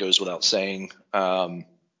like goes without saying.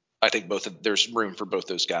 I think there's room for both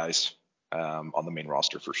those guys on the main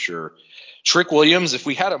roster for sure. Trick Williams, if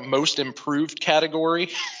we had a most improved category,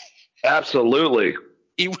 absolutely,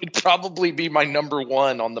 he would probably be my number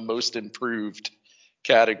 1 on the most improved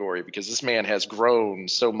category because this man has grown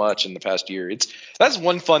so much in the past year. That's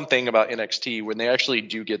one fun thing about NXT when they actually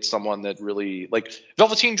do get someone that really like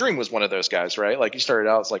Velveteen Dream was one of those guys, right? Like he started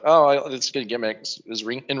out, it's like, oh, it's good gimmicks. His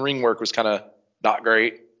ring work was kind of not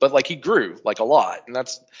great, but like he grew like a lot, and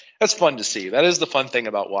that's fun to see. That is the fun thing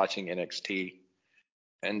about watching NXT,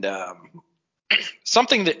 and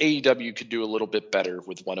something that AEW could do a little bit better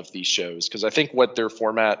with one of these shows because I think what their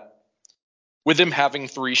format. With them having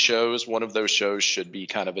 3 shows, one of those shows should be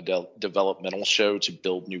kind of a developmental show to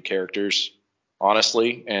build new characters,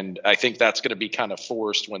 honestly. And I think that's going to be kind of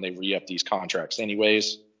forced when they re-up these contracts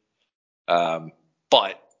anyways.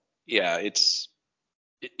 But, yeah, it's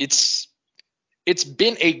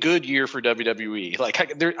been a good year for WWE. Like,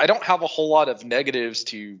 I don't have a whole lot of negatives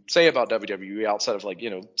to say about WWE outside of, like,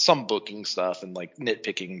 some booking stuff and, like,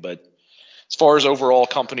 nitpicking. But as far as overall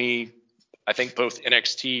company, I think both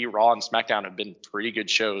NXT, Raw, and SmackDown have been pretty good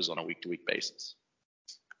shows on a week-to-week basis.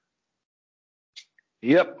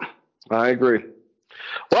 Yep, I agree.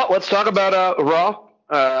 Well, let's talk about Raw.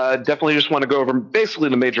 Definitely just want to go over basically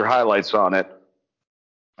the major highlights on it.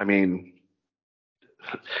 I mean,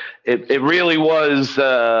 it really was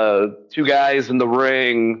 2 guys in the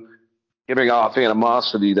ring giving off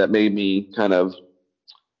animosity that made me kind of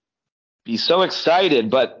be so excited.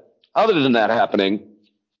 But other than that happening,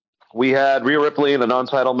 we had Rhea Ripley in a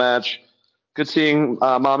non-title match. Good seeing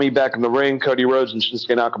Mommy back in the ring. Cody Rhodes and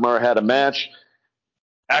Shinsuke Nakamura had a match.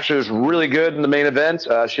 Actually, it was really good in the main event.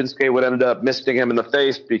 Shinsuke would end up misting him in the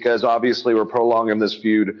face because obviously we're prolonging this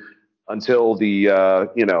feud until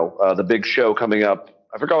the big show coming up.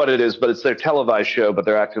 I forgot what it is, but it's their televised show, but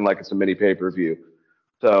they're acting like it's a mini pay-per-view.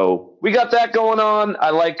 So we got that going on.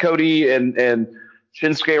 I like Cody and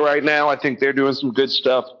Shinsuke right now. I think they're doing some good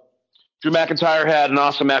stuff. Drew McIntyre had an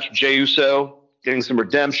awesome match with Jey Uso, getting some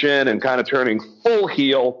redemption and kind of turning full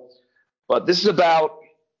heel. But this is about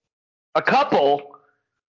a couple,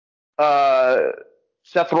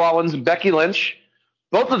 Seth Rollins and Becky Lynch.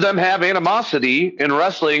 Both of them have animosity in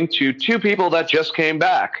wrestling to 2 people that just came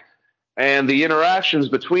back. And the interactions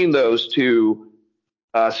between those 2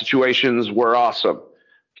 situations were awesome.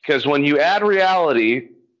 Because when you add reality,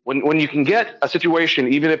 when you can get a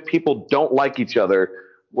situation, even if people don't like each other,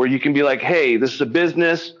 where you can be like, hey, this is a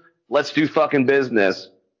business, let's do fucking business.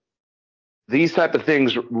 These type of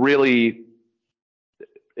things really,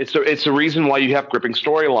 it's a reason why you have gripping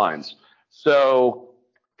storylines. So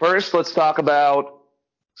first, let's talk about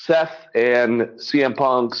Seth and CM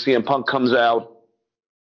Punk. CM Punk comes out.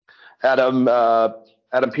 Adam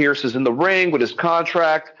Pearce is in the ring with his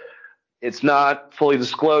contract. It's not fully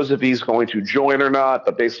disclosed if he's going to join or not,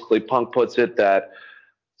 but basically Punk puts it that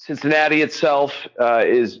Cincinnati itself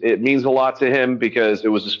it means a lot to him because it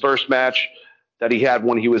was his first match that he had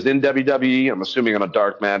when he was in WWE. I'm assuming on a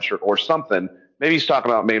dark match or something. Maybe he's talking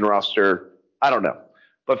about main roster. I don't know.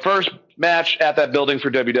 But first match at that building for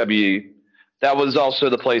WWE, that was also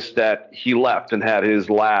the place that he left and had his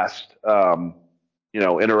last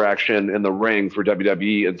interaction in the ring for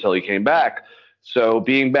WWE until he came back. So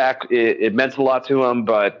being back, it meant a lot to him,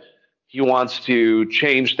 but he wants to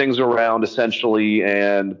change things around essentially,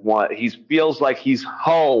 and he feels like he's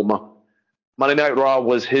home. Monday Night Raw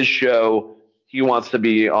was his show. He wants to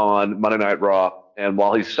be on Monday Night Raw, and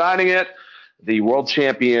while he's signing it, the world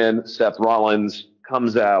champion Seth Rollins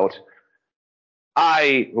comes out.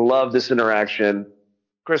 I love this interaction.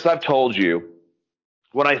 Chris, I've told you,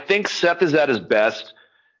 when I think Seth is at his best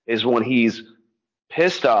is when he's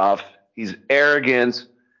pissed off, he's arrogant.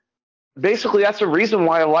 Basically, that's the reason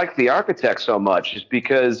why I like the Architect so much, is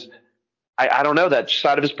because I don't know, that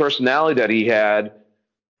side of his personality that he had.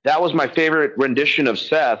 That was my favorite rendition of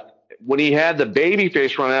Seth. When he had the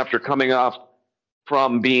babyface run after coming off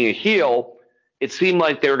from being a heel, it seemed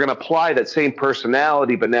like they were going to apply that same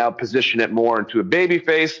personality, but now position it more into a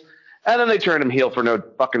babyface. And then they turned him heel for no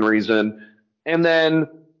fucking reason. And then,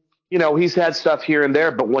 he's had stuff here and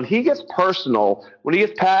there, but when he gets personal, when he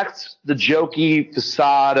gets past the jokey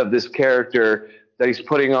facade of this character that he's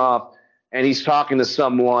putting off, and he's talking to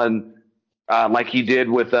someone like he did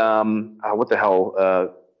with what the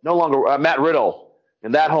hell, no longer Matt Riddle,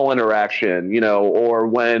 and that whole interaction, or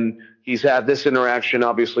when he's had this interaction,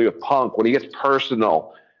 obviously with Punk, when he gets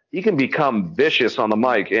personal, he can become vicious on the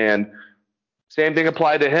mic, and same thing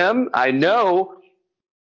applied to him.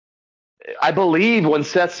 I believe when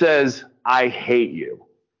Seth says, I hate you,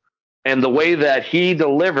 and the way that he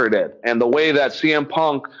delivered it and the way that CM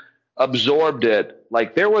Punk absorbed it,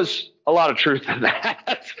 like there was a lot of truth in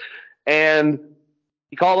that. And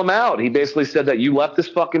he called him out. He basically said that you left this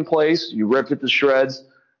fucking place, you ripped it to shreds.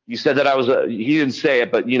 You said that he didn't say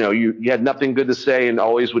it, but you had nothing good to say and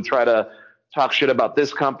always would try to talk shit about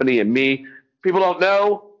this company and me. People don't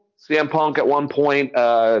know. CM Punk at one point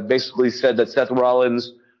basically said that Seth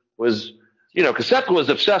Rollins was, because Seth was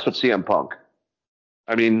obsessed with CM Punk.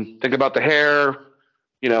 I mean, think about the hair.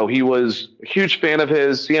 He was a huge fan of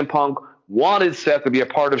his. CM Punk wanted Seth to be a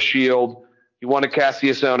part of S.H.I.E.L.D. He wanted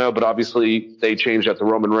Cassius Ohno, but obviously they changed that to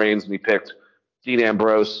Roman Reigns, and he picked Dean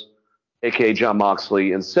Ambrose, a.k.a. Jon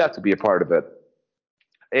Moxley, and Seth to be a part of it.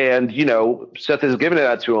 And, Seth has given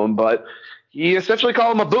that to him, but he essentially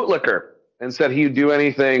called him a bootlicker and said he'd do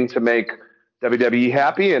anything to make WWE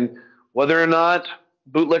happy. And whether or not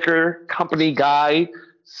bootlicker company guy,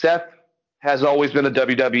 Seth has always been a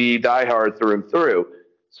WWE diehard through and through.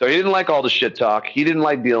 So he didn't like all the shit talk. He didn't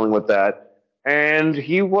like dealing with that. And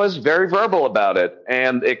he was very verbal about it.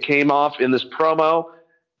 And it came off in this promo.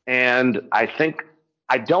 And I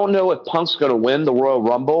don't know if Punk's going to win the Royal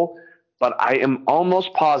Rumble, but I am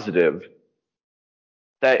almost positive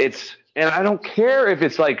that and I don't care if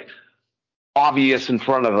it's like obvious in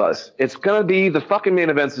front of us. It's going to be, the fucking main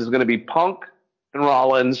events is going to be Punk and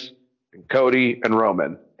Rollins and Cody and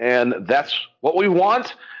Roman. And that's what we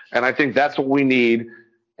want. And I think that's what we need.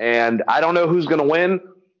 And I don't know who's going to win.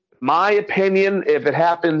 My opinion, if it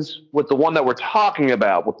happens with the one that we're talking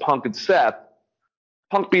about, with Punk and Seth,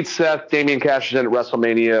 Punk beats Seth, Damian cashes in at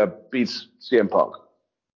WrestleMania, beats CM Punk.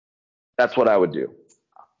 That's what I would do.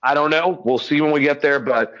 I don't know. We'll see when we get there.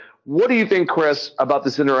 But what do you think, Chris, about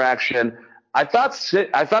this interaction? I thought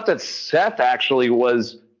that Seth actually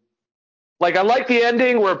was, like, I like the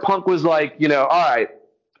ending where Punk was like, all right,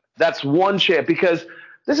 that's one chance, because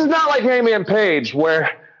this is not like Hangman Page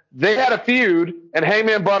where they had a feud and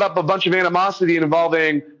Hangman brought up a bunch of animosity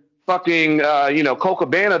involving fucking, Colt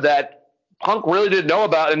Cabana that Punk really didn't know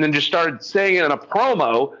about and then just started saying it in a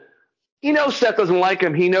promo. He knows Seth doesn't like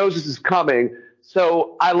him. He knows this is coming.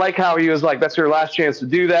 So I like how he was like, that's your last chance to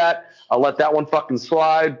do that. I'll let that one fucking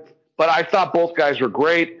slide. But I thought both guys were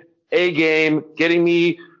great. A-game, getting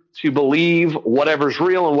me to believe whatever's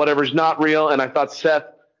real and whatever's not real. And I thought Seth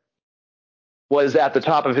was at the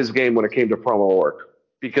top of his game when it came to promo work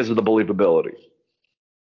because of the believability.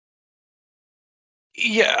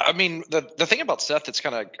 Yeah, I mean the thing about Seth that's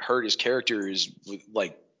kind of hurt his character is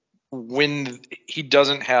like when he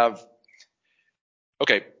doesn't have.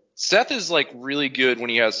 Okay, Seth is like really good when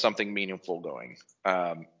he has something meaningful going.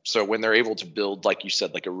 So when they're able to build, like you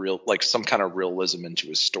said, like a real, like some kind of realism into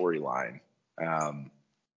his storyline,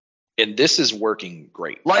 and this is working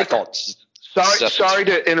great. Like, I thought sorry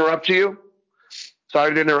to interrupt you.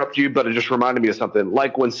 Sorry to interrupt you, but it just reminded me of something.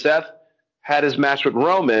 Like when Seth had his match with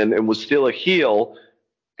Roman and was still a heel,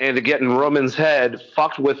 and to get in Roman's head,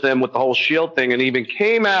 fucked with him with the whole Shield thing, and even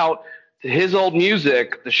came out to his old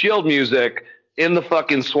music, the Shield music, in the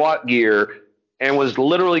fucking SWAT gear, and was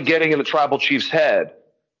literally getting in the Tribal Chief's head.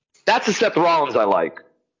 That's the Seth Rollins I like,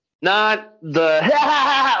 not the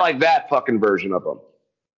like that fucking version of him.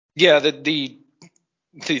 Yeah, the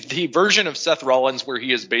version of Seth Rollins where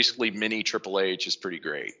he is basically mini Triple H is pretty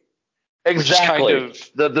great. Exactly, Which is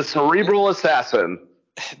kind of the cerebral assassin.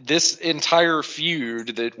 this entire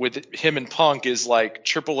feud that with him and Punk is like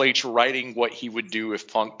Triple H writing what he would do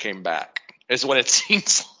if Punk came back. Is what it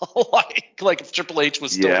seems like. Like if Triple H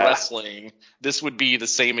was still wrestling, this would be the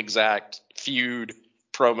same exact feud,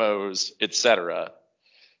 promos, etc.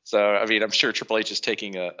 So I mean, I'm sure Triple H is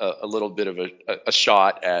taking a little bit of a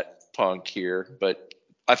shot at Punk here, but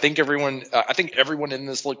I think everyone in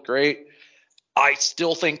this looked great. I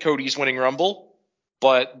still think Cody's winning Rumble,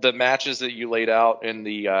 but the matches that you laid out in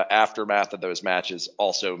the aftermath of those matches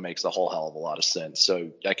also makes a whole hell of a lot of sense.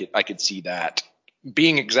 So I could see that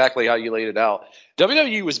being exactly how you laid it out.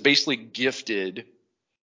 WWE was basically gifted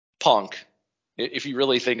Punk, if you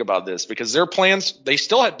really think about this, because their plans, they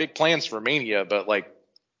still had big plans for Mania, but like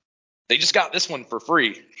they just got this one for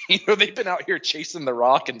free. You know, they've been out here chasing The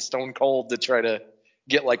Rock and Stone Cold to try to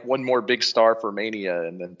get like one more big star for Mania,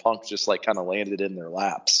 and then Punk just like kind of landed in their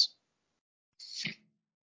laps.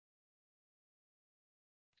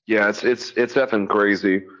 Yeah, it's effing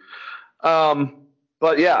crazy.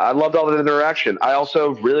 But yeah, I loved all the interaction. I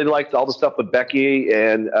also really liked all the stuff with Becky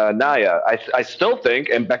and Nia. I still think,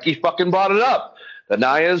 and Becky fucking brought it up, that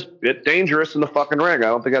Nia's a bit dangerous in the fucking ring. I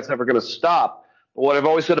don't think that's ever going to stop. But what I've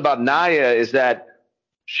always said about Nia is that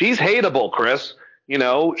she's hateable, Chris. You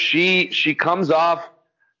know, she comes off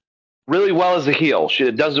really well as a heel. She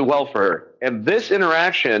does it well for her. And this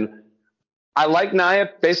interaction, I like Nia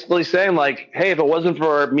basically saying like, hey, if it wasn't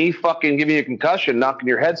for me fucking giving you a concussion, knocking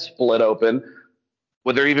your head split open,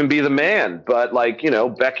 would there even be the man? But like, you know,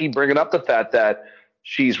 Becky bringing up the fact that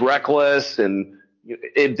she's reckless and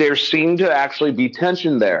there seemed to actually be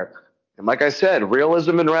tension there. And like I said,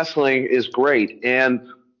 realism in wrestling is great. And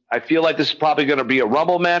I feel like this is probably going to be a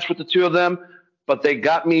Rumble match with the two of them, but they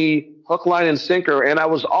got me hook, line, and sinker. And I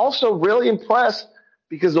was also really impressed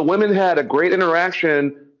because the women had a great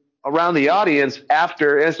interaction around the audience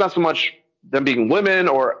after, and it's not so much them being women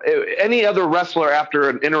or any other wrestler after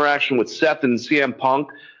an interaction with Seth and CM Punk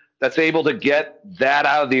that's able to get that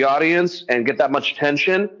out of the audience and get that much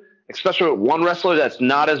tension, especially with one wrestler that's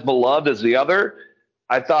not as beloved as the other.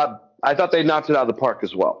 I thought they knocked it out of the park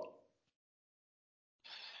as well.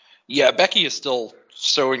 Yeah, Becky is still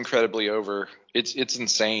so incredibly over. It's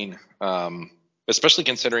insane, especially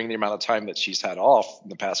considering the amount of time that she's had off in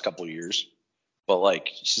the past couple of years. But like,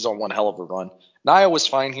 she's on one hell of a run. Nia was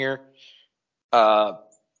fine here. God,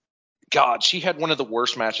 she had one of the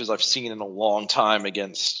worst matches I've seen in a long time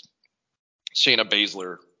against Shayna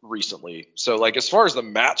Baszler recently. So like, as far as the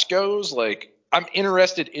match goes, like I'm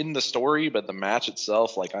interested in the story, but the match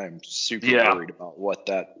itself, like I am super worried about what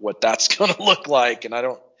that's gonna look like. And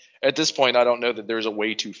at this point, I don't know that there's a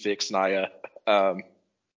way to fix Nia. I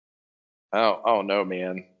don't know,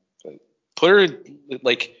 man. Put her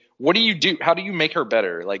like, what do you do? How do you make her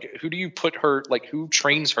better? Like, who do you put her? Like, who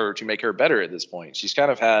trains her to make her better at this point? She's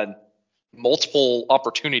kind of had multiple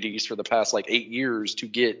opportunities for the past like 8 years to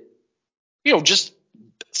get, you know, just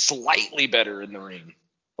slightly better in the ring.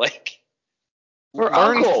 Like, Her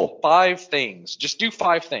learn uncle. 5 things. Just do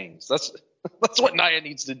 5 things. That's what Nia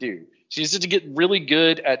needs to do. She needs to get really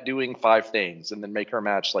good at doing 5 things and then make her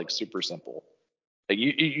match like super simple. Like,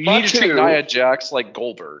 you need to treat Nia Jax like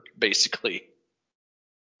Goldberg, basically.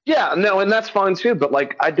 Yeah, no, and that's fine too. But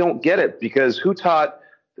like, I don't get it because who taught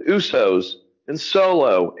the Usos and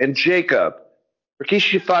Solo and Jacob,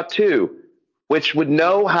 Rikishi Fatu, which would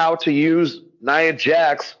know how to use Nia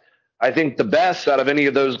Jax, I think the best out of any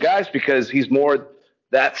of those guys because he's more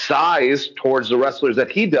that size towards the wrestlers that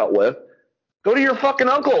he dealt with. Go to your fucking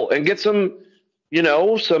uncle and get some, you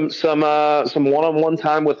know, some one-on-one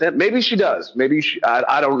time with him. Maybe she does. Maybe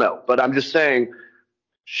I don't know. But I'm just saying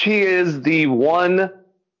she is the one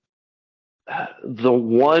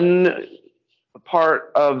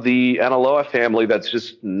part of the Analoa family that's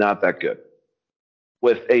just not that good.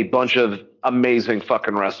 with a bunch of amazing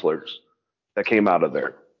fucking wrestlers that came out of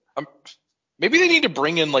there. Maybe they need to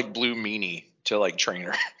bring in like Blue Meanie to like train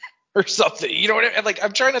her or something. You know what I mean? Like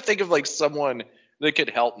I'm trying to think of like someone that could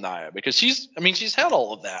help Nia because she's had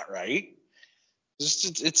all of that, right?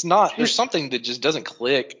 It's not. There's something that just doesn't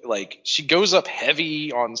click. Like she goes up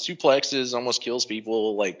heavy on suplexes, almost kills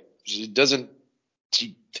people. Like she doesn't.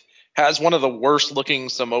 She has one of the worst looking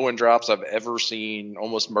Samoan drops I've ever seen.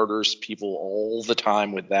 Almost murders people all the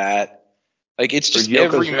time with that. Like it's just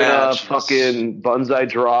every match. Fucking Banzai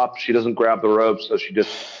drop. She doesn't grab the rope, so she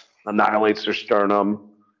just annihilates their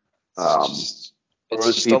sternum. Throws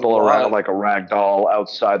people around like a rag doll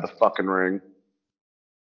outside the fucking ring.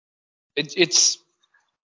 It's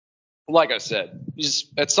like I said, just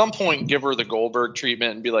at some point give her the Goldberg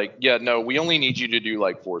treatment and be like, yeah, no, we only need you to do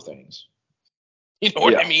like 4 things. You know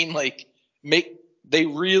what I mean? Like they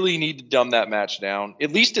really need to dumb that match down.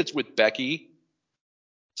 At least it's with Becky.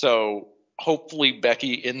 So hopefully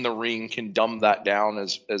Becky in the ring can dumb that down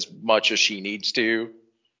as much as she needs to.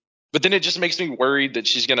 But then it just makes me worried that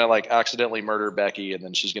she's going to like accidentally murder Becky and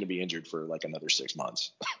then she's going to be injured for like another 6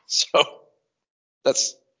 months. So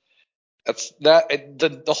that's that.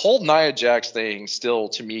 The whole Nia Jax thing still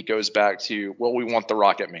to me goes back to, well, we want the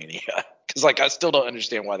Rocket Mania. Cause like, I still don't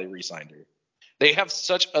understand why they re-signed her. They have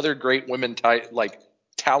such other great women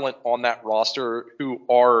talent on that roster who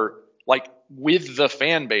are like with the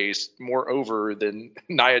fan base more over than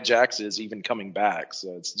Nia Jax is even coming back.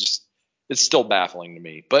 So it's still baffling to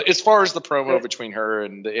me. But as far as the promo between her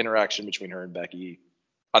and the interaction between her and Becky,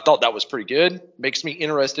 I thought that was pretty good. Makes me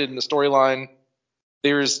interested in the storyline.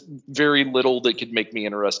 There's very little that could make me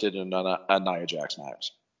interested in a Nia Jax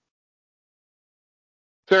match.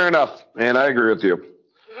 Fair enough, man. I agree with you.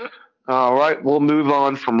 All right, we'll move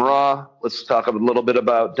on from Raw. Let's talk a little bit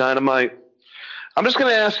about Dynamite. I'm just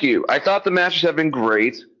going to ask you, I thought the matches have been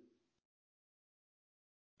great,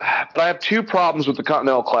 but I have 2 problems with the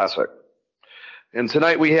Continental Classic. And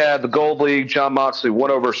tonight we had the Gold League, Jon Moxley won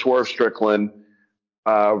over Swerve Strickland.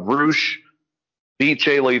 Roosh beat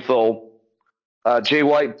Jay Lethal. Jay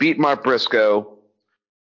White beat Mark Briscoe.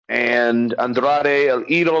 And Andrade El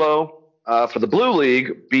Idolo for the Blue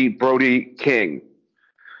League beat Brody King.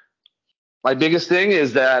 My biggest thing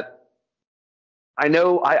is that I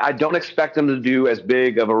know I don't expect them to do as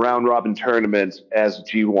big of a round robin tournament as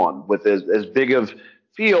G1 with as big of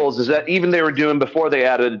feels as that even they were doing before they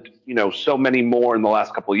added, so many more in the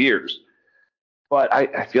last couple of years. But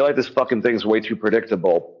I feel like this fucking thing's way too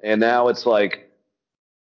predictable. And now it's like,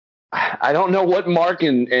 I don't know what Mark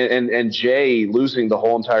and Jay losing the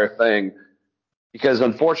whole entire thing, because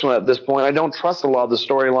unfortunately at this point, I don't trust a lot of the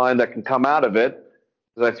storyline that can come out of it.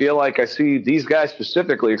 Because I feel like I see these guys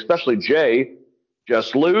specifically, especially Jay,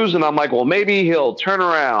 just lose. And I'm like, well, maybe he'll turn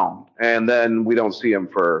around. And then we don't see him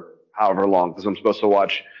for however long, because I'm supposed to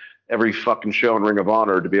watch every fucking show in Ring of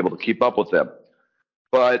Honor to be able to keep up with them.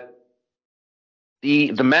 But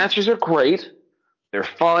the matches are great. They're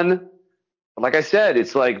fun. Like I said,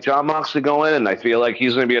 it's like Jon Moxley going in, and I feel like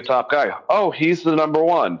he's going to be a top guy. Oh, he's the number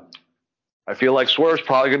one. I feel like Swerve's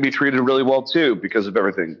probably going to be treated really well, too, because of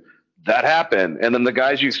everything that happened. And then the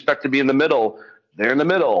guys you expect to be in the middle, they're in the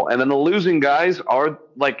middle. And then the losing guys are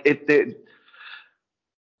like, if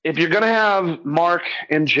you're going to have Mark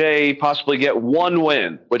and Jay possibly get 1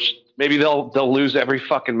 win, which maybe they'll lose every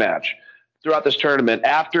fucking match throughout this tournament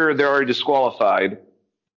after they're already disqualified,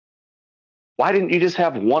 why didn't you just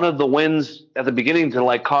have one of the wins at the beginning to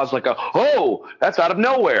like cause like that's out of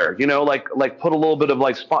nowhere, like put a little bit of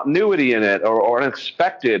like spontaneity in it or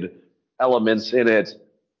unexpected elements in it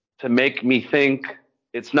to make me think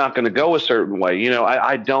it's not going to go a certain way.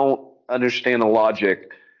 I don't understand the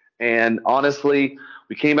logic. And honestly,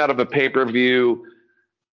 we came out of a pay-per-view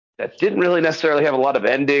that didn't really necessarily have a lot of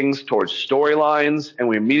endings towards storylines. And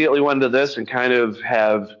we immediately went into this and kind of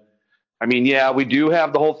we do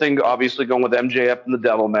have the whole thing obviously going with MJF and the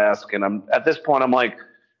Devil Mask. And at this point, I'm like,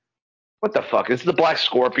 what the fuck? Is the Black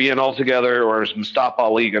Scorpion altogether, or is Mustafa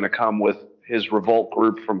Ali going to come with his Revolt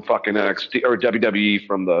group from fucking NXT or WWE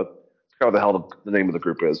from how the hell the name of the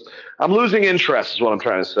group is? I'm losing interest is what I'm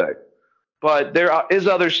trying to say. But there is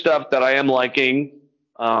other stuff that I am liking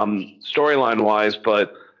storyline-wise,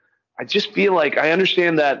 but I just feel like I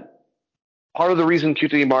understand that part of the reason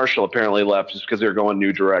QT Marshall apparently left is because they're going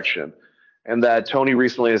new direction. And that Tony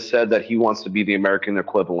recently has said that he wants to be the American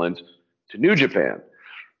equivalent to New Japan.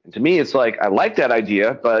 And to me, it's like, I like that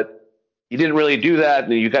idea, but you didn't really do that.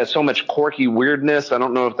 And you got so much quirky weirdness. I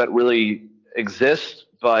don't know if that really exists,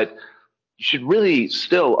 but you should really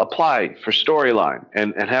still apply for storyline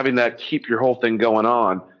and having that keep your whole thing going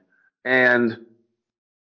on. And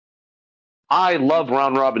I love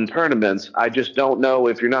round robin tournaments. I just don't know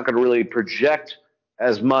if you're not going to really project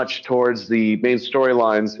as much towards the main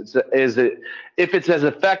storylines. If it's as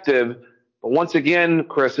effective? But once again,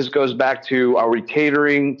 Chris, this goes back to, are we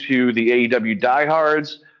catering to the AEW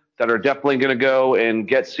diehards that are definitely going to go and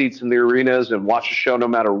get seats in the arenas and watch the show no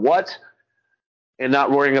matter what, and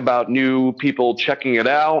not worrying about new people checking it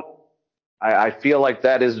out? I feel like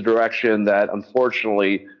that is the direction that,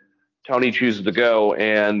 unfortunately, Tony chooses to go,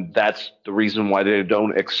 and that's the reason why they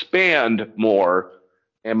don't expand more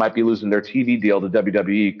and might be losing their TV deal to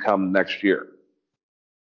WWE come next year.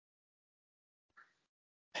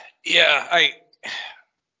 Yeah,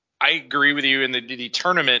 I agree with you. And the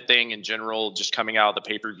tournament thing in general, just coming out of the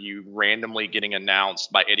pay-per-view, randomly getting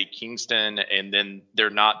announced by Eddie Kingston, and then there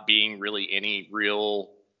not being really any real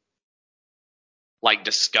like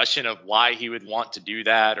discussion of why he would want to do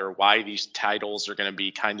that, or why these titles are going to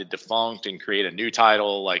be kind of defunct and create a new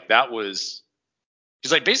title. Like, that was,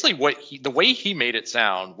 because like basically the way he made it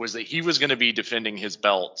sound was that he was going to be defending his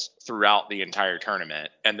belts throughout the entire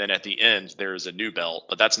tournament, and then at the end there's a new belt,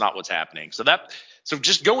 but that's not what's happening. So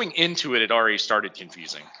just going into it already started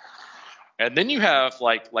confusing. And then you have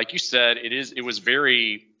like you said, it was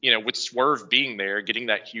very, with Swerve being there, getting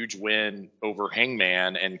that huge win over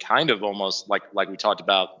Hangman, and kind of almost like we talked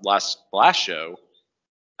about last show,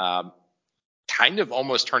 kind of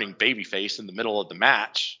almost turning babyface in the middle of the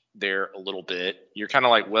match there a little bit. You're kind of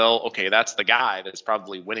like, well, okay, that's the guy that's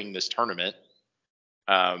probably winning this tournament.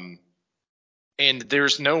 And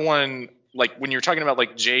there's no one, like when you're talking about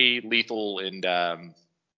like Jay Lethal and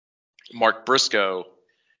Mark Briscoe,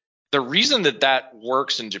 the reason that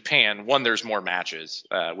works in Japan, one, there's more matches,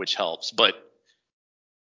 which helps. But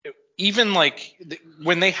even like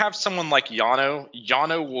when they have someone like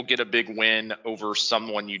Yano will get a big win over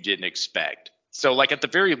someone you didn't expect. So like at the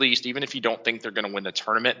very least, even if you don't think they're going to win the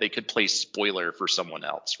tournament, they could play spoiler for someone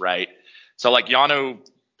else, right? So like Yano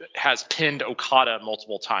has pinned Okada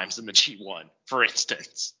multiple times in the G1, for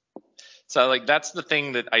instance. So like that's the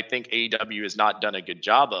thing that I think AEW has not done a good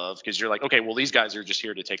job of, because you're like, okay, well, these guys are just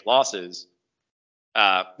here to take losses,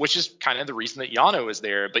 which is kind of the reason that Yano is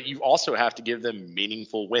there. But you also have to give them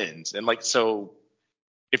meaningful wins. And like, so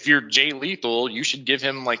if you're Jay Lethal, you should give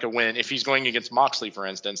him like a win. If he's going against Moxley, for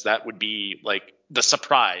instance, that would be like the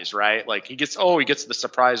surprise, right? Like he gets the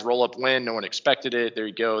surprise roll up win. No one expected it. There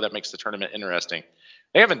you go. That makes the tournament interesting.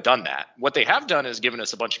 They haven't done that. What they have done is given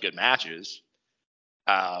us a bunch of good matches.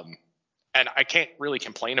 And I can't really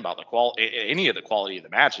complain about any of the quality of the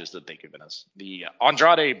matches that they've given us. The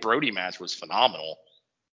Andrade Brody match was phenomenal.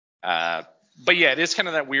 But yeah, it is kind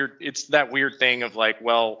of that weird thing of like,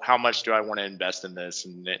 well, how much do I want to invest in this,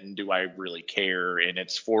 and do I really care? And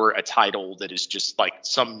it's for a title that is just like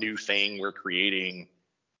some new thing we're creating.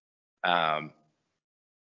 Yeah,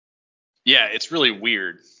 it's really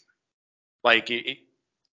weird. Like the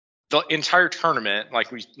entire tournament,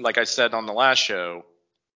 like I said on the last show,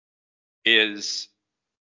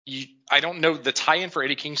 I don't know, the tie-in for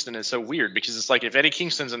Eddie Kingston is so weird, because it's like, if Eddie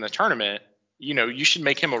Kingston's in the tournament, you should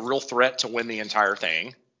make him a real threat to win the entire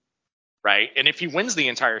thing, right? And if he wins the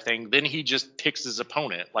entire thing, then he just picks his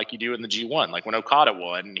opponent like you do in the G1. Like when Okada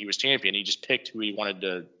won and he was champion, he just picked who he wanted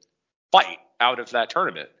to fight out of that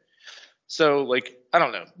tournament. So like, I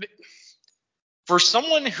don't know. For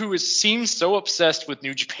someone who seems so obsessed with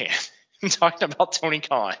New Japan and talking about Tony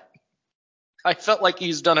Khan, I felt like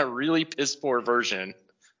he's done a really piss poor version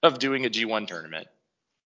of doing a G1 tournament.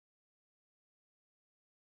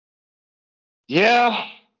 Yeah,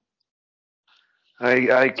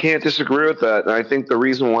 I can't disagree with that. And I think the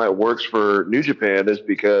reason why it works for New Japan is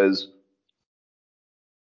because,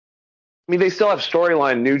 I mean, they still have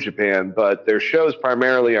storyline New Japan, but their shows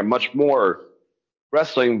primarily are much more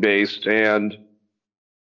wrestling based. And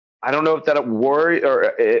I don't know if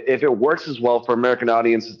if it works as well for American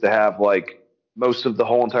audiences to have like most of the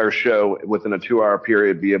whole entire show within a 2 hour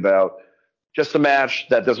period be about just a match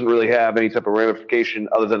that doesn't really have any type of ramification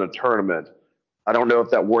other than a tournament. I don't know if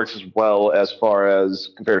that works as well as far as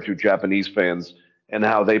compared to Japanese fans and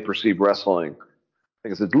how they perceive wrestling. I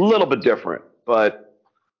think it's a little bit different, but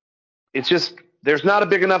it's just, there's not a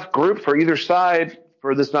big enough group for either side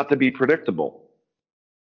for this not to be predictable.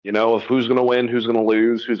 Of who's going to win, who's going to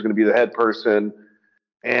lose, who's going to be the head person.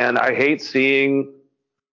 And I hate seeing,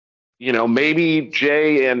 maybe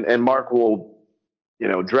Jay and Mark will,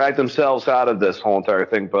 drag themselves out of this whole entire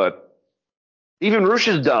thing. But even Rush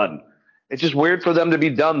is done. It's just weird for them to be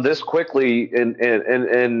done this quickly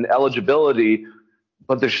in eligibility,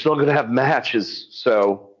 but they're still going to have matches.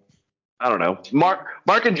 So I don't know.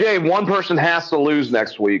 Mark and Jay, one person has to lose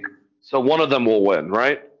next week, so one of them will win,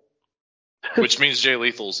 right? which means Jay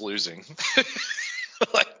Lethal's losing.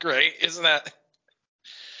 Like, great, isn't that?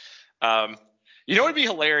 You know, it'd be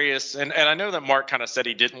hilarious, and I know that Mark kind of said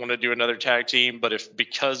he didn't want to do another tag team, but if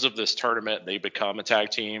because of this tournament they become a tag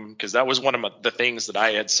team, because that was one of the things that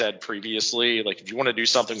I had said previously, like if you want to do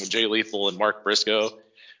something with Jay Lethal and Mark Briscoe,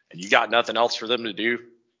 and you got nothing else for them to do,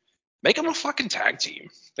 make them a fucking tag team.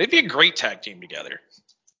 They'd be a great tag team together.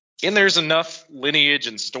 And there's enough lineage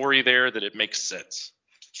and story there that it makes sense.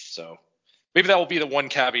 So maybe that will be the one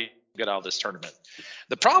caveat we get out of this tournament.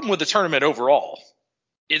 The problem with the tournament overall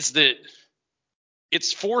is that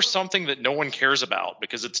it's for something that no one cares about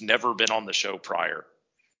because it's never been on the show prior.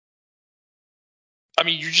 I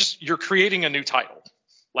mean, you're creating a new title.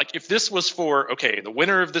 Like if this was for, okay, the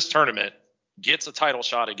winner of this tournament gets a title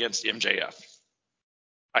shot against MJF.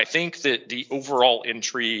 I think that the overall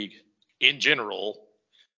intrigue in general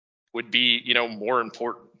would be, you know, more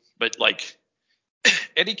important. But like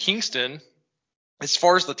Eddie Kingston, as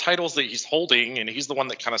far as the titles that he's holding, and he's the one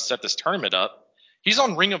that kind of set this tournament up, he's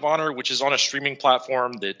on Ring of Honor, which is on a streaming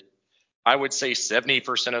platform that I would say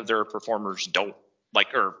 70% of their performers don't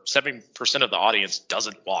like, or 70% of the audience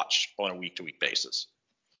doesn't watch on a week-to-week basis.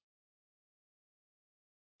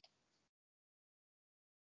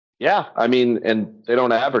 Yeah, I mean, and they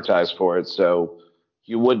don't advertise for it, so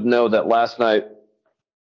you would know that last night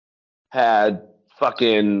had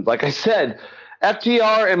fucking, like I said,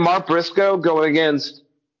 FTR and Mark Briscoe going against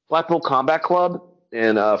Blackpool Combat Club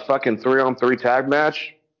in a fucking 3-on-3 tag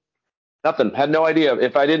match. Nothing. Had no idea.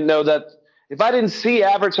 If I didn't see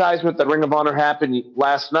advertisement that Ring of Honor happened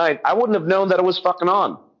last night, I wouldn't have known that it was fucking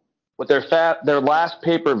on with their last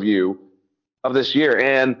pay-per-view of this year.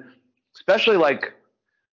 And especially like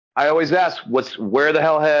I always ask, where the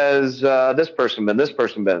hell has this person been? This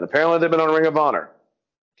person been? Apparently they've been on Ring of Honor.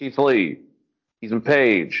 Keith Lee, Ethan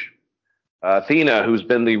Page, Athena, who's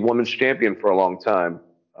been the women's champion for a long time.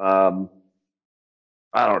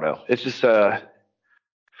 I don't know. It's just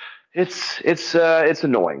it's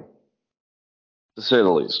annoying, to say the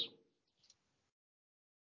least.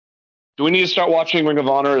 Do we need to start watching Ring of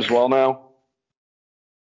Honor as well now?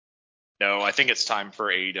 No, I think it's time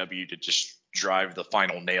for AEW to just drive the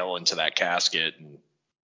final nail into that casket and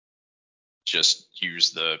just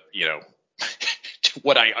use the, you know,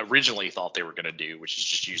 what I originally thought they were going to do, which is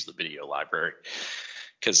just use the video library.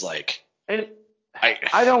 Because, like, and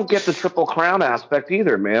I don't get the Triple Crown aspect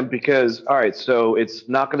either, man, because, all right, so it's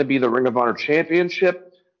not going to be the Ring of Honor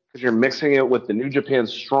Championship because you're mixing it with the New Japan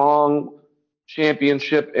Strong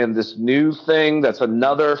Championship and this new thing that's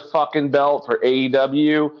another fucking belt for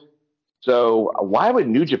AEW. So why would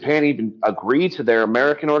New Japan even agree to their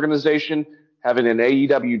American organization having an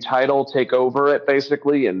AEW title take over it,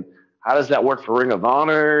 basically? And how does that work for Ring of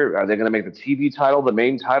Honor? Are they going to make the TV title the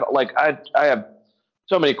main title? Like, I have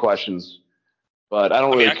so many questions, but I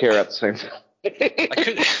don't really care at the same time.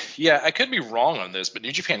 I could be wrong on this, but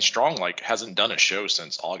New Japan Strong like hasn't done a show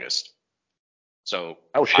since August. So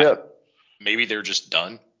oh shit, maybe they're just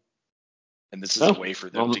done, and this is a way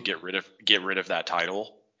for them to get rid of that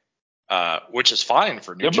title. Which is fine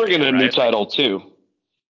for New Japan. They're bringing a new title too.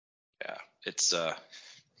 Yeah, it's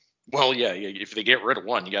well, yeah. If they get rid of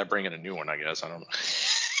one, you got to bring in a new one, I guess. I don't know.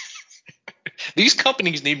 These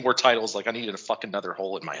companies need more titles. Like I needed a fucking another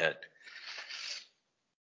hole in my head.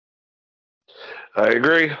 I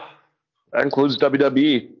agree. That includes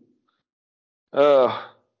WWE.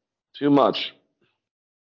 Too much.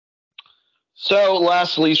 So,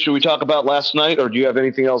 lastly, should we talk about last night, or do you have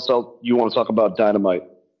anything else you want to talk about Dynamite?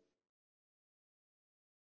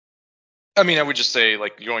 I mean, I would just say,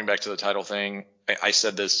 like, going back to the title thing, I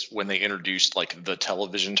said this when they introduced, like, the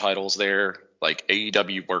television titles there. Like,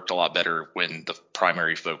 AEW worked a lot better when the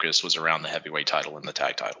primary focus was around the heavyweight title and the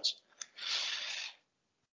tag titles.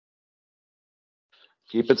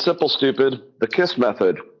 Keep it simple, stupid. The KISS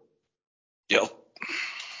method. Yep.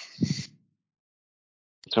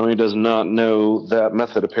 Tony does not know that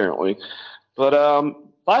method, apparently. But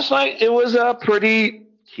last night, it was a pretty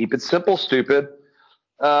keep it simple, stupid.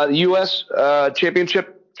 U.S.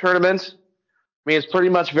 Championship tournament. I mean, it's pretty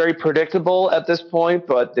much very predictable at this point,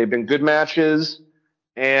 but they've been good matches.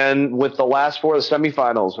 And with the last four of the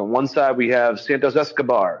semifinals, on one side we have Santos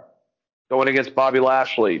Escobar going against Bobby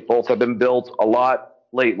Lashley. Both have been built a lot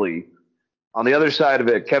lately. On the other side of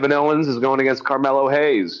it, Kevin Owens is going against Carmelo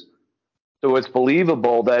Hayes. So it's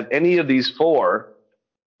believable that any of these four,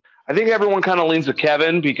 I think everyone kind of leans to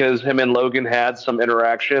Kevin because him and Logan had some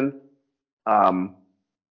interaction.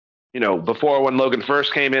 Before when Logan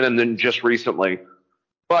first came in and then just recently.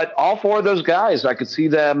 But all four of those guys, I could see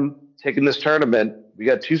them taking this tournament. We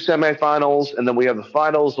got two semifinals, and then we have the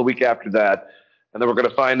finals the week after that. and then we're going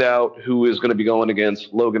to find out who is going to be going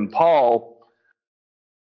against Logan Paul.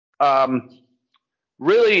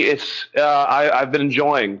 Really, it's I've been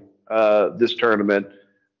enjoying this tournament,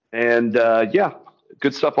 and yeah,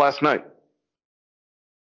 good stuff last night.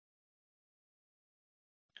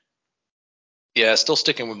 Yeah, still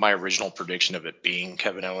sticking with my original prediction of it being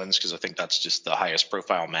Kevin Owens because I think that's just the highest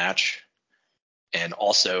profile match. And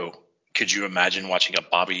also, could you imagine watching a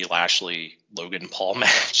Bobby Lashley Logan Paul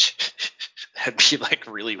match? That'd be like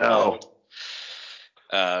really wild.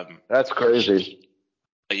 That's crazy.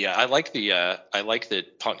 But yeah, I like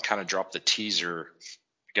that Punk kind of dropped the teaser.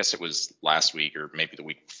 I guess it was last week or maybe the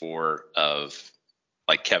week before of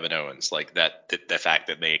like Kevin Owens, like that the fact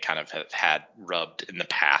that they kind of have had rubbed in the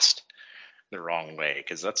past the wrong way,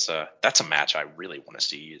 because that's a match I really want to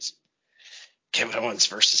see is Kevin Owens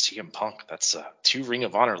versus CM Punk. That's two Ring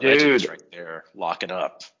of Honor legends right there locking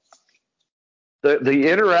up.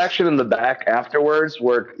 The interaction in the back afterwards,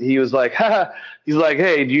 where he was like, he's like,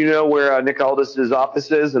 hey, do you know where Nick Aldis's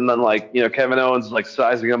office is? And then like, Kevin Owens like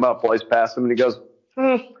sizing him up while he's past him, and he goes,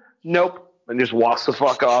 nope, and just walks the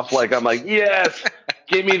fuck off. Like, I'm like, yes,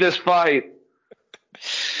 give me this fight.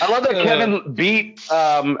 I love that Kevin beat,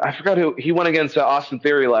 I forgot who he went against Austin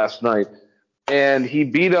Theory last night, and he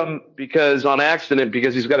beat him on accident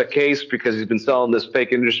because he's got a case because he's been selling this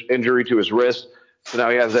fake injury to his wrist. So now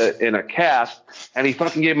he has it in a cast, and he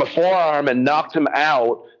fucking gave him a forearm and knocked him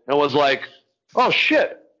out and was like, oh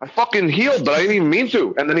shit, I fucking healed, but I didn't even mean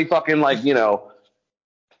to. And then he fucking got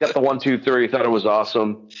the 1, 2, 3, thought it was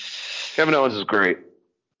awesome. Kevin Owens is great.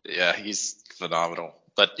 Yeah, he's phenomenal.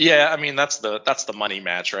 But yeah, I mean that's the money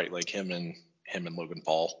match, right? Like him and Logan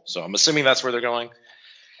Paul. So I'm assuming that's where they're going.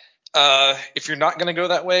 If you're not gonna go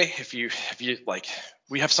that way, if you like,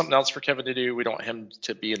 we have something else for Kevin to do. We don't want him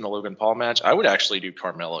to be in the Logan Paul match. I would actually do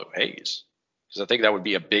Carmelo Hayes because I think that would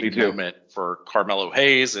be a big moment for Carmelo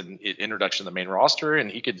Hayes and introduction to the main roster,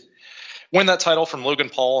 and he could win that title from Logan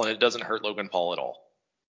Paul, and it doesn't hurt Logan Paul at all.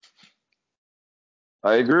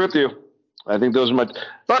 I agree with you. I think those are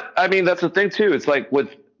but I mean, that's the thing too. It's like with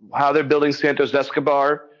how they're building Santos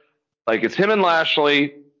Escobar, like it's him and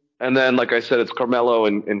Lashley, and then like I said, it's Carmelo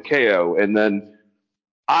and KO, and then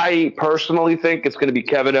I personally think it's going to be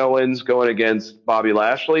Kevin Owens going against Bobby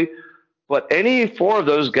Lashley. But any four of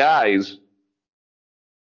those guys,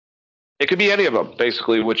 it could be any of them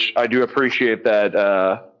basically, which I do appreciate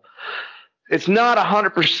that. It's not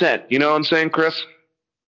 100%. You know what I'm saying, Chris?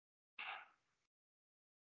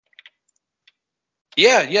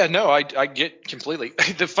 Yeah, no, I get completely.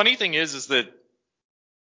 The funny thing is that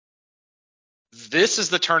this is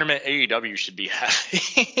the tournament AEW should be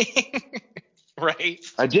having, right?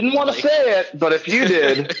 I didn't want to say it, but if you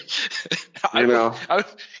did,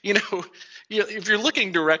 if you're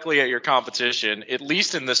looking directly at your competition, at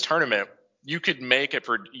least in this tournament, you could make it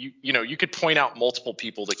for you could point out multiple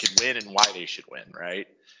people that could win and why they should win, right?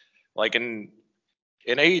 Like in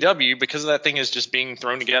AEW, because that thing is just being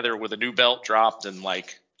thrown together with a new belt dropped and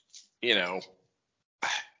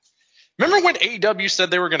remember when AEW said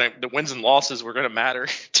the wins and losses were gonna matter?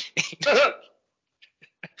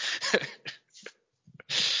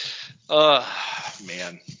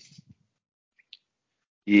 Man.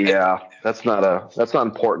 Yeah, that's not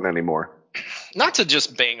important anymore. Not to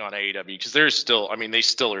just bang on AEW because they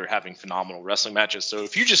still are having phenomenal wrestling matches. So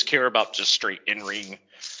if you just care about just straight in-ring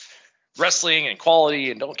wrestling and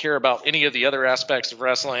quality and don't care about any of the other aspects of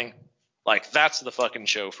wrestling, like that's the fucking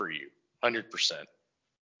show for you, 100%.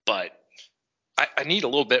 But I need a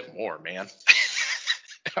little bit more, man.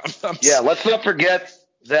 Let's not forget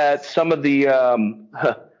that some of the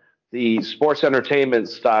sports entertainment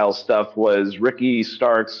style stuff was Ricky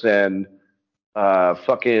Starks and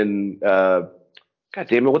fucking God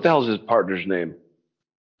damn it, what the hell is his partner's name?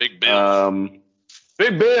 Big Bill.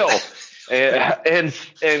 Big Bill. And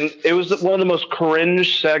it was one of the most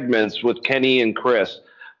cringe segments with Kenny and Chris.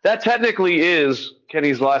 That technically is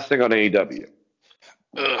Kenny's last thing on AEW.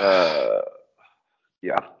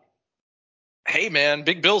 Yeah. Hey man,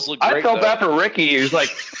 Big Bill's look great. I felt bad for Ricky. He was like,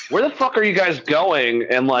 "Where the fuck are you guys going?"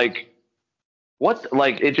 And like, what?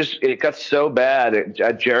 Like, it got so bad.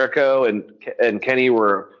 Jericho and Kenny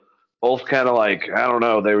were both kind of like, I don't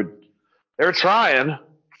know. They were trying.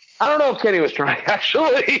 I don't know if Kenny was trying.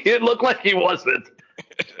 Actually, it looked like he wasn't.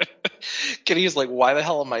 Kenny's like, why the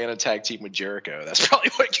hell am I in a tag team with Jericho? That's probably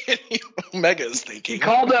what Kenny Omega is thinking. He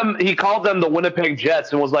called them the Winnipeg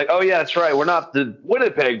Jets and was like, oh yeah, that's right. We're not the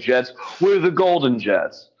Winnipeg Jets. We're the Golden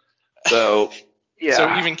Jets. So yeah. So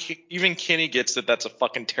even Kenny gets that that's a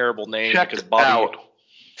fucking terrible name because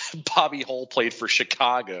Bobby Hole played for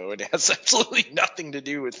Chicago and it has absolutely nothing to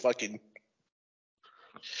do with fucking.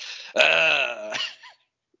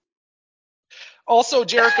 Also,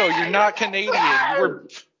 Jericho, you're not Canadian.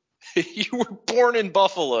 You were born in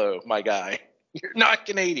Buffalo, my guy. You're not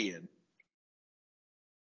Canadian.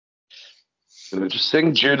 Just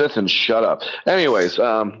sing Judith and shut up. Anyways,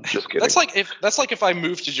 just kidding. That's like if I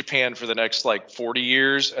moved to Japan for the next like 40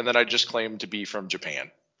 years and then I just claimed to be from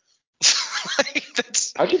Japan.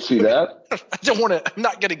 I can see that. I don't want to. I'm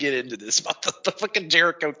not going to get into this about the fucking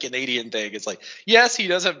Jericho Canadian thing. It's like, yes, he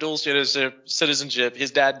does have dual citizenship.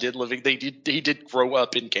 His dad did he did grow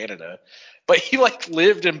up in Canada, but he like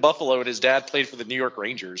lived in Buffalo and his dad played for the New York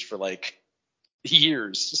Rangers for like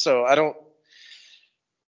years. So I don't.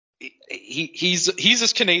 He's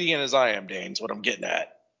as Canadian as I am, Dane. Is what I'm getting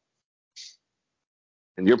at.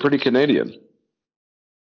 And you're pretty Canadian.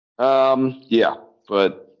 Yeah,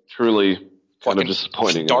 but truly kind of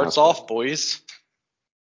disappointing. Darts off, boys.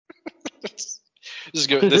 This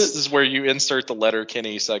is where you insert the Letter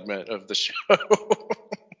Kenny segment of the show.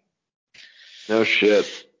 No shit.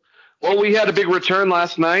 Well, we had a big return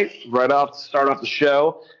last night, start off the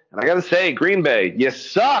show. And I got to say, Green Bay, you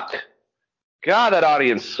suck. God, that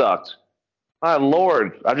audience sucked. My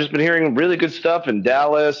Lord. I've just been hearing really good stuff in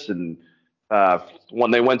Dallas and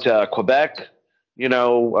when they went to Quebec. You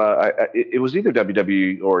know, it was either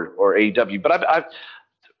WWE or AEW, but I've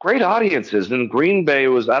great audiences. And Green Bay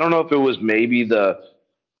was, I don't know if it was maybe the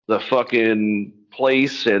fucking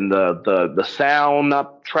place and the sound,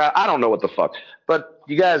 I don't know what the fuck. But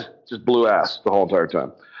you guys just blew ass the whole entire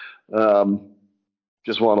time.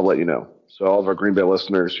 Just want to let you know. So all of our Green Bay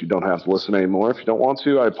listeners, you don't have to listen anymore. If you don't want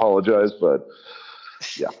to, I apologize. But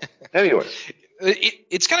yeah. Anyways.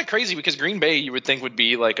 It's kind of crazy because Green Bay you would think would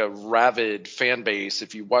be like a rabid fan base.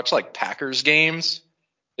 If you watch like Packers games,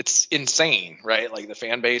 it's insane, right? Like the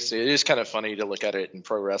fan base, it is kind of funny to look at it in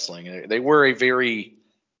pro wrestling. They were a very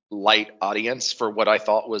light audience for what I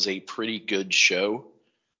thought was a pretty good show.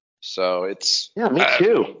 So it's me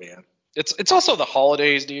too, man. It's also the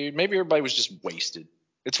holidays, dude. Maybe everybody was just wasted.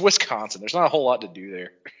 It's Wisconsin. There's not a whole lot to do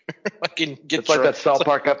there. It's like that South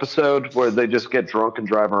Park episode where they just get drunk and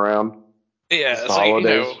drive around. Yeah, it's like, you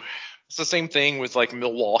know, it's the same thing with like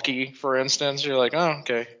Milwaukee, for instance. You're like, oh,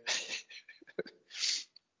 okay.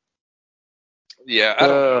 Yeah, I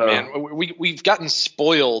don't know, man. We've gotten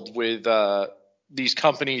spoiled with these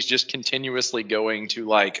companies just continuously going to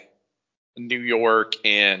like New York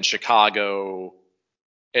and Chicago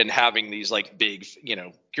and having these like big, you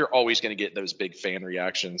know, you're always going to get those big fan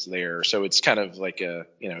reactions there. So it's kind of like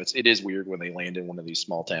it is weird when they land in one of these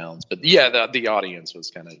small towns. But yeah, the audience was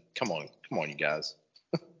kind of, come on, you guys.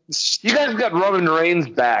 You guys got Roman Reigns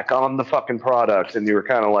back on the fucking product, and you were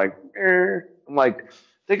kind of like, I'm like,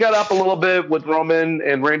 they got up a little bit with Roman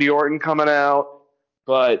and Randy Orton coming out,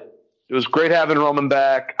 but it was great having Roman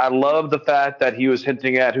back. I love the fact that he was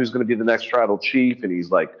hinting at who's going to be the next tribal chief, and he's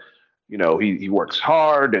like, you know, he works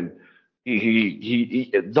hard, and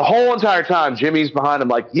he the whole entire time Jimmy's behind him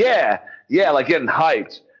like, yeah, like getting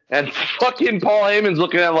hyped, and fucking Paul Heyman's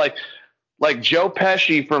looking at him like Joe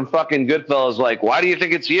Pesci from fucking Goodfellas, like, why do you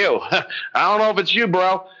think it's you? I don't know if it's you,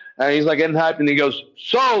 bro. And he's like getting hyped, and he goes,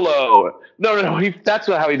 Solo. No. That's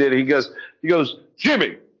not how he did it. He goes,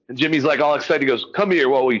 Jimmy. And Jimmy's like all excited. He goes, come here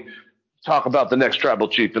while we talk about the next tribal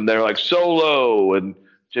chief. And they're like, Solo. And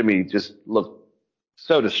Jimmy just looked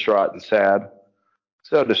so distraught and sad.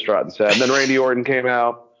 And then Randy Orton came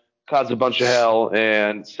out, caused a bunch of hell,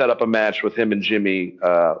 and set up a match with him and Jimmy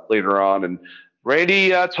later on. And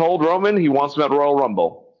Randy told Roman he wants him at Royal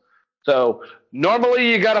Rumble. So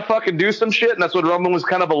normally you got to fucking do some shit, and that's what Roman was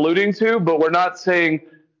kind of alluding to, but we're not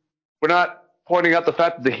pointing out the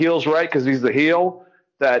fact that the heel's right because he's the heel,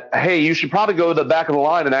 that, hey, you should probably go to the back of the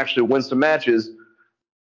line and actually win some matches.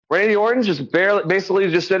 Randy Orton basically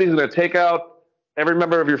just said he's going to take out every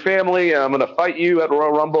member of your family, and I'm going to fight you at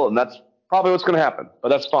Royal Rumble, and that's probably what's going to happen. But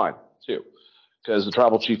that's fine, too, because the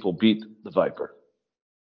tribal chief will beat the Viper.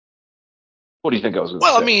 What do you think I was going to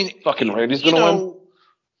say? Well, I mean, fucking Randy's going to win?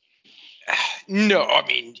 No, I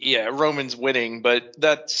mean, yeah, Roman's winning, but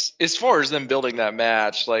that's, as far as them building that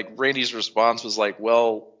match, like, Randy's response was like,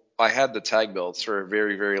 well, I had the tag belts for a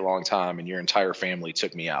very, very long time, and your entire family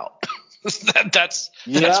took me out. That's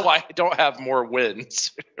why I don't have more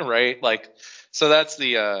wins, right? Like, so that's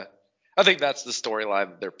I think that's the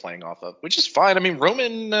storyline that they're playing off of, which is fine. I mean,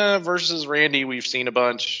 Roman versus Randy, we've seen a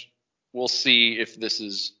bunch. We'll see if this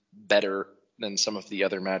is better than some of the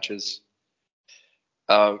other matches.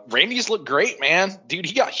 Randy's looked great, man. Dude,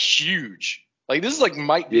 he got huge. Like, this is like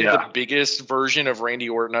might be the biggest version of Randy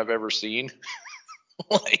Orton I've ever seen.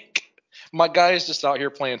 Like, My guy is just out here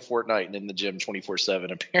playing Fortnite and in the gym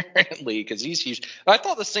 24/7 apparently because he's huge. I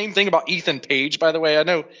thought the same thing about Ethan Page, by the way. I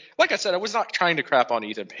know, like I said, I was not trying to crap on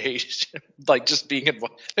Ethan Page, like just being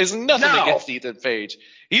involved. There's nothing No. against Ethan Page.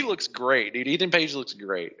 He looks great, dude. Ethan Page looks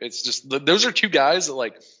great. It's just those are two guys that,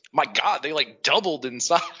 like, my God, they like doubled in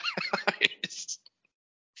size.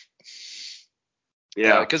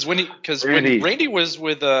 Yeah. Because when Randy. Randy was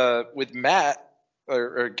with Matt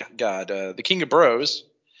or God, the King of Bros.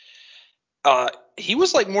 He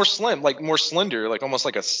was like more slim, like more slender, like almost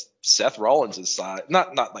like a Seth Rollins' size.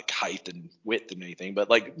 Not like height and width and anything, but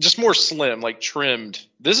like just more slim, like trimmed.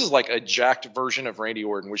 This is like a jacked version of Randy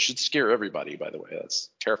Orton, which should scare everybody, by the way. That's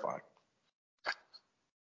terrifying.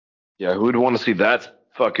 Yeah, who would want to see that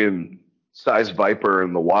fucking size viper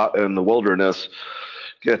in the wilderness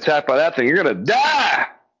get attacked by that thing? You're gonna die.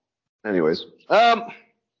 Anyways,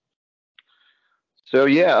 so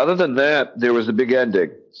yeah, other than that, there was a big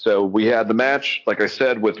ending. So we had the match, like I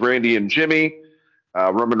said, with Randy and Jimmy.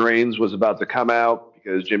 Roman Reigns was about to come out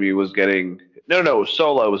because Jimmy was getting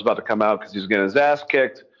Solo was about to come out because he was getting his ass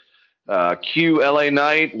kicked. Cue LA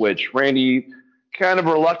Knight, which Randy kind of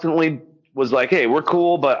reluctantly was like, "Hey, we're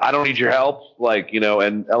cool, but I don't need your help." Like,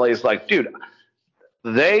 and LA's like, "Dude,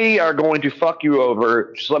 they are going to fuck you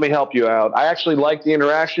over. Just let me help you out." I actually like the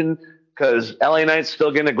interaction because LA Knight's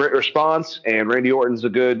still getting a great response, and Randy Orton's a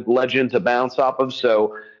good legend to bounce off of.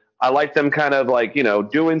 So I like them kind of like,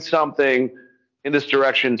 doing something in this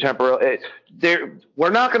direction temporarily.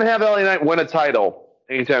 We're not going to have LA Knight win a title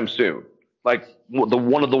anytime soon, like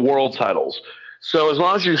one of the world titles. So as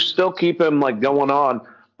long as you still keep him like going on,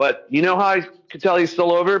 but you know how I could tell he's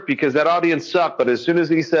still over? Because that audience sucked. But as soon as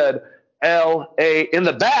he said LA in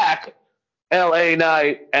the back, LA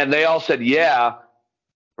Knight, and they all said, yeah.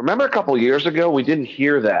 Remember a couple of years ago, we didn't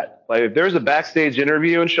hear that. Like, if there's a backstage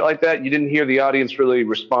interview and shit like that, you didn't hear the audience really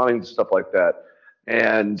responding to stuff like that.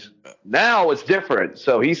 And now it's different.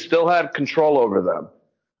 So he still had control over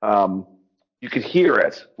them. You could hear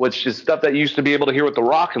it, which is stuff that you used to be able to hear with The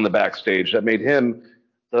Rock in the backstage that made him,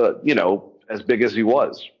 as big as he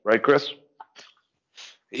was. Right, Chris?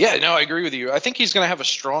 Yeah, no, I agree with you. I think he's going to have a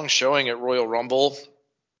strong showing at Royal Rumble.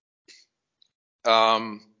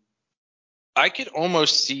 I could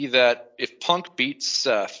almost see that if Punk beats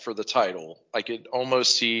Seth for the title, I could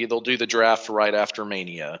almost see they'll do the draft right after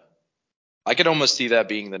Mania. I could almost see that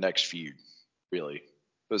being the next feud, really.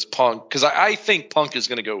 Because I think Punk is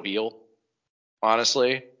going to go heel,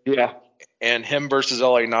 honestly. Yeah. And him versus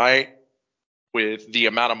LA Knight, with the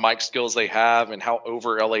amount of mic skills they have and how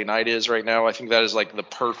over LA Knight is right now, I think that is like the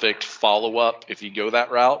perfect follow-up if you go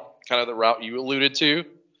that route, kind of the route you alluded to.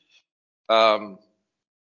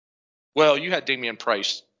 Well, you had Damian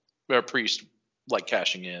Priest like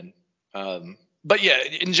cashing in. But yeah,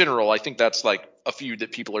 in general, I think that's like a feud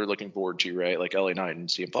that people are looking forward to, right? Like LA Knight and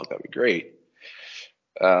CM Punk, that'd be great.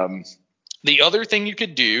 The other thing you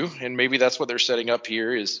could do, and maybe that's what they're setting up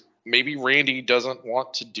here, is maybe Randy doesn't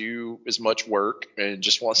want to do as much work and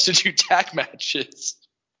just wants to do tag matches.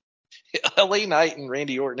 LA Knight and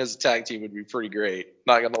Randy Orton as a tag team would be pretty great.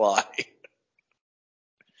 Not gonna lie.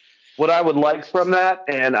 What I would like from that,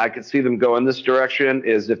 and I could see them go in this direction,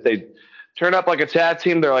 is if they turn up like a tag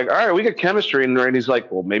team, they're like, all right, we got chemistry. And Randy's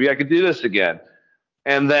like, well, maybe I could do this again.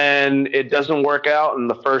 And then it doesn't work out. And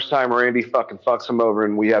the first time Randy fucking fucks him over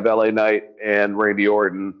and we have LA Knight and Randy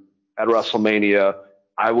Orton at WrestleMania,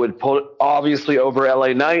 I would put obviously over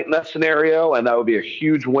LA Knight in that scenario. And that would be a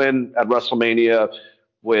huge win at WrestleMania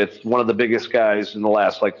with one of the biggest guys in the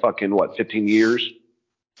last 15 years.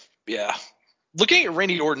 Yeah. Looking at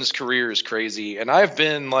Randy Orton's career is crazy, and I've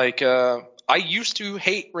been like, I used to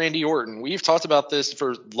hate Randy Orton. We've talked about this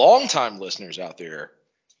for long-time listeners out there.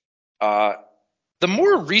 The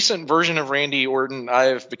more recent version of Randy Orton,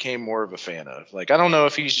 I've became more of a fan of. Like, I don't know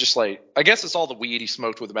if he's just like, I guess it's all the weed he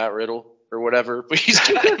smoked with Matt Riddle or whatever, but he's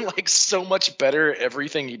gotten like so much better at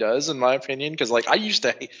everything he does, in my opinion. Because like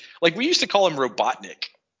we used to call him Robotnik,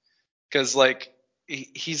 because like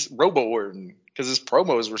he's Robo Orton. Because his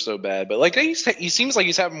promos were so bad, but like he seems like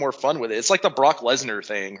he's having more fun with it. It's like the Brock Lesnar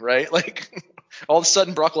thing, right? Like all of a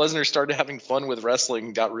sudden Brock Lesnar started having fun with wrestling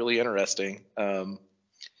and got really interesting.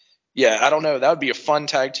 Yeah, I don't know. That would be a fun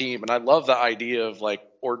tag team, and I love the idea of like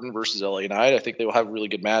Orton versus LA Knight. I think they will have a really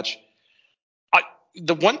good match.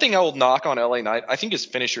 The one thing I will knock on LA Knight, I think his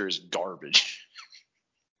finisher is garbage.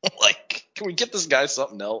 Like, can we get this guy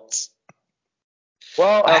something else?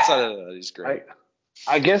 Well, outside of that, he's great.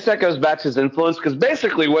 I guess that goes back to his influence, because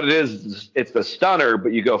basically what it is, it's the stunner,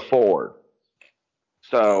 but you go forward.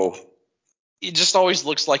 So it just always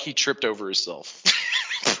looks like he tripped over himself,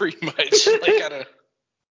 pretty much. Like,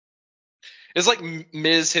 It's like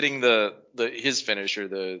Miz hitting his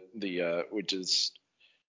finisher, which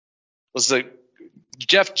was the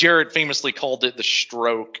Jeff Jarrett famously called it the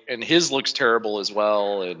stroke, and his looks terrible as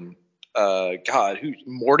well. And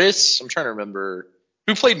Mortis? I'm trying to remember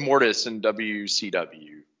who played Mortis in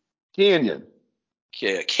WCW. Canyon.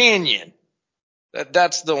 Yeah, Canyon.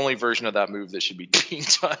 That's the only version of that move that should be being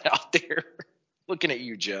done out there. Looking at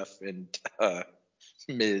you, Jeff, and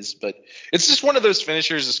Miz, but it's just one of those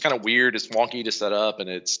finishers. It's kind of weird. It's wonky to set up, and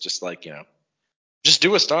it's just like, just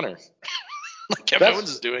do a stunner. Like Kevin Owens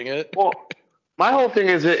is doing it. Well, my whole thing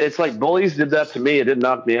is it's like bullies did that to me. It didn't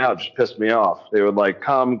knock me out, just pissed me off. They would like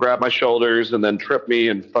come, grab my shoulders, and then trip me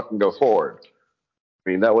and fucking go forward. I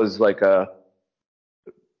mean, that was like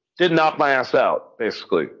did knock my ass out,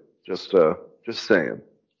 basically. Just saying.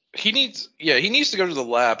 He needs to go to the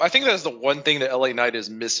lab. I think that's the one thing that LA Knight is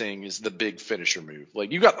missing is the big finisher move.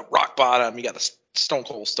 Like you got the rock bottom, you got the Stone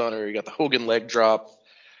Cold Stunner, you got the Hogan leg drop.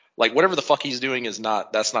 Like whatever the fuck he's doing that's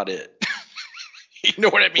not it. You know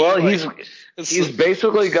what I mean? Well, like, he's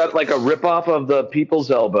basically got like a ripoff of the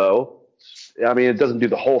People's Elbow. I mean, it doesn't do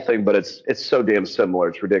the whole thing, but it's so damn similar.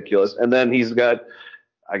 It's ridiculous. And then he's got,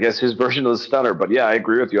 I guess, his version of the Stunner. But yeah, I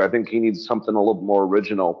agree with you. I think he needs something a little more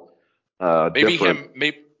original.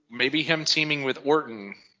 Maybe him teaming with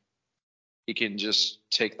Orton, he can just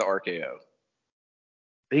take the RKO.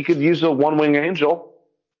 He could use a one-wing angel.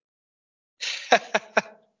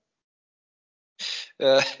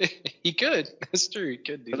 He could. That's true. He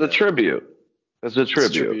could do as that. a tribute. As a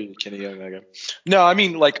tribute to Kenny Omega. No, I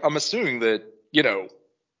mean, like, I'm assuming that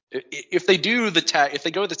if they do if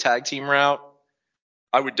they go the tag team route,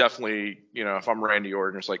 I would definitely, if I'm Randy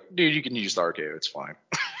Orton, it's like, dude, you can use the RKO. It's fine.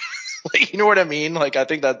 Like, you know what I mean? Like, I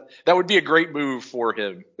think that would be a great move for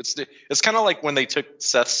him. It's kind of like when they took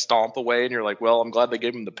Seth's stomp away, and you're like, well, I'm glad they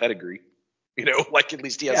gave him the pedigree. Like at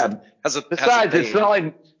least he has a. Besides, it's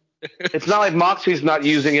not like Moxie's not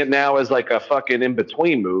using it now as like a fucking in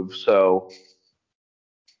between move, so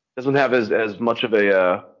doesn't have as much of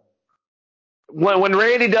a. When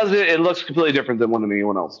Randy does it, it looks completely different than when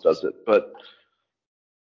anyone else does it, but.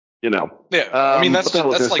 Yeah, I mean that's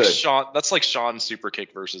like Sean. That's like Sean's super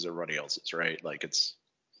kick versus everybody else's, right? Like it's.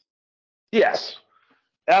 Yes,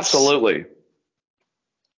 absolutely.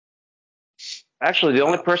 Actually, the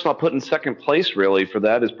only person I'll put in second place really for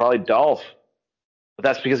that is probably Dolph, but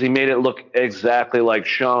that's because he made it look exactly like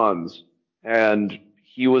Sean's, and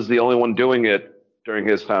he was the only one doing it during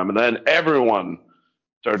his time, and then everyone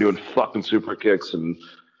started doing fucking super kicks and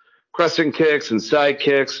crescent kicks and side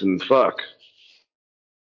kicks and fuck.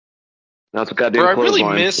 Now it's a goddamn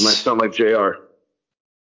clothesline. It might sound like JR.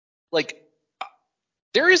 Like,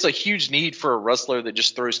 there is a huge need for a wrestler that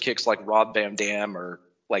just throws kicks like Rob Van Dam or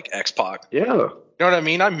like X-Pac. Yeah. You know what I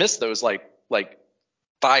mean? I miss those like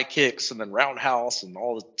thigh kicks and then roundhouse and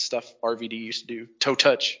all the stuff RVD used to do. Toe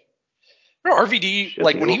touch. RVD,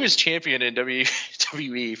 when he was champion in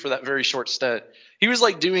WWE for that very short stint, he was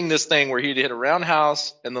like doing this thing where he'd hit a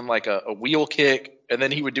roundhouse and then like a wheel kick, and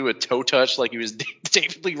then he would do a toe touch like he was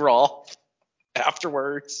David Lee Roth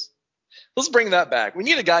afterwards. Let's bring that back. We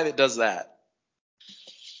need a guy that does that.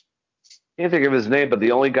 Can't think of his name, but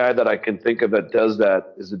the only guy that I can think of that does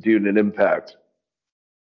that is a dude in Impact.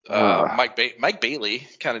 Mike Bailey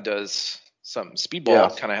kind of does something.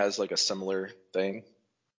 Speedball kind of has like a similar thing.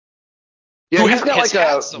 Yeah, he's got like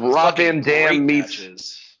a Rob Van Dam meets.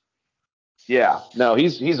 Matches. Yeah, no,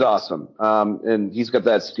 he's awesome. And he's got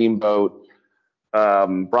that Steamboat,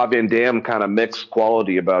 Rob Van Dam kind of mixed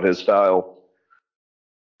quality about his style.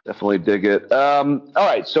 Definitely dig it. All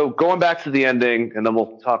right, so going back to the ending, and then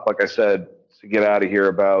we'll talk, like I said, to get out of here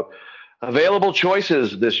about available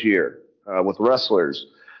choices this year with wrestlers.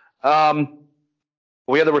 We have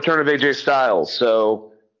the return of AJ Styles,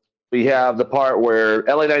 so we have the part where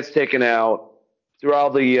LA Knight's taken out. Through all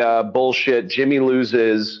the bullshit, Jimmy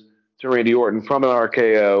loses to Randy Orton from an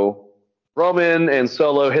RKO. Roman and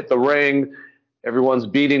Solo hit the ring. Everyone's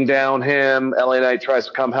beating down him. LA Knight tries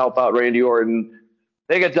to come help out Randy Orton.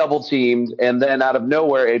 They get double teamed, and then out of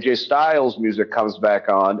nowhere, AJ Styles' music comes back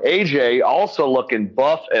on. AJ also looking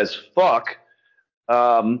buff as fuck.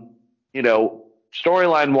 Storyline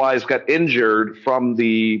wise, got injured from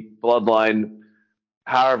the bloodline.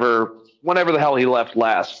 However, whenever the hell he left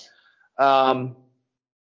last.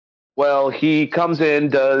 Well, he comes in,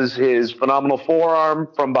 does his phenomenal forearm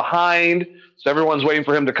from behind. So everyone's waiting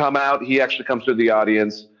for him to come out. He actually comes through the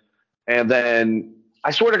audience. And then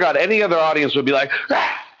I swear to God, any other audience would be like,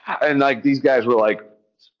 ah! And like these guys were like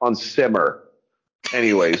on simmer.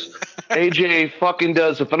 Anyways, AJ fucking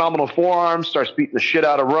does a phenomenal forearm, starts beating the shit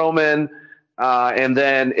out of Roman. And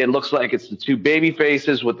then it looks like it's the two baby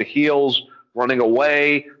faces with the heels running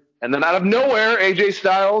away. And then out of nowhere, AJ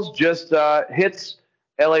Styles just hits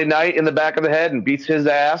LA Knight in the back of the head and beats his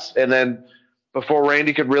ass. And then before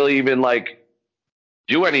Randy could really even like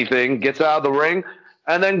do anything, gets out of the ring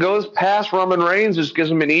and then goes past Roman Reigns, just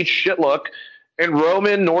gives him an eat shit look. And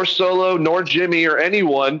Roman, nor Solo, nor Jimmy, or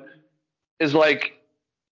anyone is like,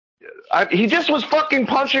 he just was fucking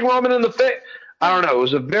punching Roman in the face. I don't know. It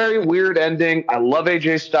was a very weird ending. I love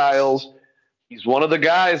AJ Styles. He's one of the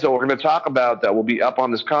guys that we're going to talk about that will be up on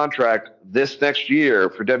this contract this next year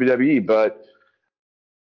for WWE, but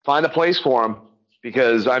find a place for him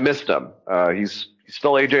because I missed him. He's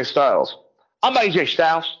still AJ Styles. I'm AJ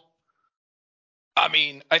Styles. I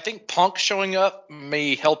mean, I think Punk showing up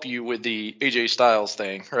may help you with the AJ Styles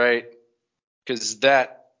thing, right? Because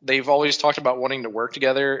they've always talked about wanting to work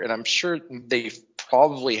together, and I'm sure they've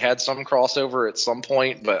probably had some crossover at some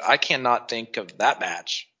point, but I cannot think of that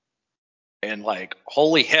match. And like,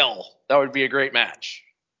 holy hell, that would be a great match.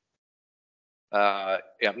 Yeah,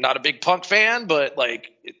 I'm not a big Punk fan, but like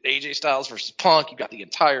AJ Styles versus Punk, you got the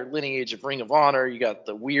entire lineage of Ring of Honor. You got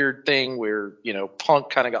the weird thing where, you know, Punk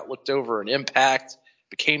kind of got looked over in Impact,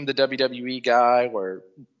 became the WWE guy, where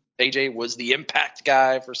AJ was the Impact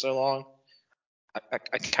guy for so long.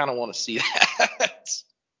 I kind of want to see that.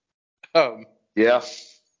 Yeah.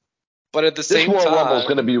 But at the same time, this Royal Rumble is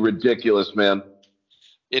going to be ridiculous, man.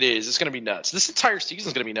 It is. It's going to be nuts. This entire season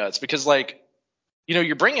is going to be nuts because, like, you know,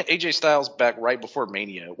 you're bringing AJ Styles back right before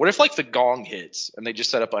Mania. What if, like, the gong hits and they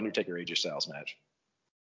just set up Undertaker AJ Styles match?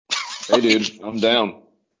 Hey, dude, I'm down.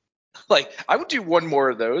 Like, I would do one more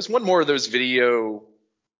of those video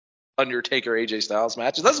Undertaker AJ Styles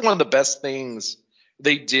matches. That's one of the best things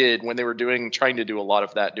they did when they were trying to do a lot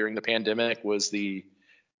of that during the pandemic was the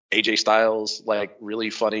AJ Styles, like, really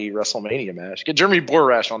funny WrestleMania match. Get Jeremy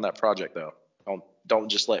Borash on that project, though. Don't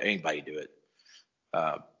just let anybody do it.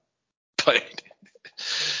 But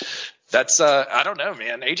that's I don't know,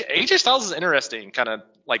 man. AJ Styles is interesting, kind of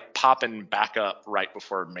like popping back up right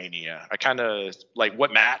before Mania. I kind of like,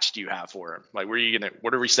 what match do you have for him? Like,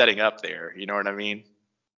 what are we setting up there? You know what I mean?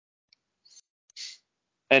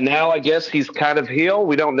 And now I guess he's kind of heel.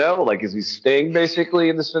 We don't know. Like, is he Sting basically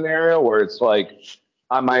in the scenario where it's like,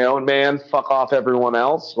 I'm my own man, fuck off everyone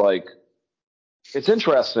else? Like, it's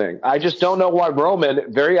interesting. I just don't know why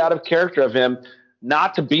Roman, very out of character of him,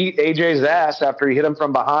 not to beat AJ's ass after he hit him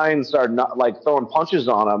from behind, started not like throwing punches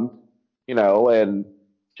on him, you know, and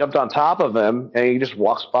jumped on top of him, and he just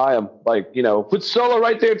walks by him, like, you know, put Solo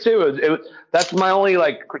right there too. That's my only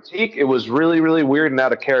like critique. It was really, really weird and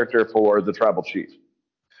out of character for the Tribal Chief.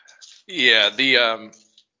 Yeah,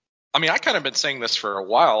 I mean, I kind of been saying this for a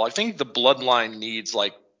while. I think the Bloodline needs,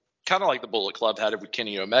 like, kind of like the Bullet Club had it with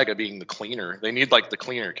Kenny Omega being the cleaner. They need, like, the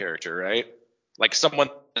cleaner character, right? Like someone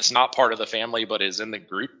that's not part of the family but is in the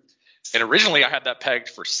group. And originally I had that pegged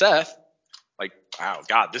for Seth. Like, wow,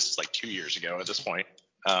 God, this is like 2 years ago at this point.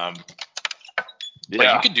 But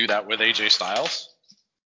you could do that with AJ Styles.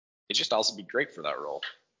 AJ Styles would be great for that role.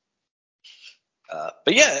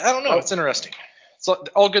 But yeah, I don't know. It's interesting. It's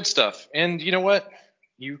all good stuff. And you know what?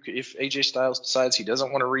 If AJ Styles decides he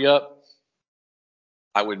doesn't want to re-up,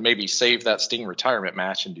 I would maybe save that Sting retirement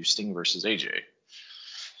match and do Sting versus AJ.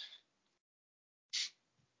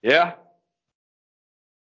 Yeah.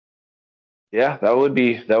 Yeah, that would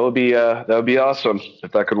be awesome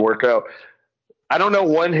if that could work out. I don't know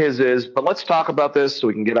when his is, but let's talk about this so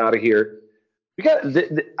we can get out of here.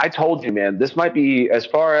 I told you, man, this might be, as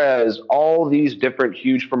far as all these different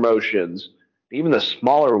huge promotions, even the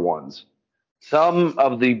smaller ones, some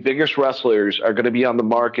of the biggest wrestlers are going to be on the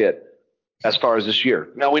market as far as this year.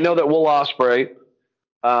 Now, we know that Will Ospreay,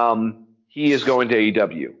 he is going to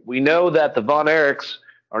AEW. We know that the Von Erichs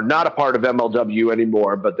are not a part of MLW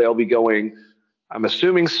anymore, but they'll be going, I'm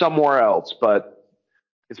assuming, somewhere else. But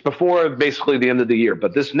it's before basically the end of the year.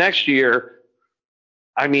 But this next year,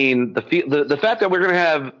 I mean, the fact that we're going to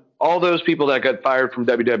have all those people that got fired from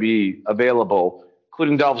WWE available,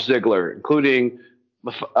 including Dolph Ziggler, including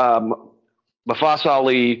Mufasa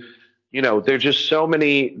Ali, you know, there's just so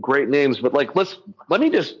many great names. But like, let me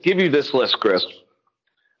just give you this list, Chris.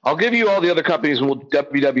 I'll give you all the other companies, and we'll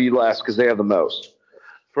WWE last because they have the most.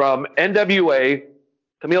 From NWA,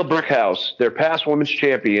 Camille Brickhouse, their past women's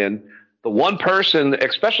champion, the one person,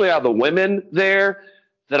 especially out of the women there,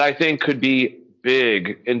 that I think could be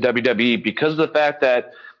big in WWE because of the fact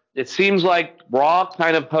that it seems like Raw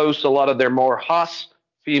kind of hosts a lot of their more Haas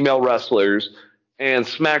female wrestlers, and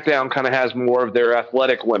SmackDown kind of has more of their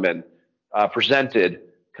athletic women presented.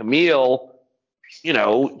 Camille, you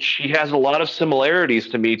know, she has a lot of similarities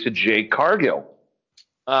to me to Jade Cargill.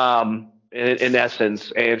 in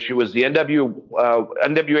essence, and she was the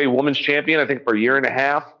NWA Women's Champion, I think, for a year and a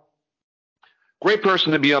half. Great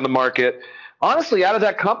person to be on the market. Honestly, out of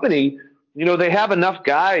that company, they have enough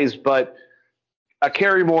guys, but a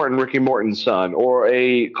Kerry Morton, Ricky Morton's son, or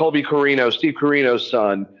a Colby Carino, Steve Carino's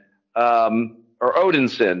son, or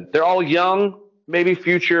Odinson. They're all young, maybe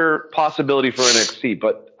future possibility for NXT.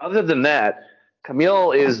 But other than that,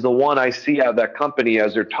 Camille is the one I see out of that company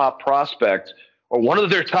as their top prospect or one of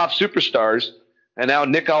their top superstars. And now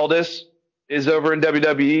Nick Aldis is over in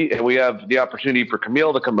WWE, and we have the opportunity for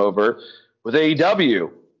Camille to come over with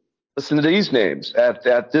AEW. Listen to these names.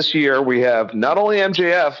 At this year, we have not only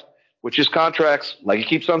MJF, which his contracts, like he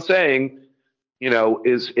keeps on saying,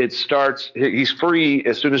 he's free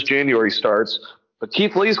as soon as January starts. But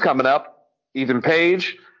Keith Lee's coming up, Ethan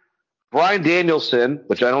Page, Bryan Danielson,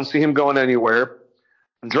 which I don't see him going anywhere,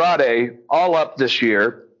 Andrade, all up this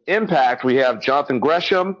year. Impact, we have Jonathan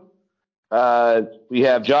Gresham, we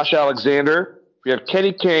have Josh Alexander, we have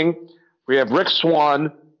Kenny King, we have Rick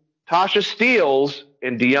Swan, Tasha Steelz,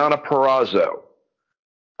 and Deonna Purrazzo.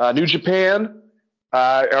 New Japan,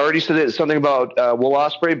 I already said something about Will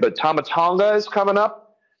Ospreay, but Tama Tonga is coming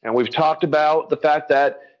up, and we've talked about the fact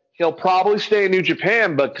that he'll probably stay in New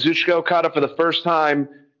Japan, but Kazuchika Okada, for the first time,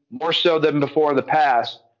 more so than before in the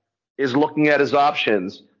past, is looking at his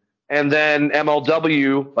options. And then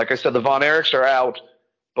MLW, like I said, the Von Erichs are out,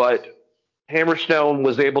 but Hammerstone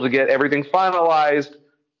was able to get everything finalized.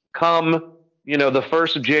 Come, the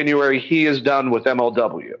 1st of January, he is done with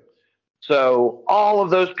MLW. So all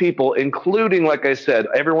of those people, including, like I said,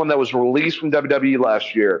 everyone that was released from WWE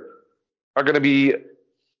last year, are going to be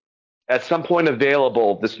at some point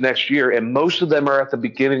available this next year, and most of them are at the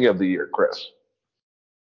beginning of the year, Chris.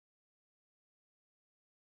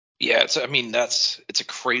 Yeah, it's a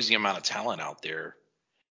crazy amount of talent out there.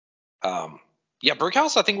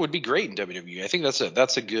 Brickhouse I think would be great in WWE. I think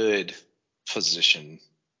that's a good position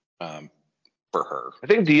for her. I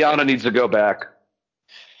think Deonna needs to go back.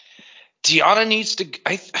 Deonna needs to.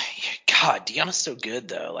 God, Deonna's so good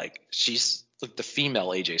though. Like she's like the female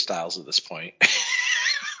AJ Styles at this point.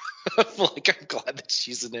 I'm glad that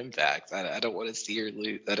she's an Impact. I don't want to see her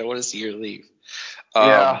leave.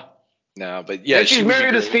 Yeah. No, but yeah, and she's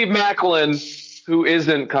married to Steve Macklin, who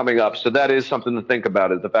isn't coming up. So that is something to think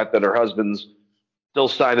about. Is the fact that her husband's still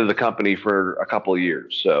signed to the company for a couple of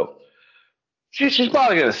years. So she's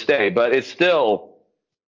probably going to stay, but it's still.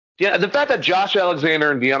 Yeah, the fact that Josh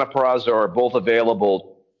Alexander and Deonna Purrazzo are both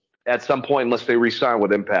available at some point, unless they re-sign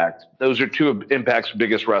with Impact, those are two of Impact's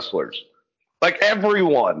biggest wrestlers. Like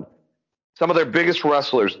everyone, some of their biggest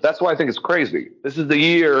wrestlers. That's why I think it's crazy. This is the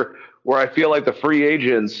year where I feel like the free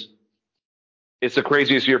agents, it's the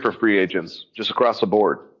craziest year for free agents, just across the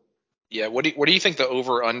board. Yeah, what do you think the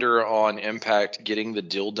over-under on Impact getting the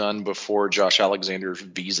deal done before Josh Alexander's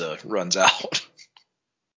visa runs out?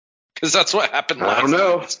 Because that's what happened last time. I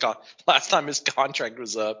don't know. Last time his contract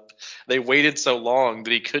was up, they waited so long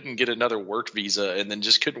that he couldn't get another work visa, and then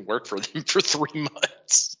just couldn't work for them for 3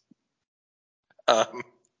 months.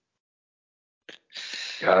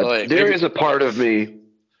 There is a part of me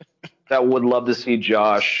that would love to see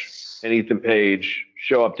Josh and Ethan Page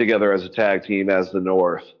show up together as a tag team as the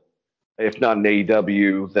North. If not in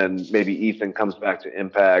AEW, then maybe Ethan comes back to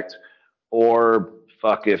Impact. Or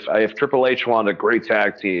if Triple H wanted a great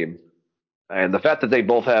tag team, and the fact that they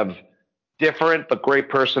both have different but great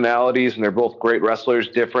personalities and they're both great wrestlers,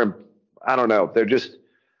 different, I don't know. They're just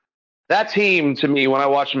that team to me when I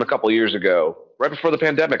watched them a couple of years ago, right before the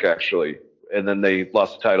pandemic actually, and then they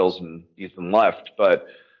lost the titles and Ethan left. But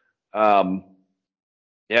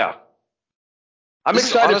yeah, I'm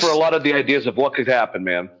excited for a lot of the ideas of what could happen,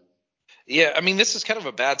 man. Yeah, this is kind of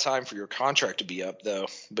a bad time for your contract to be up though,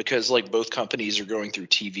 because both companies are going through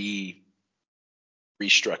TV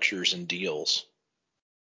restructures and deals.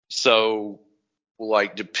 So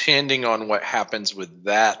depending on what happens with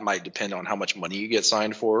that might depend on how much money you get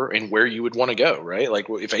signed for and where you would want to go, right?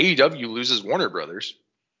 If AEW loses Warner Brothers,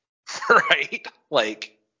 right?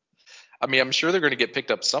 I'm sure they're going to get picked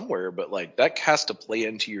up somewhere, but that has to play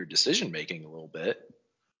into your decision making a little bit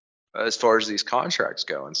as far as these contracts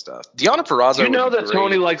go and stuff. Deonna Purrazzo, that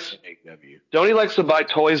Tony likes to buy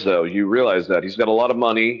toys though. You realize that he's got a lot of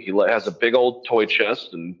money. He has a big old toy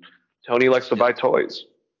chest, and Tony likes to buy toys.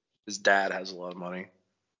 His dad has a lot of money.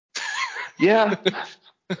 Yeah.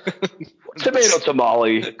 Tomato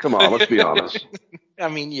tamale. Come on, let's be honest.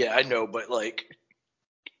 Yeah, I know, but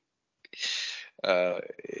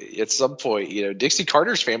at some point, Dixie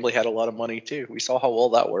Carter's family had a lot of money too. We saw how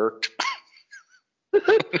well that worked.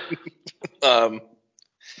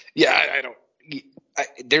 Yeah, I don't.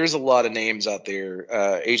 there's a lot of names out there.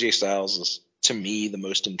 AJ Styles is, to me, the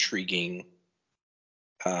most intriguing.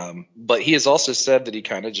 But he has also said that he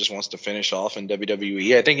kind of just wants to finish off in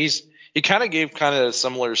WWE. I think he kind of gave kind of a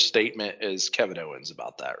similar statement as Kevin Owens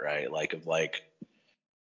about that, right?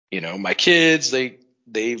 My kids,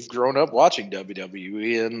 they've grown up watching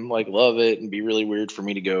WWE and love it, and be really weird for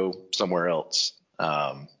me to go somewhere else.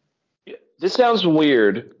 This sounds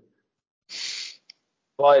weird,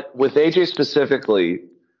 but with AJ specifically,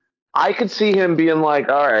 I could see him being like,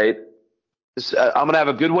 all right, I'm going to have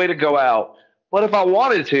a good way to go out. But if I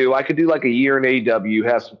wanted to, I could do a year in AEW,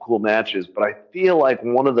 have some cool matches. But I feel like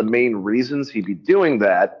one of the main reasons he'd be doing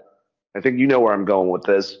that, I think you know where I'm going with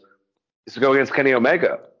this, is to go against Kenny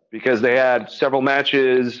Omega. Because they had several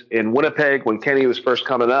matches in Winnipeg when Kenny was first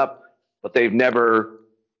coming up, but they've never,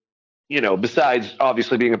 besides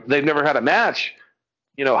obviously they've never had a match,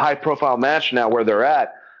 high profile match now where they're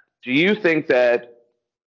at. Do you think that,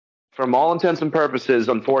 from all intents and purposes,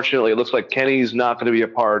 unfortunately, it looks like Kenny's not going to be a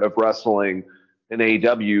part of wrestling in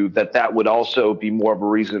AEW, that would also be more of a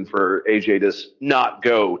reason for AJ to not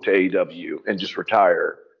go to AEW and just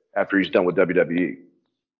retire after he's done with WWE?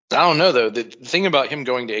 I don't know, though. The thing about him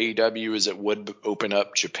going to AEW is it would open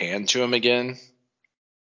up Japan to him again.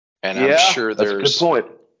 And I'm sure that's a good point.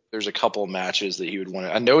 There's a couple of matches that he would want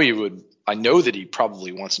to. I know that he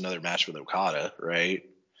probably wants another match with Okada, right?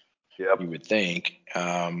 Yep. You would think.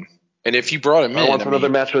 And if you brought him in, wants another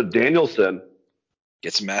match with Danielson.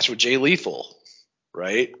 Gets a match with Jay Lethal,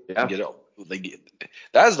 right? Yeah.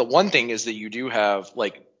 That is the one thing, is that you do have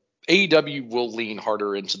AEW will lean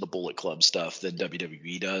harder into the Bullet Club stuff than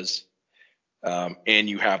WWE does. And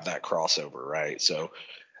you have that crossover, right? So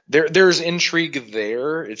there's intrigue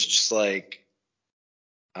there. It's just I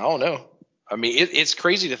don't know. I mean, it's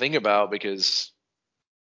crazy to think about, because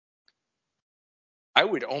I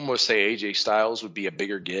would almost say AJ Styles would be a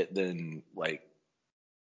bigger get than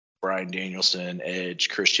Bryan Danielson, Edge,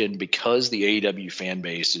 Christian, because the AEW fan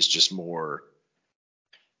base is just more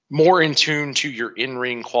in tune to your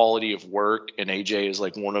in-ring quality of work, and AJ is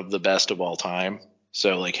one of the best of all time.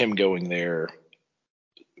 So him going there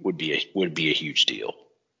would be a huge deal.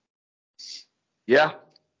 Yeah.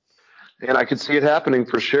 And I could see it happening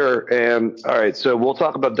for sure. And all right, so we'll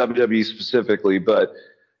talk about WWE specifically, but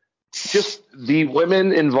just the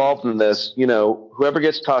women involved in this, whoever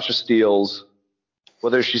gets Tasha Steelz,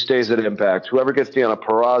 whether she stays at Impact, whoever gets Deonna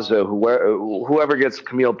Purrazzo, whoever gets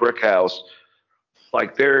Camille Brickhouse,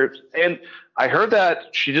 and I heard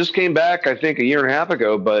that she just came back, I think, a year and a half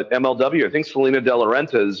ago, but MLW, I think Selena De La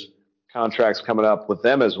Renta's contract's coming up with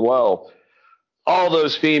them as well. All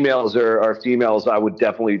those females are females I would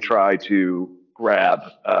definitely try to grab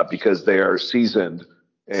because they are seasoned.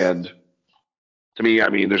 And to me, I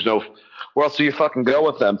mean, there's no where else do you fucking go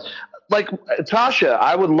with them? Tasha,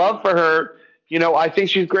 I would love for her. I think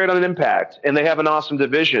she's great on an Impact, and they have an awesome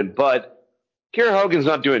division. But Kiera Hogan's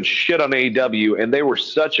not doing shit on AEW, and they were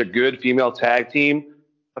such a good female tag team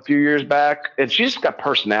a few years back. And she's got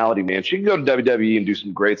personality, man. She can go to WWE and do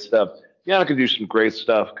some great stuff. Deonna can do some great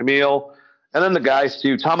stuff. Camille. And then the guys,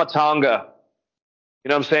 too. Tama Tonga. You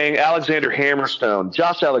know what I'm saying? Alexander Hammerstone.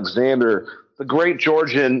 Josh Alexander. The great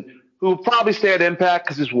Georgian, who will probably stay at Impact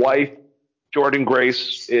because his wife, Jordan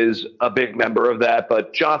Grace, is a big member of that.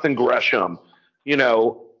 But Jonathan Gresham,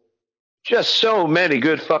 just so many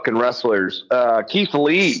good fucking wrestlers. Keith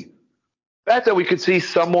Lee. The fact that we could see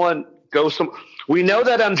someone go we know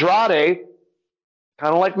that Andrade,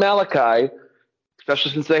 kind of like Malachi,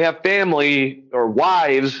 especially since they have family or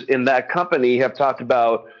wives in that company, have talked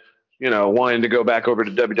about, wanting to go back over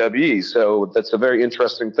to WWE. So that's a very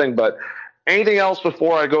interesting thing. But anything else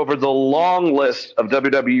before I go over the long list of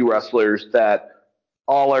WWE wrestlers that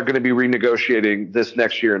all are going to be renegotiating this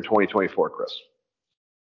next year in 2024, Chris?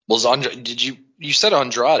 Well, you said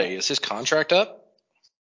Andrade, is his contract up?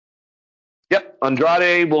 Yep.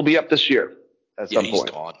 Andrade will be up this year at some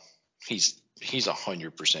point. He's gone. He's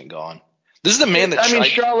 100% gone. This is the man that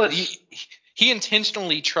Charlotte. He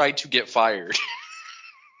intentionally tried to get fired.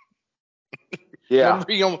 Yeah.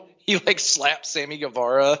 Remember he slapped Sammy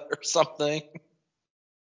Guevara or something.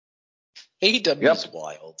 AEW is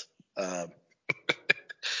wild.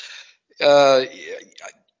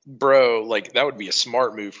 Bro, that would be a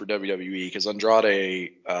smart move for WWE, because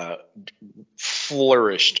Andrade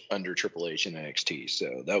flourished under Triple H in NXT.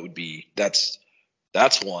 So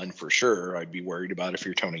that's one for sure I'd be worried about if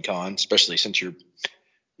you're Tony Khan, especially since you're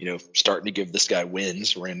starting to give this guy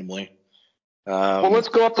wins randomly. Well, let's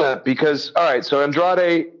go up to that, because all right, so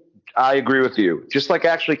Andrade, I agree with you. Just like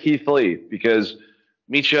actually Keith Lee, because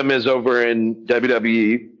Meacham is over in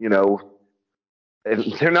WWE,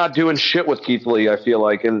 And they're not doing shit with Keith Lee, I feel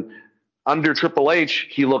like. And under Triple H,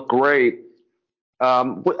 he looked great. I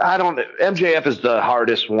don't. MJF is the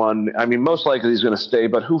hardest one. I mean, most likely he's going to stay,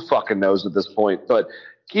 but who fucking knows at this point? But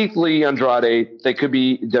Keith Lee, Andrade, they could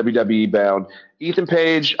be WWE bound. Ethan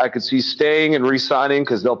Page, I could see staying and re-signing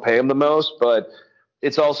because they'll pay him the most. But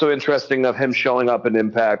it's also interesting of him showing up in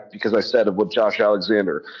Impact because I said it with Josh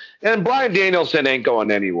Alexander. And Bryan Danielson ain't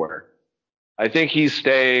going anywhere. I think he's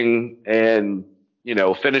staying and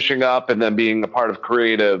finishing up and then being a part of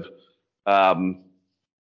creative. Um,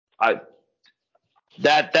 I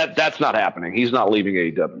that's not happening. He's not leaving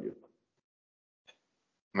AEW.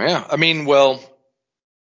 Yeah, I mean, well,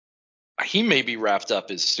 he may be wrapped up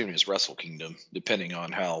as soon as Wrestle Kingdom, depending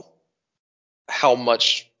on how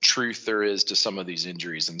much truth there is to some of these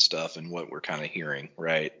injuries and stuff and what we're kind of hearing,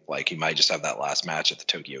 right? Like he might just have that last match at the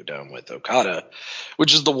Tokyo Dome with Okada,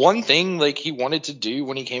 which is the one thing like he wanted to do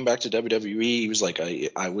when he came back to WWE. He was like,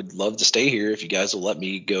 I would love to stay here if you guys will let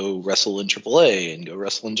me go wrestle in AAA and go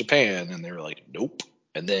wrestle in Japan. And they were like, nope.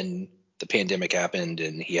 And then the pandemic happened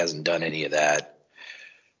and he hasn't done any of that.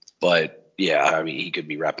 But yeah, I mean, he could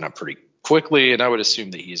be wrapping up pretty quickly, and I would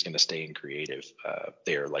assume that he's going to stay in creative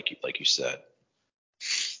there, like you said.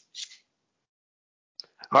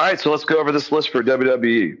 All right, so let's go over this list for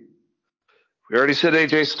WWE. We already said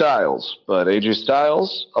AJ Styles, but AJ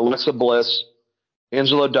Styles, Alexa Bliss,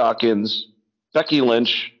 Angelo Dawkins, Becky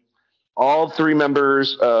Lynch, all three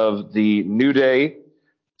members of the New Day.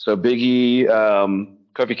 So Big E,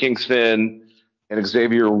 Kofi Kingston, and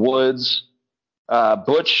Xavier Woods.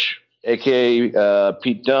 Butch, a.k.a.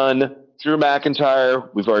 Pete Dunne, Drew McIntyre.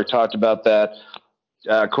 We've already talked about that.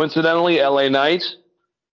 Coincidentally, LA Knight,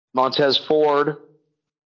 Montez Ford,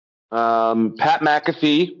 Pat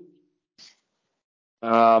McAfee,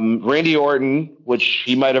 Randy Orton, which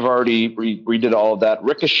he might have already redid all of that,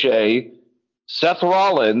 Ricochet, Seth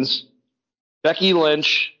Rollins, Becky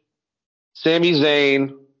Lynch, Sami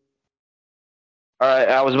Zayn. All right,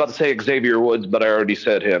 I was about to say Xavier Woods, but I already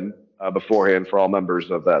said him beforehand for all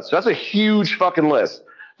members of that. So that's a huge fucking list.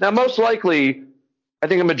 Now, most likely, I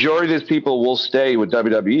think a majority of these people will stay with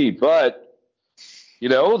WWE, but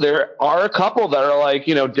there are a couple that are like,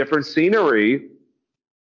 different scenery.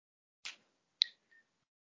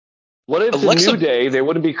 What if the New Day, they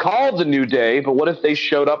wouldn't be called the New Day, but what if they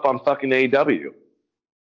showed up on fucking AEW?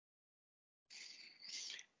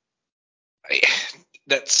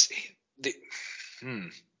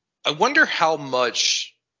 I wonder how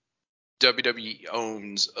much WWE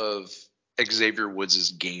owns of Xavier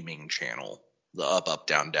Woods' gaming channel, the up,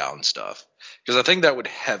 down, down stuff, because I think that would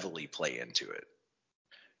heavily play into it,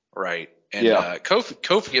 right? And yeah.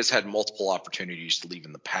 Kofi has had multiple opportunities to leave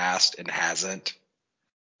in the past and hasn't.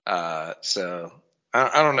 So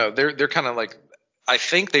I don't know. They're kind of like, I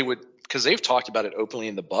think they would, because they've talked about it openly,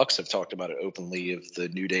 and the Bucks have talked about it openly of the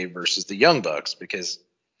New Day versus the Young Bucks, because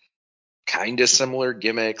kind of similar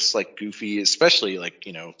gimmicks, like goofy, especially like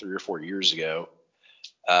 3 or 4 years ago.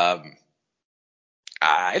 That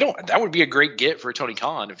would be a great get for Tony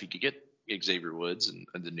Khan if he could get Xavier Woods and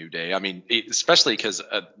the New Day. I mean, especially because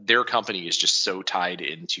their company is just so tied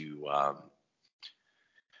into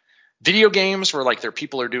video games, where like their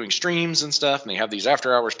people are doing streams and stuff, and they have these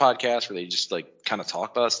after hours podcasts where they just like kind of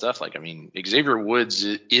talk about stuff. Like, I mean, Xavier Woods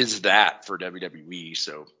is that for WWE.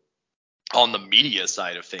 So on the media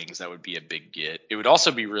side of things, that would be a big get. It would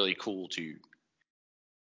also be really cool to,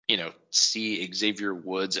 see Xavier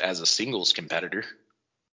Woods as a singles competitor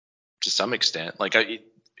to some extent. Like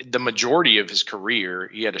the majority of his career,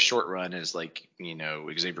 he had a short run as like,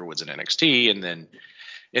 Xavier Woods in NXT, and then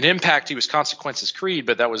in Impact, he was Consequences Creed,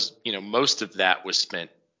 but that was, most of that was spent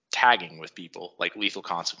tagging with people like Lethal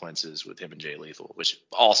Consequences with him and Jay Lethal, which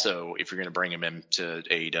also, if you're going to bring him into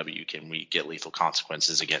AEW, can we get Lethal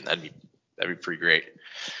Consequences again? That'd be pretty great.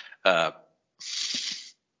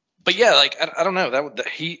 But yeah, like, I don't know,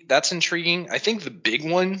 that's intriguing. I think the big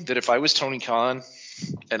one that if I was Tony Khan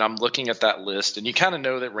and I'm looking at that list, and you kind of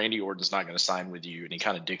know that Randy Orton's not going to sign with you, and he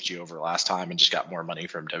kind of dicked you over last time and just got more money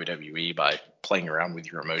from WWE by playing around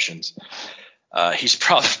with your emotions. He's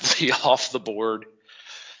probably off the board.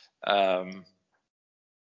 I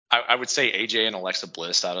would say AJ and Alexa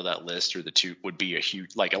Bliss out of that list are the two would be a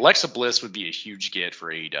huge, like Alexa Bliss would be a huge get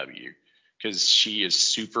for AEW because she is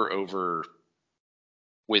super over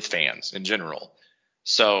with fans in general.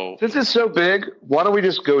 So since it's so big, why don't we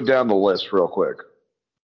just go down the list real quick?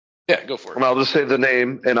 Yeah, go for it. And I'll just say the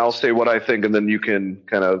name, and I'll say what I think, and then you can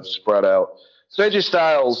kind of spread out. So AJ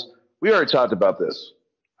Styles, we already talked about this.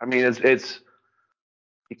 I mean,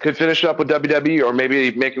 he could finish up with WWE, or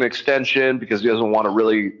maybe make an extension because he doesn't want to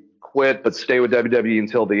really quit, but stay with WWE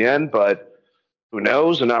until the end. But who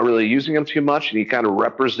knows? They're not really using him too much, and he kind of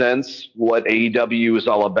represents what AEW is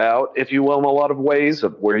all about, if you will, in a lot of ways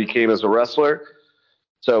of where he came as a wrestler.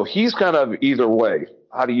 So he's kind of either way.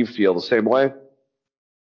 How do you feel? The same way?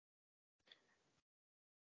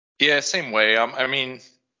 Yeah, same way. I mean,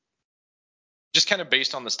 just kind of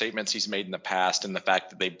based on the statements he's made in the past and the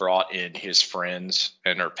fact that they brought in his friends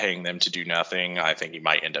and are paying them to do nothing, I think he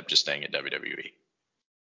might end up just staying at WWE.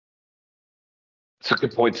 That's a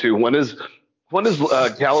good point too. When is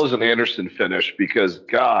Gallows and Anderson finish? Because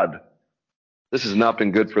God, this has not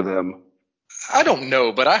been good for them. I don't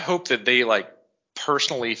know, but I hope that they like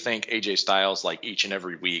personally thank AJ Styles like each and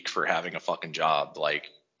every week for having a fucking job, like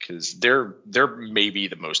because they're maybe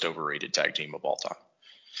the most overrated tag team of all time.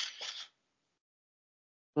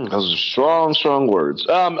 Those are strong, strong words.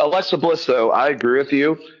 Alexa Bliss, though, I agree with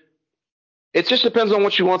you. It just depends on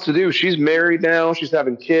what she wants to do. She's married now. She's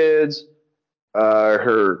having kids.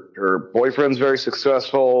 Her boyfriend's very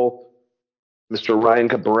successful, Mr. Ryan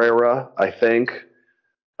Cabrera, I think.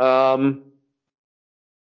 But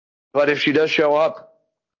if she does show up,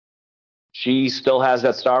 she still has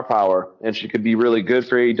that star power, and she could be really good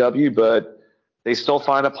for AEW. But they still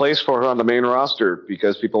find a place for her on the main roster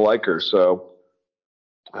because people like her. So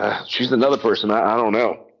she's another person. I don't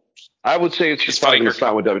know. I would say she's probably going to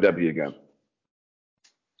sign with WWE again.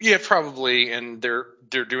 Yeah, probably. And they're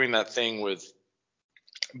doing that thing with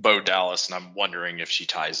Bo Dallas, and I'm wondering if she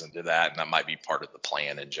ties into that, and that might be part of the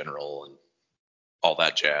plan in general and all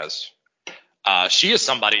that jazz. She is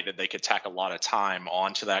somebody that they could tack a lot of time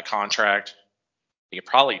onto that contract. They could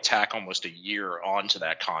probably tack almost a year onto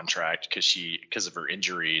that contract because of her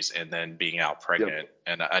injuries and then being out pregnant. Yep.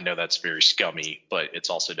 And I know that's very scummy, but it's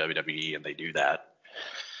also WWE and they do that.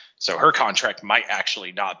 So her contract might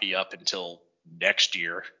actually not be up until next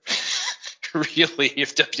year, really,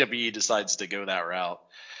 if WWE decides to go that route.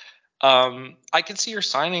 I can see her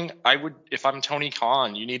signing. I would, if I'm Tony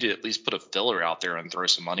Khan, you need to at least put a filler out there and throw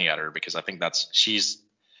some money at her because I think she's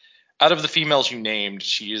out of the females you named,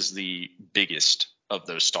 she is the biggest of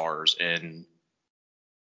those stars, and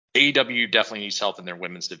AEW definitely needs help in their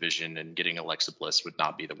women's division, and getting Alexa Bliss would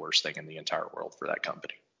not be the worst thing in the entire world for that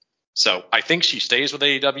company. So I think she stays with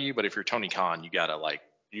AEW, but if you're Tony Khan, you gotta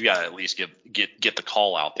at least get the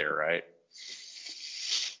call out there, right?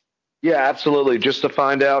 Yeah, absolutely. Just to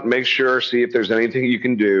find out, make sure, see if there's anything you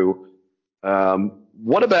can do.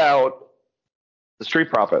 What about the Street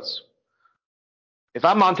Profits? If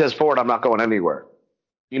I'm Montez Ford, I'm not going anywhere.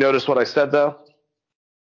 You notice what I said, though?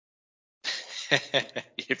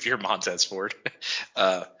 If you're Montez Ford.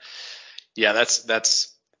 Yeah,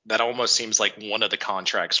 that almost seems like one of the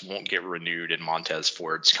contracts won't get renewed and Montez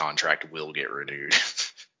Ford's contract will get renewed.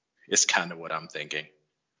 It's kind of what I'm thinking.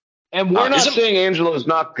 And we're not saying Angelo's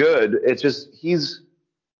not good. It's just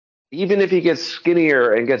even if he gets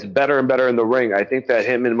skinnier and gets better and better in the ring, I think that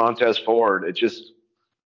him and Montez Ford,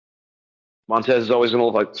 Montez is always going to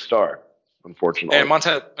look like the star, unfortunately. And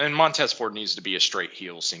Montez Ford needs to be a straight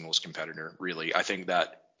heel singles competitor, really. I think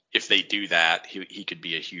that if they do that, he could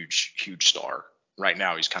be a huge, huge star. Right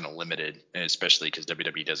now, he's kind of limited, and especially because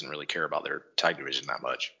WWE doesn't really care about their tag division that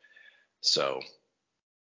much. So,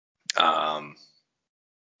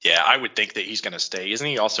 yeah, I would think that he's going to stay. Isn't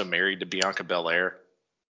he also married to Bianca Belair?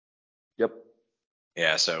 Yep.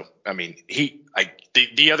 Yeah. So, I mean, the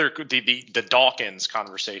Dawkins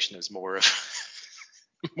conversation is more of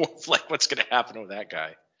like what's going to happen with that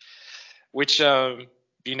guy. Which,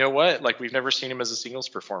 you know what? Like, we've never seen him as a singles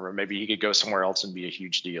performer. Maybe he could go somewhere else and be a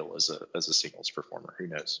huge deal as a singles performer. Who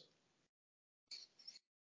knows?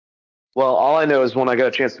 Well, all I know is when I got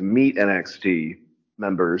a chance to meet NXT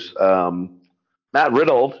members, Matt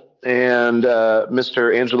Riddle and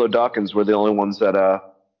Mr. Angelo Dawkins were the only ones that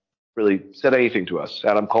really said anything to us.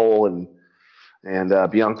 Adam Cole and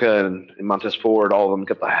Bianca and Montez Ford, all of them,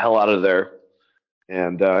 get the hell out of there.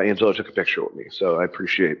 And Angelo took a picture with me, so I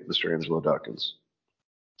appreciate Mr. Angelo Dawkins.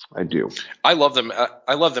 I do. I love them.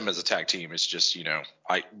 I love them as a tag team. It's just,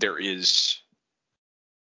 there is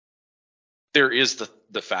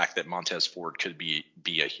the fact that Montez Ford could be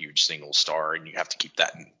a huge single star, and you have to keep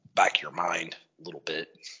that in the back of your mind a little bit.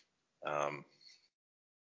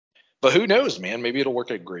 But who knows, man? Maybe it'll work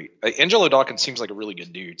out great. Angelo Dawkins seems like a really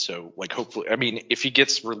good dude. So, like, hopefully, I mean, if he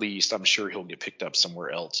gets released, I'm sure he'll get picked up somewhere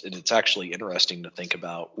else. And it's actually interesting to think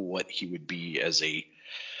about what he would be as a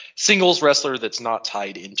singles wrestler that's not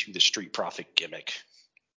tied into the Street Profit gimmick.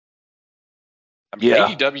 I mean,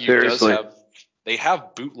 yeah, AEW seriously. they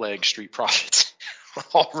have bootleg Street Profits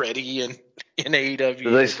already in AEW. Do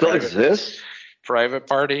they still exist? Private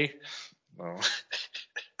Party? Well,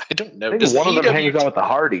 I don't know. Maybe one of them hangs out with the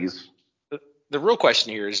Hardys. the real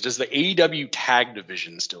question here is, does the AEW tag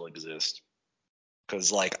division still exist?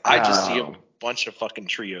 Because, like, I just see a bunch of fucking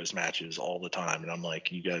trios matches all the time, and I'm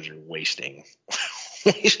like, you guys are wasting.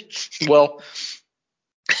 Well,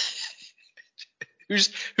 who's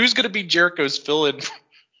going to be Jericho's fill-in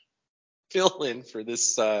for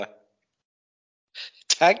this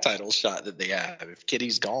tag title shot that they have if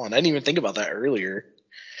Kitty's gone? I didn't even think about that earlier.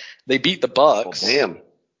 They beat the Bucks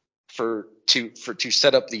to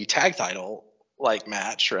set up the tag title like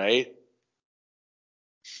match, right?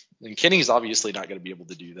 And Kenny's obviously not going to be able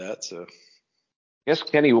to do that, so I guess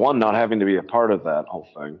Kenny won not having to be a part of that whole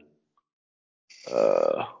thing.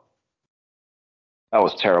 That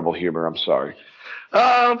was terrible humor. I'm sorry.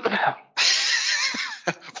 Well,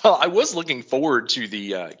 I was looking forward to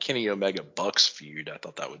the Kenny Omega Bucks feud. I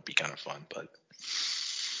thought that would be kind of fun, but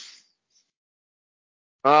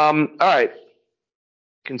all right.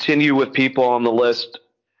 Continue with people on the list.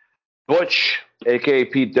 Butch, aka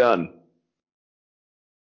Pete Dunne.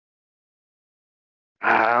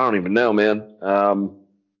 I don't even know, man.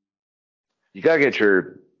 You gotta get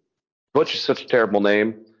your Butch is such a terrible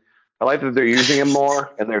name. I like that they're using him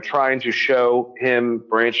more, and they're trying to show him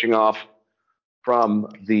branching off from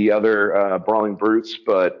the other Brawling Brutes,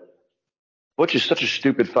 but Butch is such a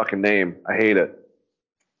stupid fucking name. I hate it.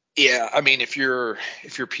 yeah, I mean, if you're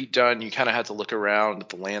Pete Dunne, you kind of have to look around at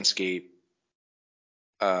the landscape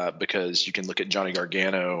because you can look at Johnny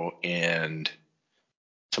Gargano and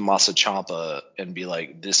Tommaso Ciampa and be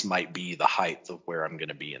like, this might be the height of where I'm going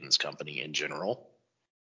to be in this company in general.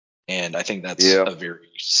 And I think that's a very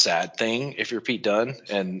sad thing if you're Pete Dunne.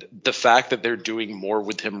 And the fact that they're doing more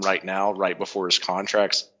with him right now, right before his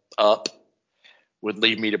contract's up, would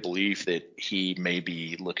lead me to believe that he may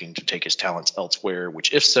be looking to take his talents elsewhere,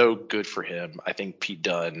 which if so, good for him. I think Pete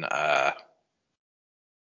Dunne, they're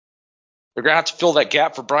going to have to fill that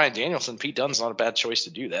gap for Bryan Danielson. Pete Dunne's not a bad choice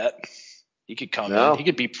to do that. He could come in. He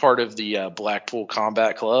could be part of the Blackpool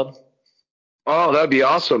Combat Club. Oh, that'd be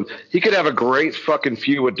awesome. He could have a great fucking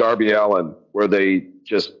feud with Darby Allin where they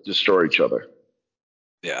just destroy each other.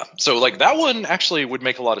 Yeah. So, like, that one actually would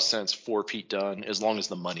make a lot of sense for Pete Dunne as long as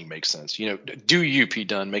the money makes sense. You know, do you, Pete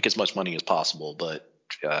Dunne, make as much money as possible. But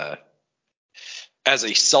as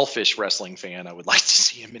a selfish wrestling fan, I would like to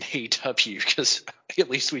see him in AEW because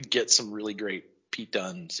at least we'd get some really great Pete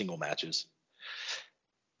Dunne single matches.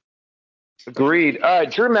 Agreed. All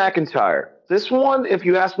right, Drew McIntyre. This one, if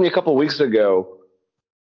you asked me a couple weeks ago,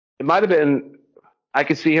 it might have been, I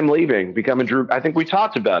could see him leaving, becoming Drew. I think we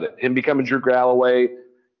talked about it, him becoming Drew Galloway.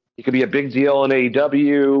 He could be a big deal in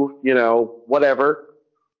AEW, you know, whatever.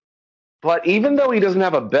 But even though he doesn't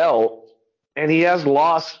have a belt and he has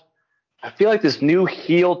lost, I feel like this new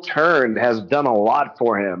heel turn has done a lot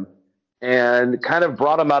for him and kind of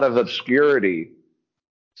brought him out of obscurity.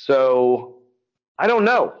 So I don't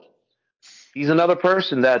know. He's another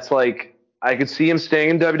person that's like, I could see him staying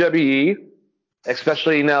in WWE,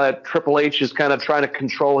 especially now that Triple H is kind of trying to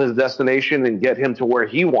control his destination and get him to where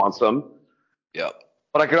he wants him. Yep.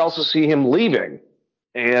 But I could also see him leaving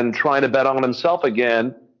and trying to bet on himself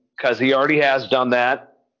again because he already has done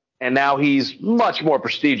that. And now he's much more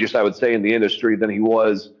prestigious, I would say, in the industry than he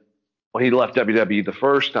was when he left WWE the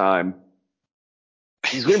first time.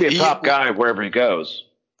 He's going to be a top guy wherever he goes.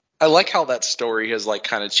 I like how that story has like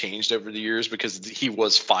kind of changed over the years because he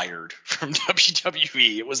was fired from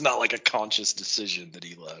WWE. It was not like a conscious decision that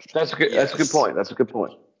he left. That's a good. That's a good point. That's a good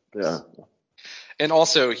point. Yeah. And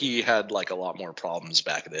also, he had like a lot more problems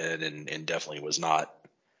back then, and definitely was not.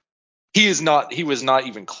 He was not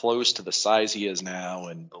even close to the size he is now,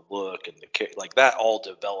 and the look and the like that all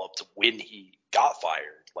developed when he got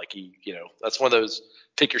fired. Like that's one of those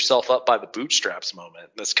pick yourself up by the bootstraps moment.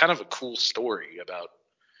 That's kind of a cool story about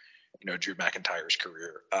Drew McIntyre's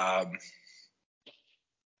career. I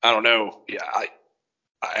don't know. Yeah,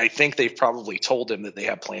 I think they've probably told him that they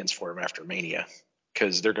have plans for him after Mania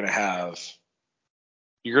because you're going to have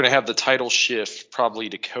the title shift probably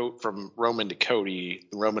from Roman to Cody.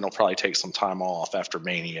 Roman will probably take some time off after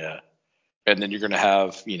Mania, and then you're going to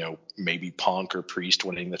have maybe Punk or Priest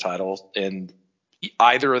winning the title, and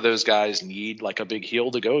either of those guys need like a big heel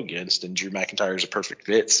to go against, and Drew McIntyre is a perfect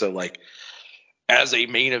fit. So like, as a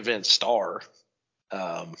main event star,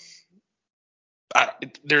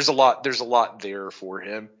 there's a lot there for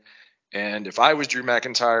him. And if I was Drew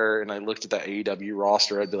McIntyre and I looked at that AEW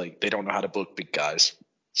roster, I'd be like, they don't know how to book big guys.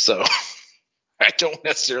 So I don't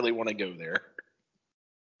necessarily want to go there.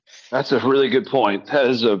 That's a really good point. That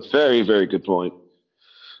is a very, very good point.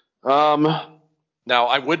 Now,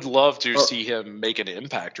 I would love to see him make an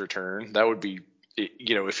Impact return. That would be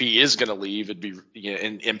if he is going to leave, it'd be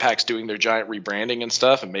and Impact's doing their giant rebranding and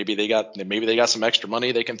stuff, and maybe they got some extra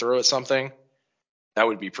money they can throw at something. That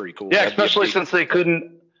would be pretty cool. Yeah, That'd be a especially big- since they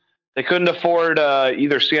couldn't afford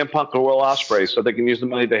either CM Punk or Will Ospreay, so they can use the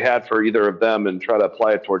money they had for either of them and try to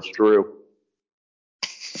apply it towards Drew.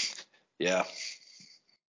 Yeah.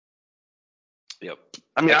 Yep.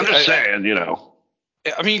 I mean, I'm just saying,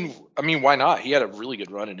 I mean, why not? He had a really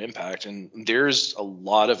good run in Impact, and there's a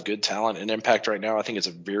lot of good talent in Impact right now. I think it's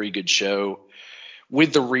a very good show.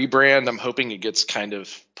 With the rebrand, I'm hoping it gets kind of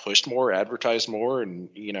pushed more, advertised more, and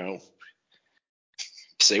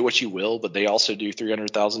say what you will, but they also do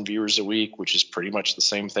 300,000 viewers a week, which is pretty much the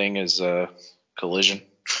same thing as Collision.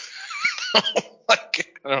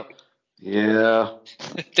 Yeah,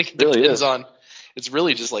 I think it really depends is. on. It's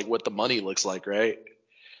really just like what the money looks like, right?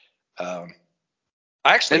 I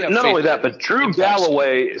actually have not faith only in that, but Drew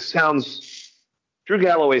Galloway sounds a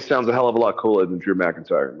hell of a lot cooler than Drew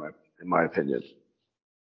McIntyre, in my opinion.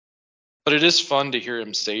 But it is fun to hear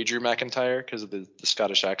him say Drew McIntyre because of the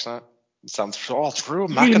Scottish accent. It sounds Drew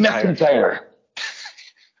McIntyre.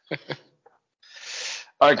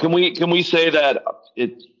 All right, can we say that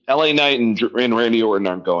LA Knight and Randy Orton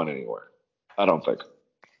aren't going anywhere? I don't think.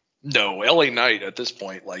 No, LA Knight at this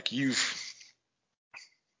point,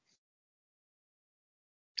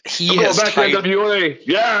 he I'm has going back to NWA.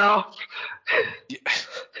 Yeah.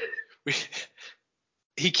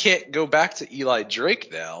 He can't go back to Eli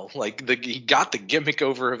Drake now. He got the gimmick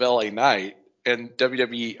over of LA Knight, and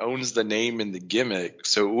WWE owns the name and the gimmick,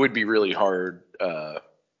 so it would be really hard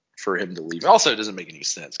for him to leave. Also, it doesn't make any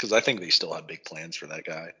sense because I think they still have big plans for that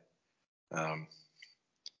guy.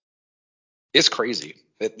 It's crazy.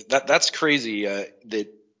 That's crazy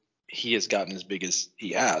that he has gotten as big as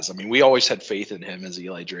he has. I mean, we always had faith in him as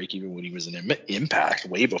Eli Drake, even when he was in Impact,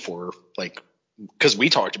 way before, because we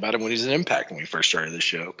talked about him when he was in Impact when we first started this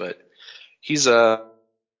show. But he's yeah,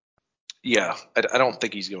 I don't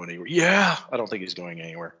think he's going anywhere. Yeah, I don't think he's going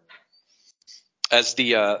anywhere. As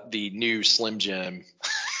the new Slim Jim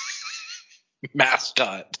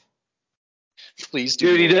mascot. Please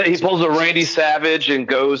do. Dude, he pulls a Randy Savage and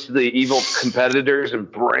goes to the evil competitors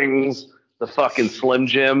and brings the fucking Slim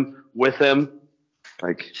Jim with him.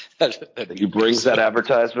 He brings that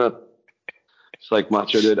advertisement. It's like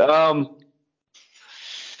Macho did.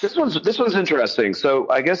 This one's interesting. So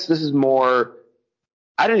I guess this is more.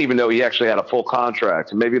 I didn't even know he actually had a full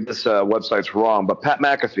contract. Maybe this website's wrong, but Pat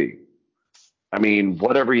McAfee. I mean,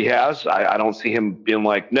 whatever he has, I don't see him being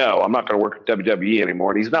like, no, I'm not going to work with WWE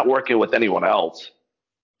anymore. And he's not working with anyone else.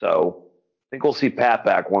 So I think we'll see Pat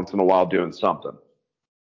back once in a while doing something.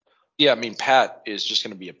 Yeah, I mean, Pat is just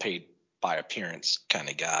going to be a paid by appearance kind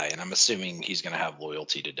of guy, and I'm assuming he's going to have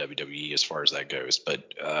loyalty to WWE as far as that goes.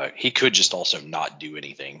 But he could just also not do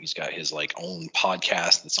anything. He's got his own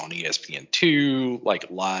podcast that's on ESPN2,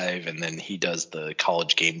 live, and then he does the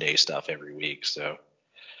College Game Day stuff every week. So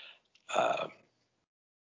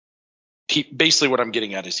basically what I'm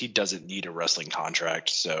getting at is he doesn't need a wrestling contract,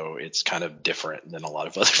 so it's kind of different than a lot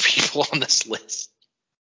of other people on this list.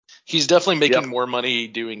 He's definitely making more money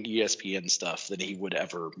doing ESPN stuff than he would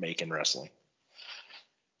ever make in wrestling.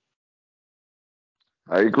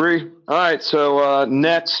 I agree. All right, so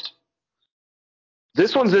next.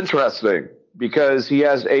 This one's interesting because he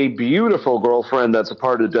has a beautiful girlfriend that's a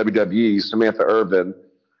part of the WWE, Samantha Irvin.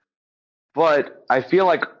 But I feel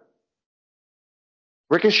like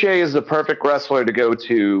Ricochet is the perfect wrestler to go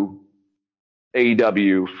to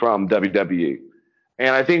AEW from WWE. And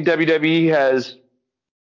I think WWE has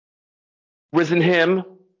risen him,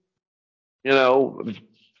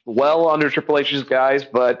 well under Triple H's guys,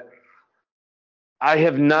 but I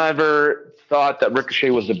have never thought that Ricochet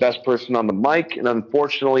was the best person on the mic, and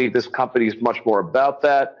unfortunately, this company is much more about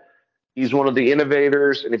that. He's one of the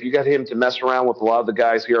innovators, and if you got him to mess around with a lot of the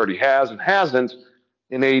guys he already has and hasn't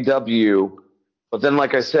in AEW, but then,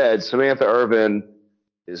 like I said, Samantha Irvin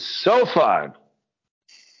is so fine.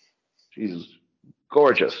 She's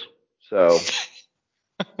gorgeous. So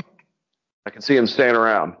I can see him staying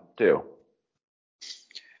around, too.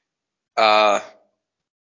 I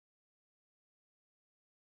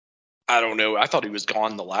don't know. I thought he was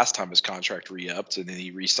gone the last time his contract re-upped, and then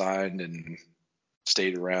he re-signed and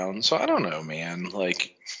stayed around. So I don't know, man.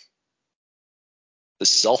 The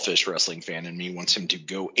selfish wrestling fan in me wants him to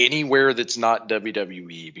go anywhere that's not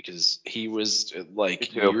WWE, because he was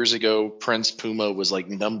years ago, Prince Puma was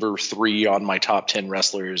number 3 on my top 10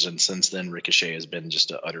 wrestlers, and since then Ricochet has been just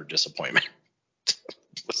an utter disappointment.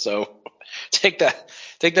 So take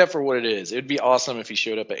that for what it is. It'd be awesome if he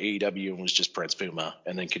showed up at AEW and was just Prince Puma,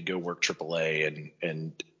 and then could go work AAA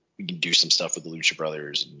and you can do some stuff with the Lucha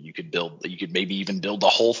Brothers, and you could maybe even build a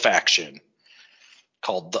whole faction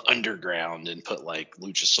called the Underground and put like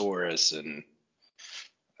Luchasaurus and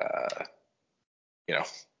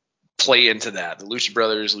play into that. The Lucha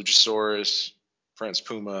Brothers, Luchasaurus, Prince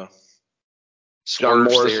Puma, John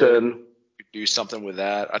Swerve's there. Morrison. Do something with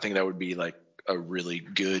that. I think that would be like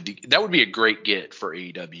that would be a great get for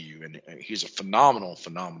AEW, and he's a phenomenal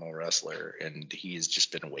wrestler, and he has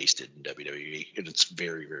just been wasted in WWE, and it's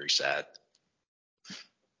very, very sad.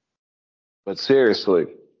 But seriously,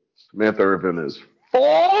 Samantha Irvin is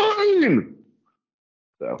fine.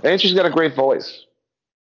 So, and she's got a great voice.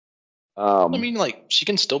 I mean, like, she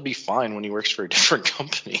can still be fine when he works for a different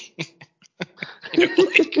company.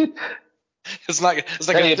 It's not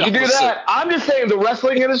hey, if you do that, I'm just saying the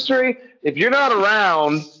wrestling industry, if you're not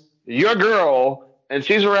around your girl and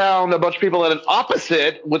she's around a bunch of people at an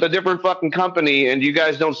opposite with a different fucking company and you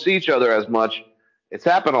guys don't see each other as much, it's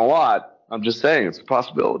happened a lot. I'm just saying it's a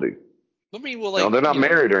possibility. I mean, well, like, they're not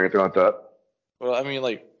married or anything like that. Well, I mean,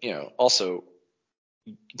 like, also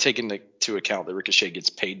take into account that Ricochet gets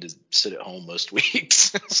paid to sit at home most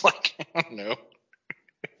weeks. It's like, I don't know.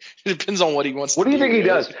 It depends on what he wants to do. What do you think he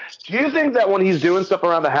does? Do you think that when he's doing stuff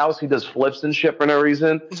around the house, he does flips and shit for no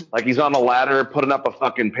reason? Like he's on a ladder putting up a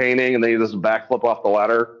fucking painting and then he does a backflip off the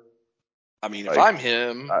ladder? I mean, if I'm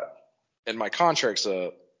him and my contract's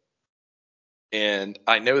up and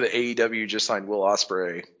I know that AEW just signed Will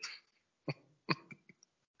Ospreay,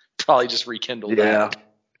 probably just rekindle that.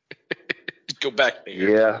 Go back there.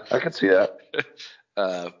 Yeah, I could see that.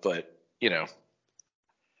 But,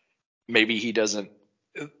 maybe he doesn't.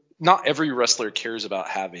 Not every wrestler cares about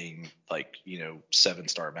having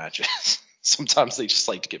 7-star matches. Sometimes they just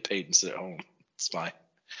like to get paid and sit at home. It's fine.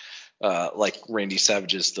 Like Randy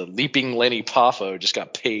Savage's the Leaping Lenny Poffo just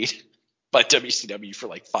got paid by WCW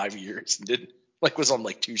for 5 years and was on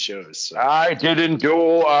 2 shows. So. I didn't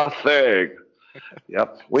do a thing.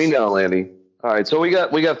 Yep, we know, Lenny. All right, so we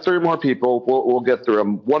got 3 more people. We'll get through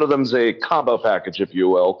them. One of them's a combo package, if you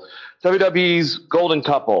will. WWE's Golden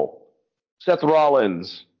Couple, Seth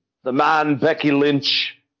Rollins, the man Becky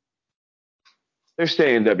Lynch. They're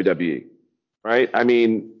staying in WWE, right? I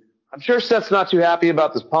mean, I'm sure Seth's not too happy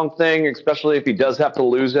about this Punk thing, especially if he does have to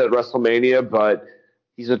lose it at WrestleMania, but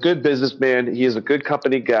he's a good businessman. He is a good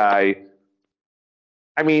company guy.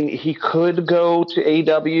 I mean, he could go to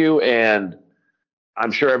AEW, and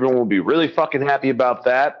I'm sure everyone will be really fucking happy about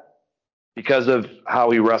that because of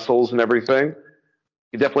how he wrestles and everything.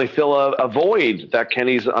 You definitely fill a void that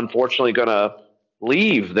Kenny's unfortunately going to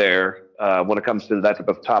leave there when it comes to that type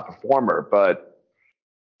of top performer. But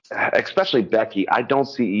especially Becky, I don't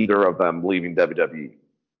see either of them leaving WWE.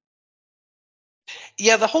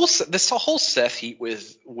 Yeah, this whole Seth heat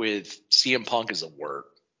with CM Punk is a work.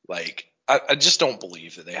 I just don't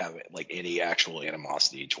believe that they have any actual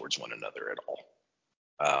animosity towards one another at all.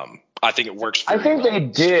 I think it works. I think they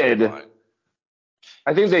did.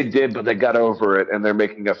 I think they did, but they got over it, and they're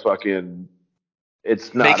making a fucking.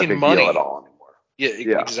 It's not a big deal at all anymore.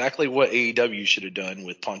 Yeah, exactly what AEW should have done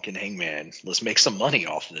with Punk and Hangman. Let's make some money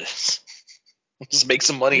off this. Let's make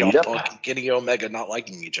some money off Punk and Kenny Omega not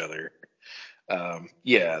liking each other.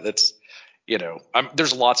 That's.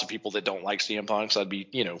 There's lots of people that don't like CM Punk. So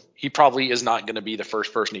he probably is not going to be the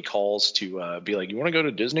first person he calls to be like, you want to go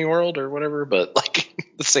to Disney World or whatever. But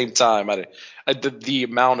at the same time, the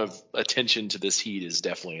amount of attention to this heat is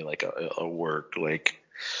definitely a work.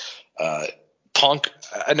 Punk,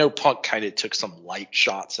 I know Punk kind of took some light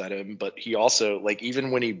shots at him, but he also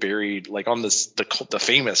even when he buried on the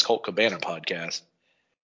famous Colt Cabana podcast,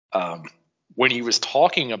 when he was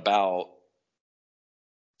talking about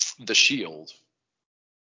the Shield,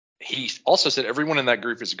 he also said everyone in that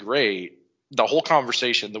group is great. The whole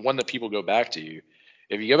conversation, the one that people go back to,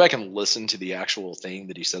 if you go back and listen to the actual thing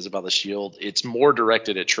that he says about the Shield, it's more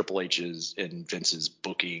directed at Triple H's and Vince's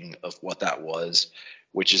booking of what that was,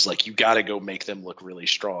 which is you got to go make them look really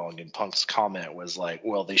strong. And Punk's comment was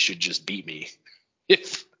well, they should just beat me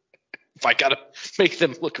if I got to make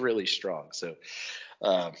them look really strong. So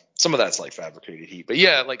some of that's fabricated heat, but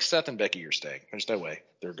yeah, Seth and Becky are staying. There's no way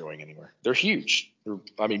they're going anywhere. They're huge.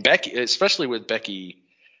 Becky, especially with Becky,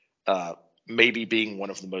 maybe being one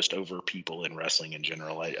of the most over people in wrestling in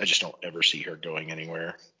general. I just don't ever see her going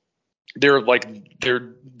anywhere. They're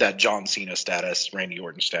that John Cena status, Randy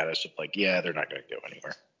Orton status of they're not going to go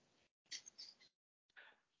anywhere.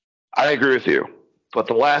 I agree with you, but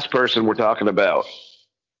the last person we're talking about,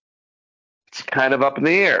 it's kind of up in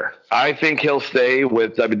the air. I think he'll stay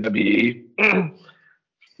with WWE. I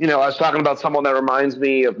was talking about someone that reminds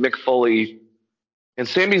me of Mick Foley, and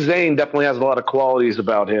Sami Zayn definitely has a lot of qualities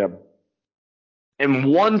about him. And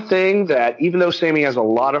one thing that, even though Sammy has a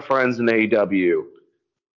lot of friends in AEW,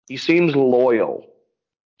 he seems loyal.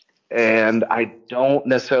 And I don't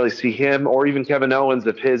necessarily see him or even Kevin Owens,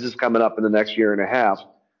 if his is coming up in the next year and a half,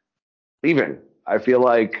 leaving. I feel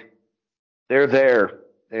like they're there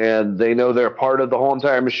and they know they're part of the whole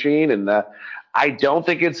entire machine. And that I don't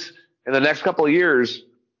think it's in the next couple of years.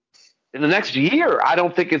 In the next year, I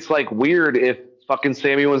don't think it's like weird if fucking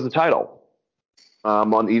Sammy wins the title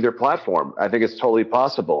on either platform. I think it's totally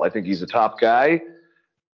possible. I think he's a top guy,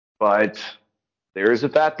 but there is a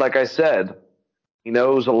fact, like I said, he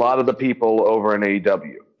knows a lot of the people over in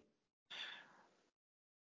AEW.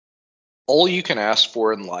 All you can ask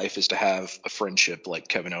for in life is to have a friendship like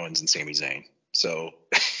Kevin Owens and Sami Zayn. So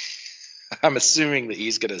I'm assuming that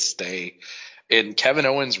he's going to stay. And Kevin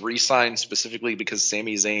Owens re-signed specifically because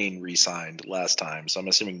Sami Zayn re-signed last time. So I'm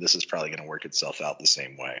assuming this is probably going to work itself out the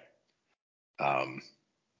same way.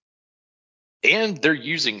 And they're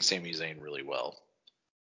using Sami Zayn really well.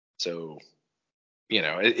 So, you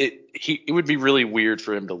know, it would be really weird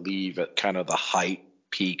for him to leave at kind of the height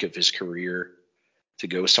peak of his career to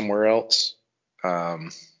go somewhere else.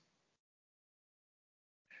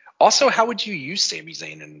 Also, how would you use Sami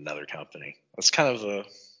Zayn in another company? That's kind of a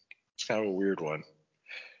weird one.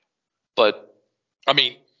 But I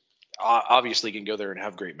mean, obviously he can go there and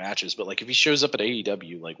have great matches. But like, if he shows up at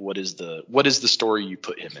AEW, like, what is the story you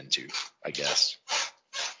put him into? I guess.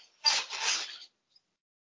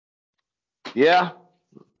 Yeah,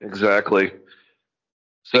 exactly.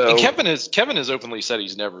 So And Kevin has openly said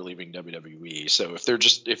he's never leaving WWE. So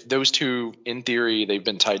if those two, in theory, they've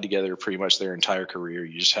been tied together pretty much their entire career,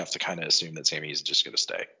 you just have to kind of assume that Sami is just going to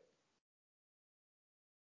stay.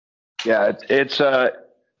 yeah, it's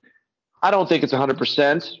I don't think it's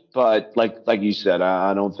 100%, but like you said,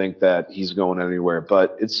 I don't think that he's going anywhere.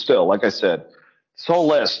 But it's still, like I said, this whole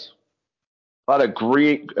list, a lot of a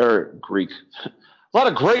lot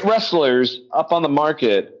of great wrestlers up on the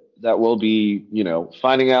market that will be,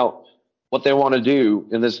 finding out what they want to do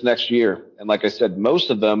in this next year. And like I said,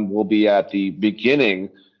 most of them will be at the beginning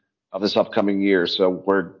of this upcoming year. So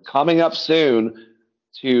we're coming up soon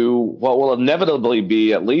to what will inevitably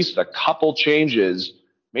be at least a couple changes,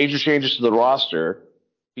 major changes to the roster,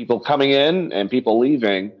 people coming in and people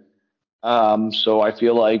leaving. So I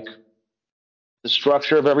feel like the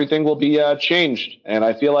structure of everything will be changed. And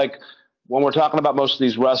I feel like when we're talking about most of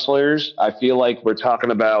these wrestlers, I feel like we're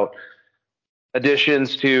talking about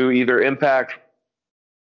additions to either Impact,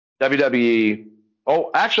 WWE. Oh,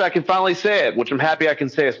 actually, I can finally say it, which I'm happy I can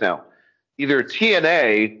say it now. Either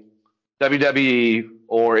TNA, WWE,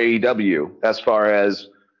 or AEW, as far as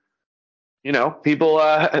people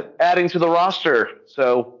adding to the roster.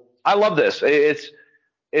 So I love this.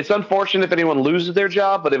 It's unfortunate if anyone loses their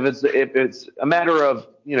job, but if it's a matter of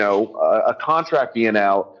a contract being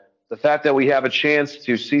out, the fact that we have a chance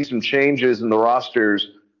to see some changes in the rosters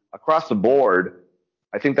across the board,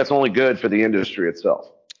 I think that's only good for the industry itself.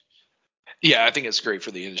 Yeah, I think it's great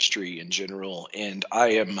for the industry in general, and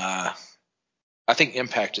I think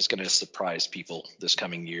Impact is going to surprise people this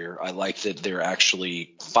coming year. I like that they're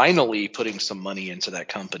actually finally putting some money into that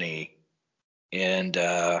company, and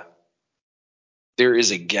there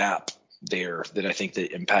is a gap there that I think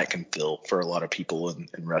that Impact can fill for a lot of people in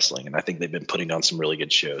wrestling, and I think they've been putting on some really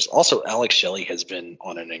good shows. Also, Alex Shelley has been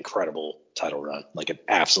on an incredible title run, like an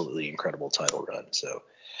absolutely incredible title run. So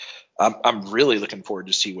I'm really looking forward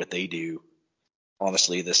to see what they do,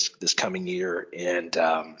 honestly, this coming year. And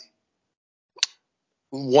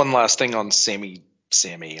one last thing on Sammy,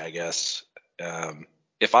 I guess.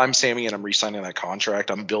 If I'm Sammy and I'm re-signing that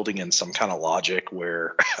contract, I'm building in some kind of logic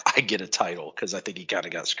where I get a title, because I think he kind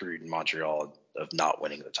of got screwed in Montreal of not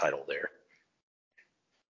winning the title there.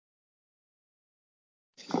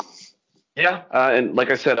 Yeah, and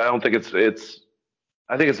like I said, I don't think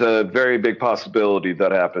I think it's a very big possibility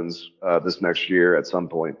that happens this next year at some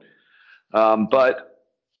point. But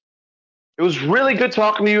it was really good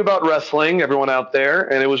talking to you about wrestling, everyone out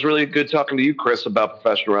there, and it was really good talking to you, Chris, about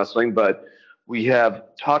professional wrestling. But we have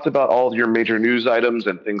talked about all of your major news items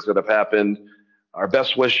and things that have happened. Our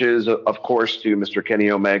best wishes, of course, to Mr. Kenny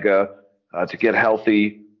Omega to get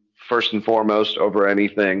healthy first and foremost over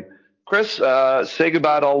anything. Chris, say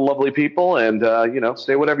goodbye to all the lovely people, and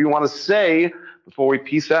say whatever you want to say before we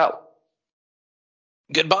peace out.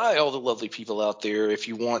 Goodbye, all the lovely people out there. If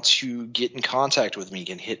you want to get in contact with me, you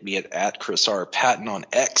can hit me at Chris R. Patton on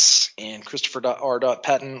X and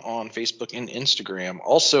Christopher.R.Patton on Facebook and Instagram.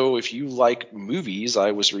 Also, if you like movies,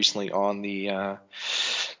 I was recently on the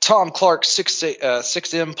Tom Clark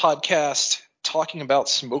 6M podcast talking about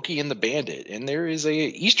Smokey and the Bandit, and there is a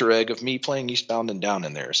Easter egg of me playing Eastbound and Down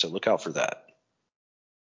in there, so look out for that.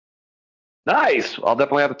 Nice. I'll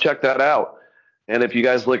definitely have to check that out. And if you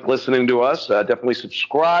guys like listening to us, definitely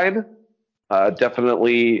subscribe.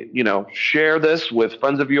 Definitely, share this with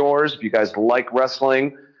friends of yours if you guys like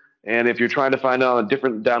wrestling. And if you're trying to find out a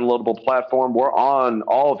different downloadable platform, we're on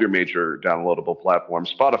all of your major downloadable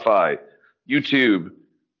platforms, Spotify, YouTube.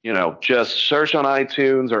 Just search on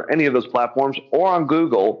iTunes or any of those platforms or on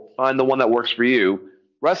Google. Find the one that works for you.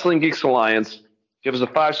 Wrestling Geeks Alliance. Give us a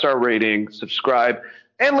 5-star rating, subscribe,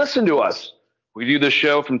 and listen to us. We do this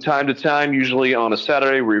show from time to time, usually on a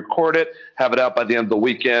Saturday. We record it, have it out by the end of the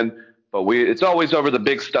weekend. But it's always over the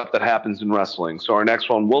big stuff that happens in wrestling. So our next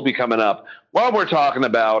one will be coming up while we're talking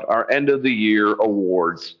about our end of the year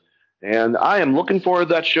awards. And I am looking forward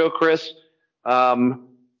to that show, Chris.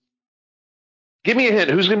 Give me a hint.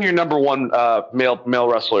 Who's going to be your number one male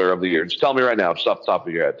wrestler of the year? Just tell me right now, just off the top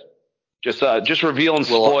of your head. Just reveal and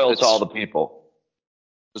spoil to all the people.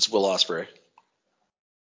 It's Will Ospreay.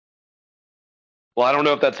 Well, I don't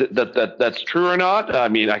know if that's true or not. I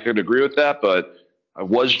mean, I could agree with that, but I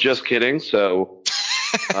was just kidding. So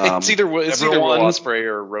it's either Will Ospreay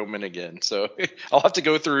or Roman again. So I'll have to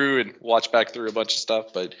go through and watch back through a bunch of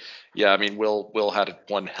stuff. But yeah, I mean, Will had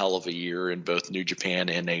one hell of a year in both New Japan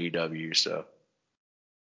and AEW. So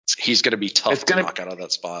he's going to be tough to knock out of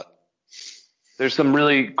that spot. There's some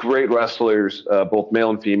really great wrestlers, both male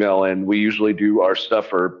and female, and we usually do our stuff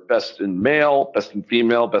for best in male, best in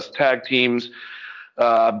female, best tag teams,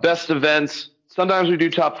 best events. Sometimes we do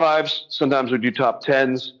top fives, sometimes we do top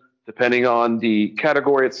tens, depending on the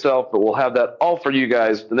category itself. But we'll have that all for you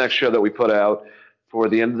guys the next show that we put out for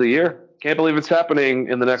the end of the year. Can't believe it's happening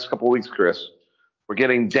in the next couple of weeks, Chris. We're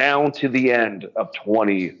getting down to the end of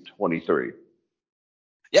 2023.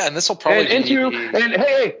 Yeah, and this will probably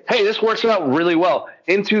hey, this works out really well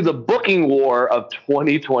into the booking war of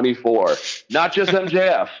 2024. Not just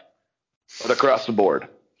MJF, but across the board.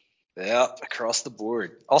 Yeah, across the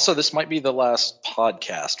board. Also, this might be the last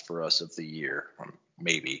podcast for us of the year,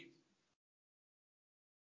 maybe.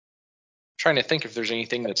 I'm trying to think if there's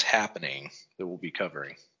anything that's happening that we'll be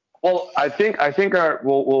covering. Well, I think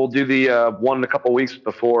we'll do the one in a couple weeks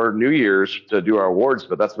before New Year's to do our awards,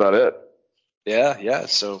 but that's about it. Yeah.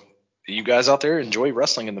 So you guys out there enjoy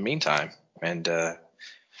wrestling in the meantime. And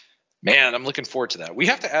man, I'm looking forward to that. We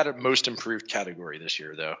have to add a most improved category this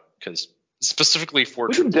year, though, because specifically for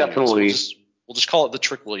Trick Williams, we'll just call it the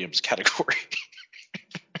Trick Williams category.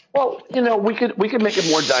 Well, we could make it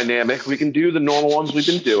more dynamic. We can do the normal ones we've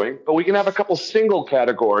been doing, but we can have a couple single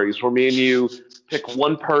categories where me and you pick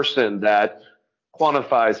one person that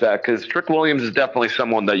quantifies that, because Trick Williams is definitely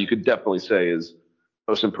someone that you could definitely say is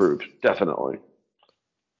most improved. Definitely.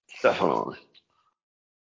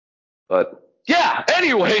 But yeah,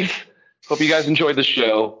 anyway, hope you guys enjoyed the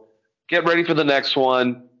show. Get ready for the next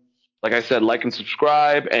one. Like I said, like and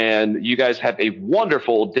subscribe, and you guys have a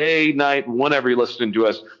wonderful day, night, whenever you're listening to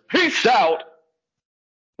us. Peace out.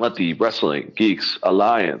 Let the Wrestling Geeks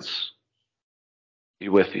Alliance be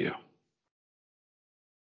with you.